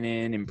coming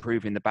in,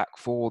 improving the back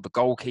four. The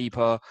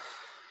goalkeeper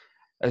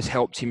has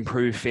helped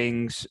improve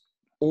things.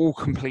 All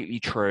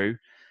completely true.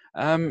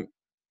 What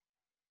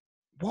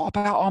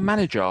about our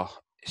manager?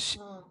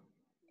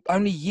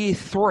 Only year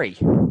 3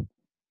 in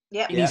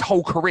his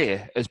whole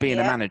career as being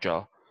a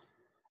manager.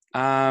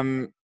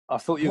 I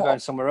thought you were going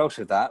somewhere else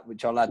with that,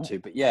 which I'll add to.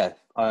 But yeah,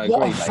 I agree.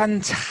 What a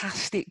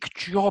fantastic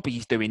job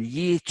he's doing.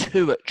 Year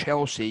 2 at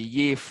Chelsea,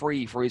 year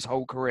 3 for his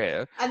whole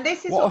career. And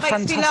this is what what a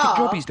makes fantastic me laugh.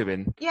 Job he's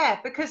doing. Yeah,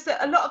 because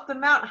a lot of the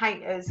Mount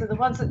haters are the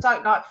ones that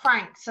don't like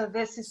Frank. So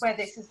this is where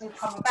this has all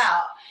come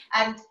about.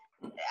 And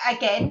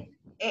again,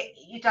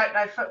 you don't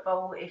know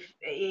football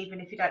even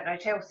if you don't know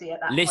Chelsea at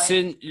that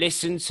point.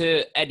 Listen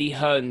to Eddie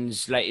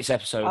Hearn's latest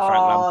episode of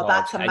Frank Lampard,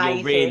 that's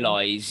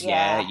amazing.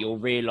 And you'll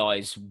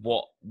realise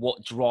what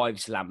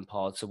drives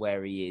Lampard to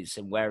where he is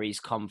and where he's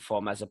come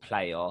from as a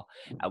player,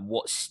 and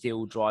what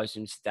still drives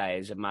him today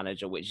as a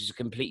manager, which is a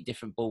completely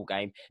different ball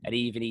game. And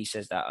even he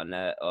says that on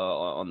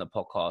the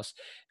podcast.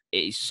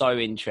 It is so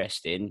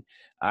interesting.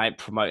 I ain't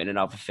promoting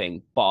another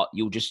thing, but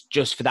you'll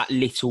just for that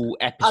little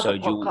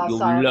episode, you'll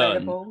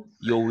learn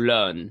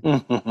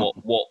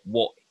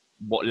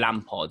what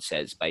Lampard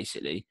says,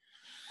 basically.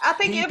 I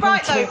think you're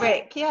right though,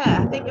 Rick. Yeah,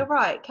 I think you're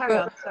right. Carry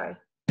on. Sorry.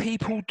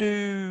 People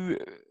do,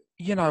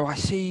 I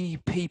see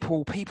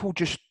people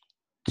just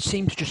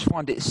seem to just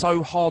find it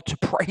so hard to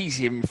praise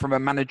him from a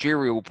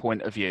managerial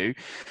point of view.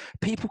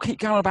 People keep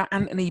going about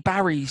Anthony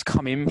Barry's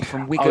coming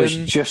from Wigan. I was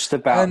just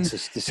about to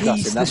discuss it.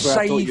 He's the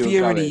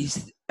saviour,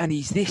 and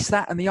he's this,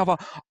 that, and the other.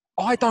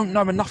 I don't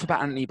know enough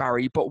about Anthony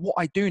Barry, but what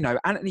I do know,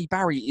 Anthony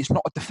Barry is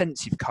not a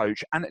defensive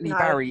coach. Anthony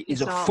Barry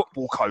is a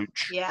football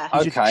coach. Yeah.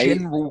 He's a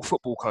general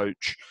football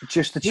coach.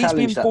 Just to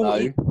challenge that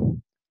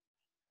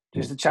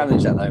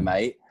though,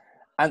 mate.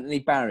 Anthony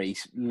Barry,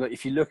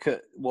 if you look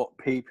at what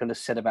people have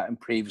said about him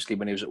previously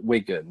when he was at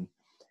Wigan,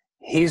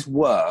 his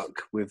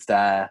work with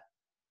their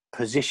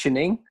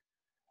positioning,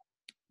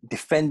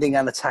 defending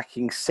and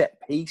attacking set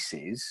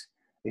pieces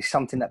is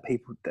something that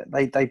people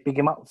they big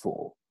him up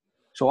for.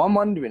 So I'm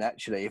wondering,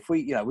 actually, if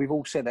we've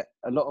all said that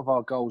a lot of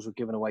our goals were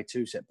given away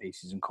to set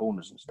pieces and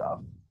corners and stuff.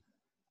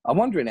 I'm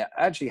wondering,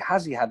 actually,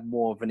 has he had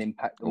more of an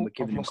impact than we're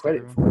giving him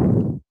credit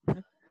for?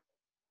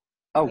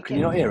 Oh, can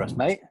you not hear us,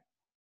 mate?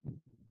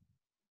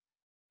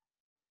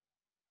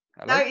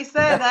 Hello? No, he's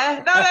there. No,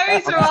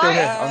 he's all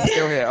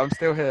right. I'm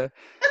still here.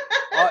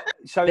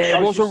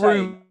 There was a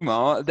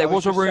rumour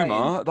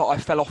that I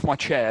fell off my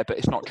chair, but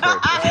it's not true.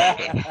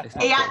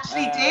 He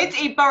actually did.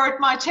 He borrowed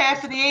my chair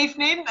for the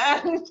evening.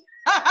 And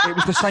it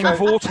was the same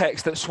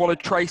vortex that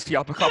swallowed Tracy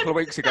up a couple of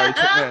weeks ago.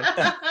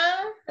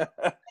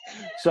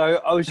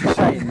 So I was just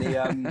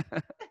saying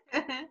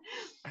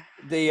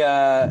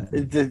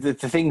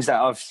the things that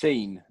I've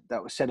seen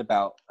that were said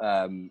about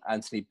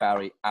Anthony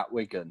Barry at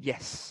Wigan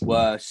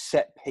were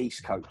set piece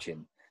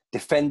coaching,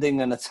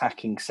 defending and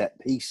attacking set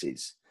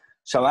pieces.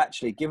 So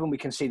actually, given we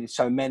conceded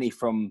so many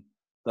from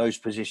those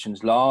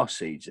positions last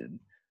season,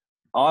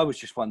 I was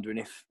just wondering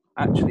if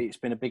actually it's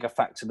been a bigger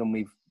factor than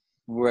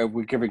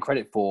we're giving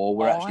credit for, or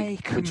we're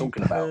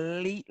talking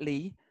about.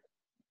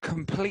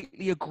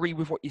 Completely agree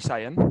with what you're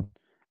saying.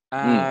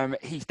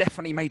 He's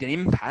definitely made an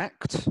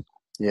impact.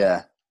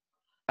 Yeah.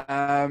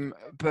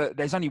 But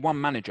there's only one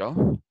manager,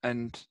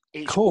 and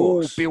it's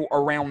all built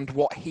around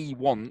what he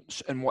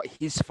wants and what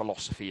his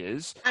philosophy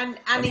is. And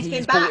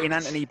he's brought in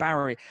Anthony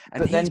Barry,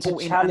 and he's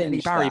brought in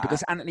Anthony Barry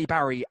because Anthony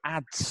Barry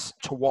adds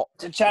to what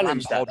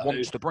Lampard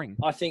wants to bring.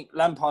 I think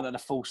Lampard had a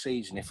full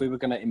season. If we were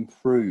going to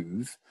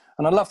improve,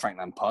 and I love Frank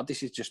Lampard,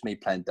 this is just me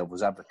playing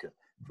devil's advocate.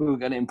 If we were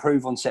going to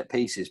improve on set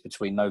pieces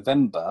between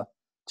November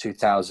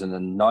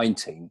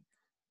 2019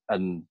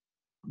 and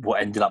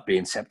what ended up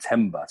being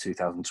September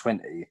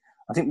 2020,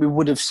 I think we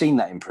would have seen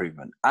that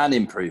improvement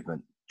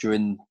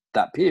during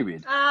that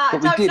period. I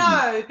don't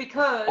know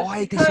because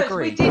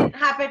we didn't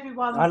have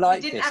everyone. I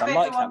like this. I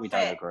like that we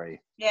don't agree.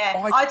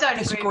 Yeah, I don't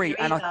disagree,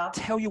 and I'll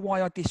tell you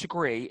why I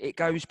disagree. It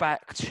goes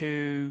back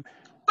to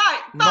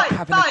not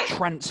having a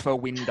transfer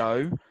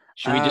window.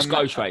 Should we just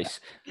go,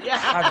 Trace? Yeah.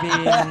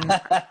 Having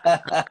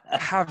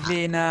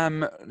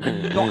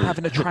not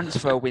having a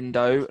transfer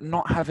window,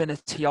 not having a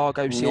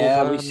Thiago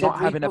Silva, not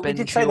having a Ben Chilwell.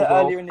 We did say that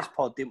earlier in this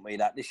pod, didn't we?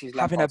 That this is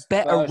having a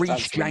better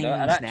Reece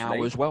James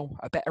now as well.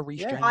 A better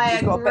Reece James. I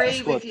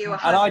agree with you 100%.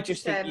 And I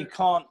just think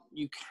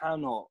you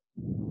cannot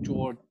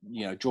draw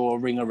a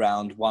ring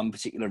around one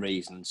particular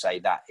reason and say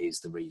that is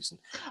the reason,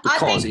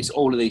 because it's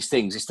all of these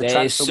things. It's the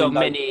transfer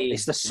window,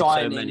 it's the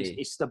signings,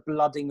 it's the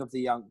blooding of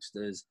the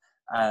youngsters.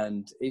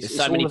 And there's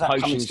so many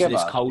potions to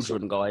this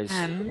cauldron, guys.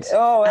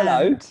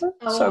 Hello.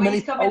 So many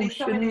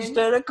potions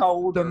to the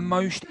cauldron. The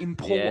most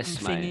important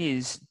thing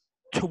is,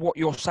 to what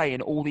you're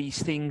saying, all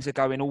these things are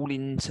going all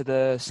into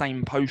the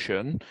same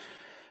potion.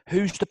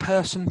 Who's the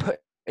person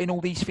putting all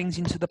these things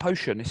into the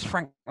potion? It's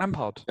Frank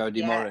Lampard.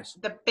 Jody Morris.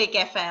 The big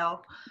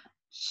FL.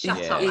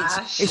 Shut up,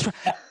 Ash.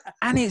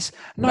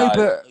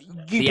 But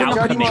you bring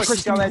up an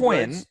interesting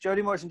point.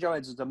 Jody Morris and Joe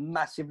Edwards are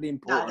massively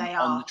important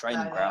on the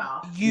training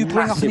ground. You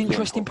bring up an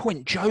interesting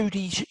point.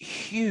 Jody's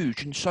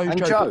huge, and so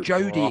Joe. But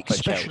Jody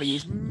especially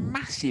is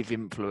massive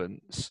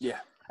influence. Yeah.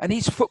 And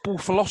his football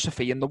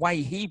philosophy and the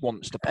way he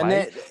wants to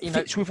play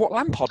fits with what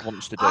Lampard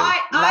wants to do.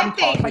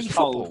 Lampard was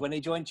told when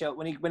he joined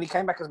Chelsea, when he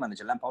came back as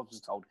manager, Lampard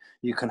was told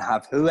you can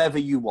have whoever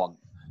you want,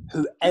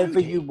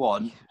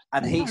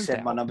 and he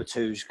said my number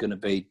 2 is going to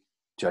be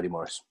Jody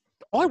Morris.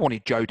 I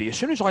wanted Jody. As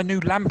soon as I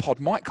knew Lampard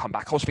might come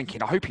back, I was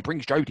thinking, I hope he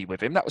brings Jody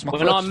with him. That was my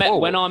first thought.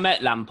 When I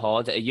met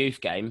Lampard at a youth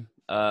game,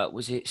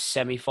 was it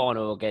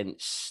semi-final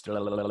against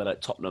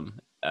Tottenham,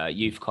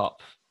 Youth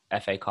Cup,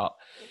 FA Cup?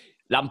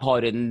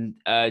 Lampard and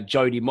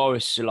Jody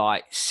Morris are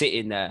like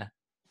sitting there,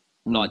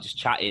 like just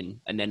chatting,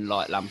 and then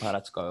like Lampard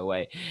had to go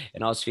away,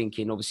 and I was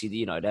thinking, obviously,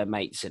 you know, they're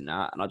mates and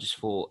that, and I just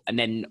thought, and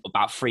then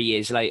about 3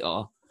 years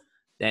later,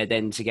 they're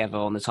then together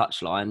on the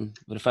touchline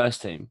with the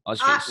first team. I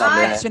just think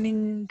that's an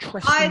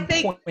interesting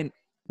point.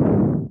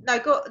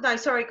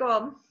 Sorry, go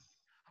on.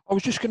 I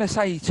was just going to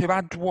say, to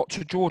add what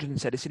to Jordan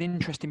said, it's an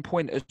interesting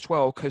point as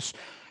well, because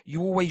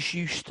you always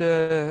used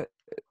to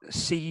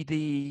see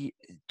the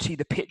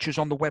pictures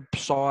on the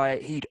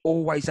website. He'd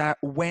always,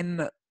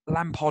 when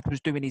Lampard was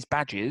doing his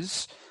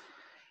badges,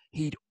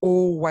 he'd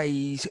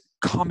always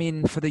come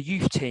in for the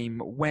youth team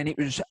when it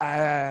was,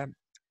 and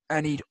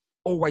he'd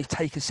always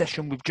take a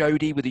session with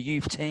Jody with the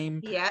youth team.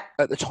 Yeah.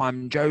 At the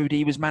time,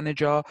 Jody was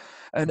manager,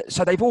 and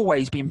so they've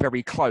always been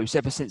very close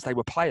ever since they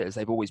were players.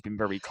 They've always been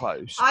very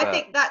close. I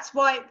think that's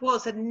why it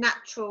was a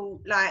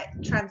natural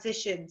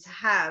transition to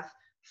have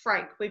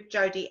Frank with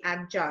Jody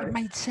and Joe. It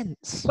made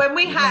sense. When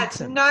we had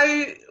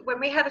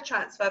a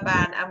transfer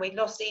ban and we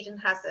lost Eden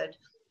Hazard,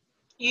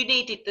 you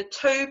needed the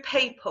two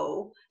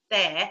people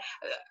there.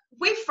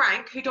 With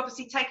Frank, who'd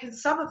obviously taken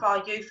some of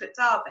our youth at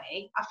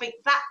Derby, I think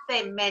that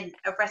then meant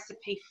a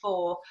recipe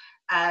for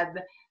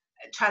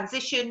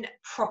transition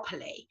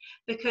properly,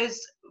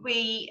 because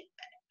we've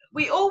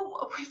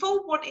all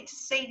wanted to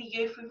see the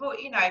youth. We've all,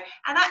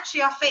 and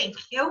actually, I think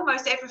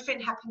almost everything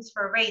happens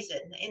for a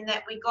reason. In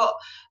that we got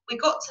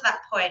to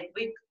that point.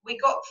 We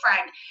got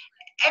Frank.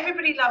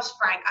 Everybody loves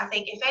Frank. I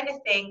think, if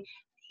anything,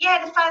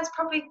 the fans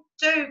probably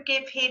do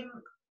give him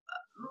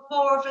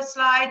more of a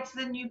slide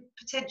than you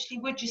potentially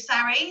would your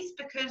Sarries,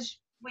 because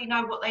we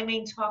know what they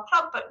mean to our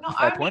club. But not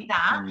only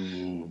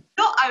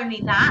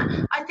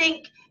that, I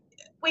think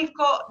we've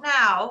got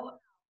now,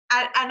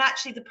 and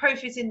actually the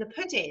proof is in the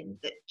pudding,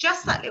 that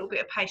just that little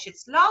bit of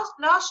patience.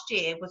 Last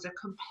year was a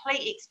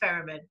complete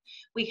experiment.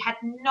 We had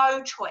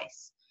no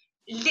choice.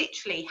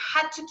 Literally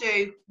had to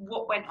do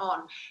what went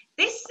on.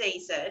 This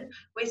season,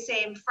 we're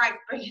seeing Frank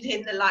bringing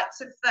in the likes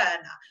of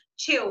Werner,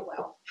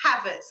 Chilwell,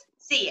 Havertz,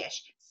 Ziyech,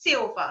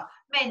 Silva,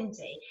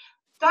 Mendy.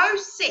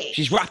 Those six.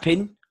 She's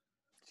rapping.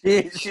 Go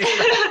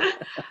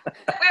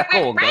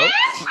on, girl.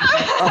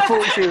 I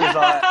thought she was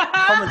like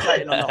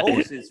commentating on the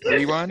horses.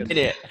 Rewind.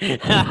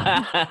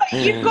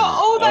 You've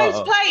got all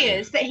those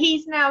players that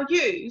he's now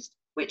used,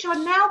 which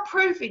are now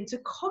proving to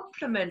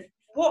complement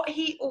what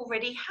he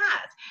already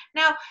had.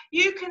 Now,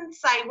 you can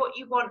say what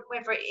you want,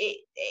 whether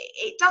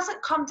it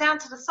doesn't come down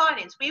to the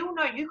signings. We all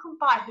know you can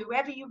buy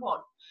whoever you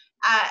want.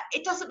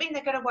 It doesn't mean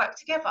they're going to work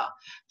together.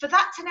 For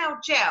that to now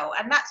gel,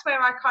 and that's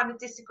where I kind of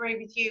disagree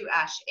with you,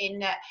 Ash.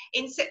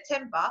 In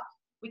September,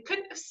 we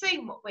couldn't have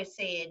seen what we're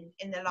seeing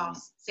in the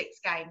last 6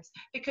 games,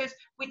 because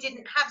we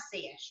didn't have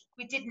Ziyech,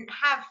 we didn't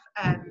have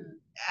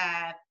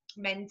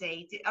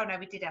Mendy.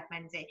 We did have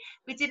Mendy.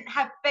 We didn't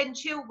have Ben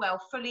Chilwell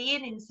fully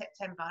in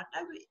September.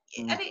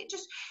 And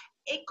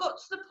it got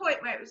to the point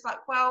where it was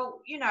like,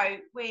 well,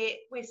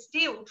 we're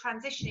still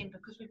transitioning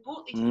because we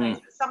bought these players,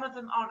 but some of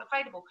them aren't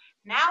available.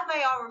 Now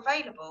they are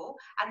available,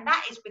 and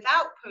that is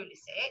without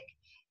Pulisic.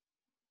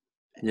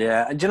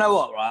 Yeah, and do you know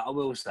what, right? I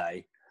will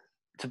say,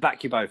 to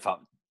back you both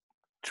up,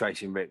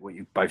 Tracy and Rick, what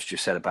you both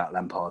just said about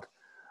Lampard,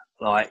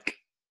 like,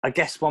 I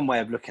guess one way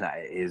of looking at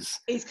it is...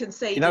 He's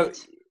conceded. Like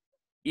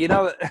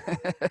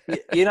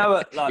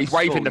he's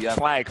waving the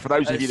flag. For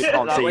those of you that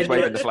can't see, he's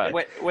waving the flag.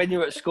 When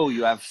you're at school,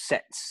 you have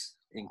sets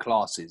in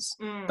classes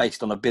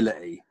based on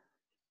ability,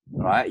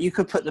 right? You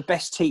could put the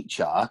best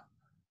teacher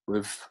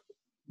with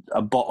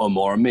a bottom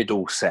or a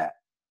middle set,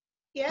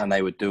 and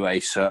they would do a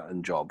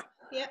certain job.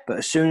 Yeah. But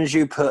as soon as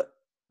you put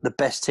the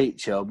best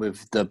teacher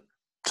with the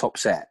top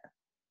set,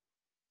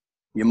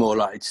 you're more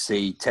likely to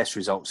see test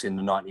results in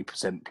the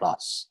 90%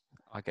 plus.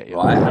 I get you.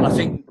 Right? And I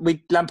think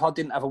Lampard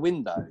didn't have a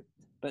window.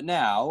 But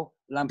now,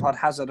 Lampard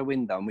has had a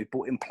window, and we've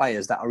brought in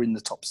players that are in the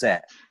top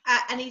set.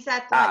 And he's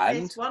had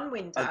this one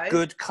window. A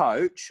good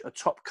coach, a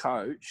top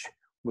coach,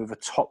 with a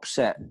top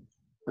set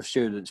of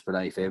students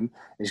beneath him,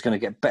 is going to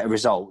get better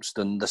results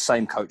than the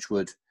same coach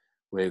would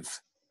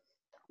with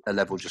a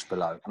level just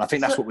below. And I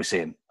think that's what we're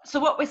seeing. So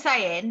what we're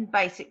saying,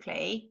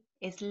 basically,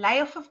 is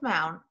lay off of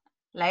Mount,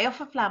 lay off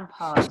of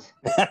Lampard,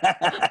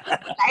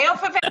 lay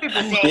off of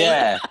everybody.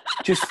 Yeah,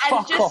 just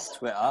fuck off,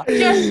 Twitter.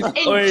 Just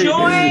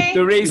enjoy.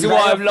 The reason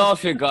why I'm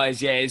laughing,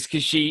 guys, is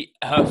because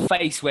her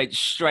face went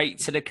straight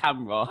to the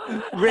camera.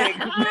 Rick,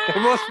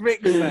 what's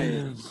Rick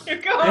saying?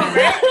 Go on,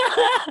 Rick.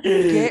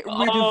 Get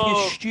rid of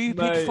your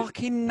stupid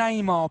fucking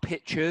Neymar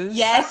pictures.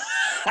 Yes.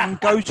 And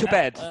go to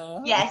bed.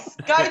 Yes,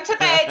 go to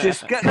bed.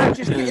 Just get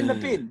in the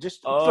bin.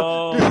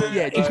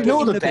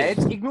 Ignore the bed.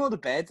 Ignore the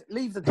bed.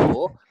 Leave the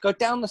door. Go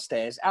down the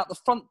stairs, out the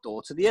front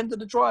door to the end of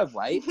the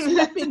driveway.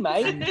 Step in,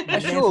 mate.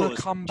 That's yours.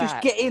 Just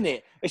get in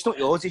it. It's not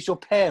yours. It's your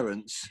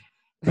parents.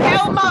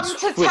 Tell Mum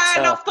to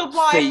turn off the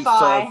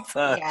Wi-Fi.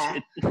 Yeah.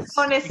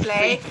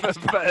 Honestly.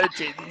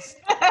 Virgins.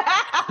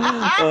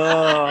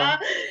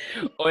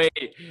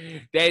 Wait,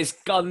 there's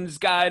guns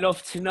going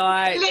off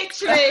tonight.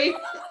 Literally.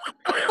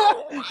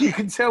 You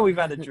can tell we've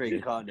had a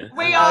drink, can't you?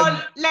 We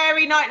are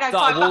Larry Night No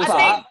Time, but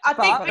I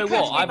think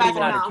because I haven't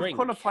even had a drink.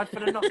 Qualified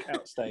for the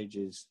knockout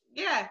stages.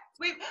 Yeah,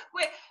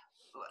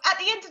 at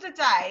the end of the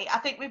day, I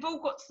think we've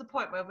all got to the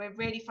point where we're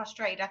really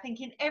frustrated. I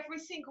think in every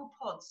single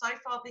pod so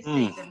far this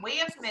season, we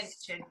have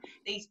mentioned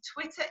these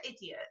Twitter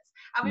idiots.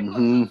 And we've got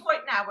to the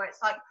point now where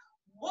it's like,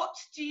 what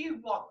do you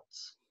want?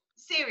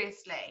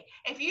 Seriously.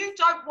 If you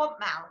don't want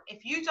Mount,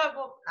 if you don't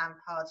want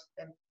Lampard,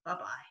 then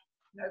bye-bye.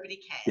 Nobody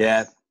cares.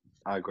 Yeah,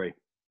 I agree.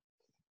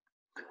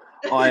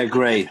 I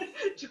agree.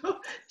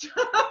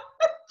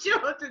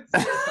 Jordan.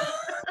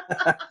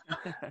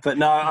 But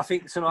no, I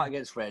think tonight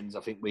against Rennes,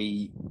 I think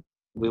we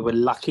were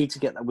lucky to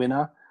get the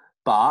winner.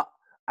 But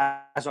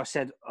as I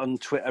said on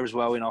Twitter as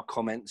well in our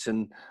comments,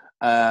 and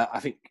I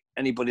think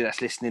anybody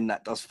that's listening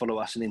that does follow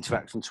us and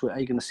interact on Twitter,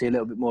 you're going to see a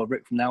little bit more of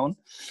Rick from now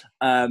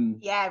on.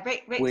 Yeah,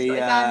 Rick's got his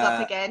hands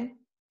up again.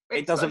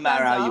 It doesn't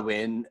matter how you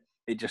win.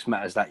 It just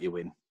matters that you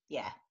win.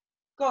 Yeah.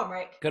 Go on,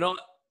 Rick.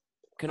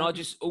 Can I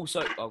just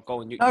also... Oh, go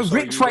on.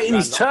 Rick's waiting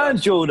his turn,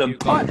 Jordan.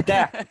 Pipe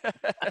down.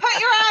 Put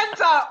your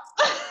hands up.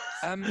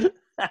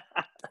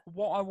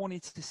 What I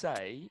wanted to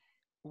say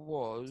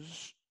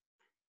was,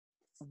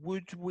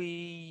 would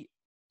we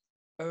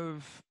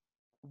have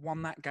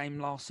won that game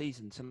last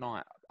season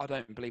tonight? I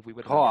don't believe we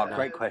would have. Oh,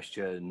 great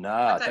question. No,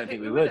 I don't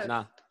think we would.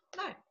 No.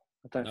 I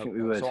don't think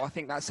we would. So I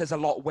think that says a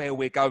lot where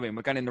we're going.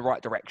 We're going in the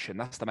right direction.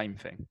 That's the main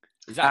thing.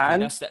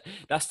 Exactly.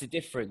 That's the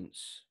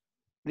difference.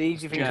 The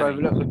easy thing to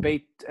overlook would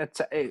be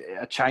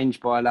a change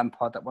by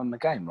Lampard that won the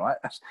game, right?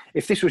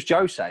 If this was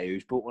Jose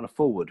who's brought on a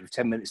forward with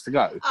 10 minutes to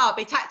go, it'd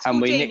be tactical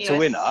and we genius. nicked a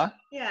winner,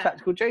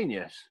 tactical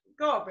genius.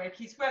 Go on, Rick,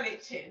 he's well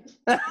itching.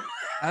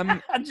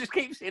 And just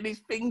keeps hitting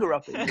his finger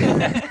up.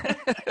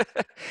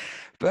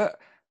 But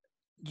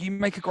you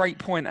make a great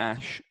point,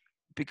 Ash,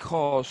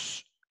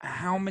 because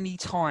how many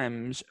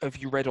times have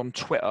you read on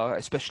Twitter,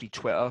 especially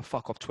Twitter,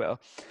 fuck off Twitter,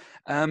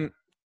 that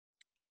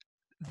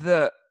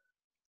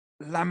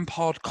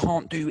Lampard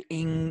can't do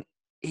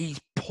he's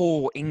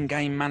poor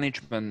in-game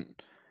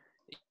management.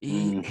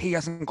 He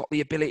hasn't got the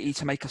ability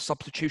to make a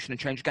substitution and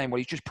change the game. Well,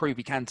 he's just proved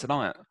he can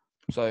tonight.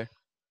 So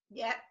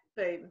yeah,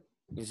 boom.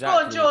 Exactly.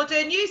 Go on,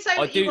 Jordan. You say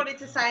what you wanted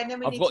to say, and then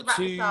we need to wrap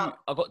this up.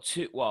 I've got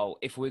two. Well,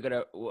 if we're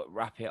gonna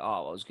wrap it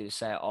up, I was gonna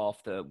say it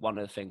after one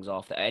of the things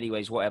after.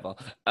 Anyways, whatever.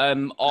 I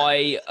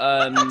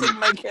that didn't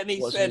make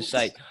any sense. I was gonna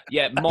say,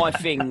 yeah, my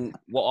thing.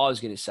 What I was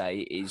gonna say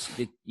is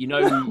that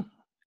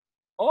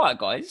all right,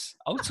 guys,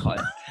 hold tight.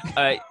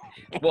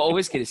 What I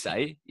was going to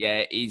say,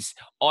 is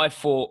I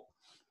thought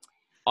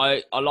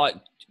I like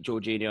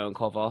Jorginho and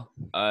Cover,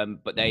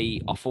 but I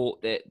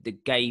thought that the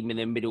game in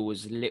the middle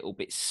was a little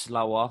bit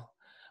slower.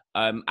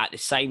 At the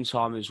same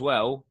time as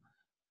well,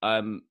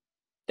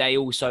 they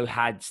also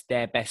had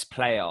their best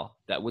player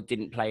that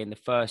didn't play in the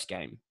first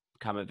game,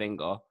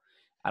 Camavinga,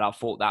 and I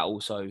thought that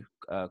also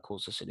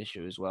caused us an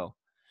issue as well.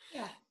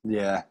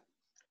 Yeah.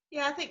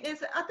 Yeah, I think there's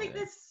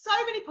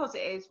so many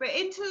positives. We're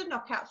into the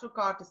knockouts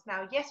regardless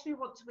now. Yes, we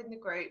want to win the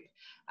group.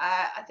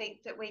 I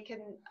think that we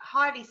can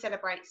highly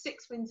celebrate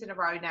 6 wins in a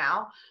row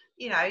now.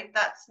 You know,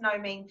 that's no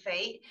mean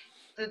feat.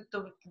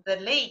 The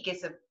league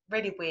is a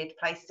really weird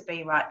place to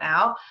be right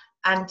now.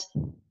 And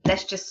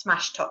let's just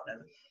smash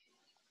Tottenham.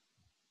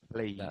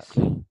 Please.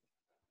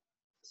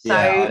 So,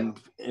 I'm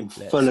in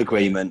full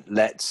agreement.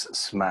 Let's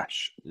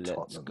smash Tottenham.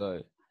 Let's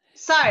go.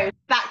 So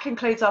that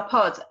concludes our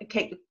pod.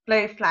 Keep the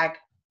blue flag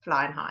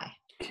flying high.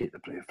 Keep the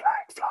blue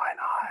flag flying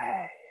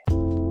high.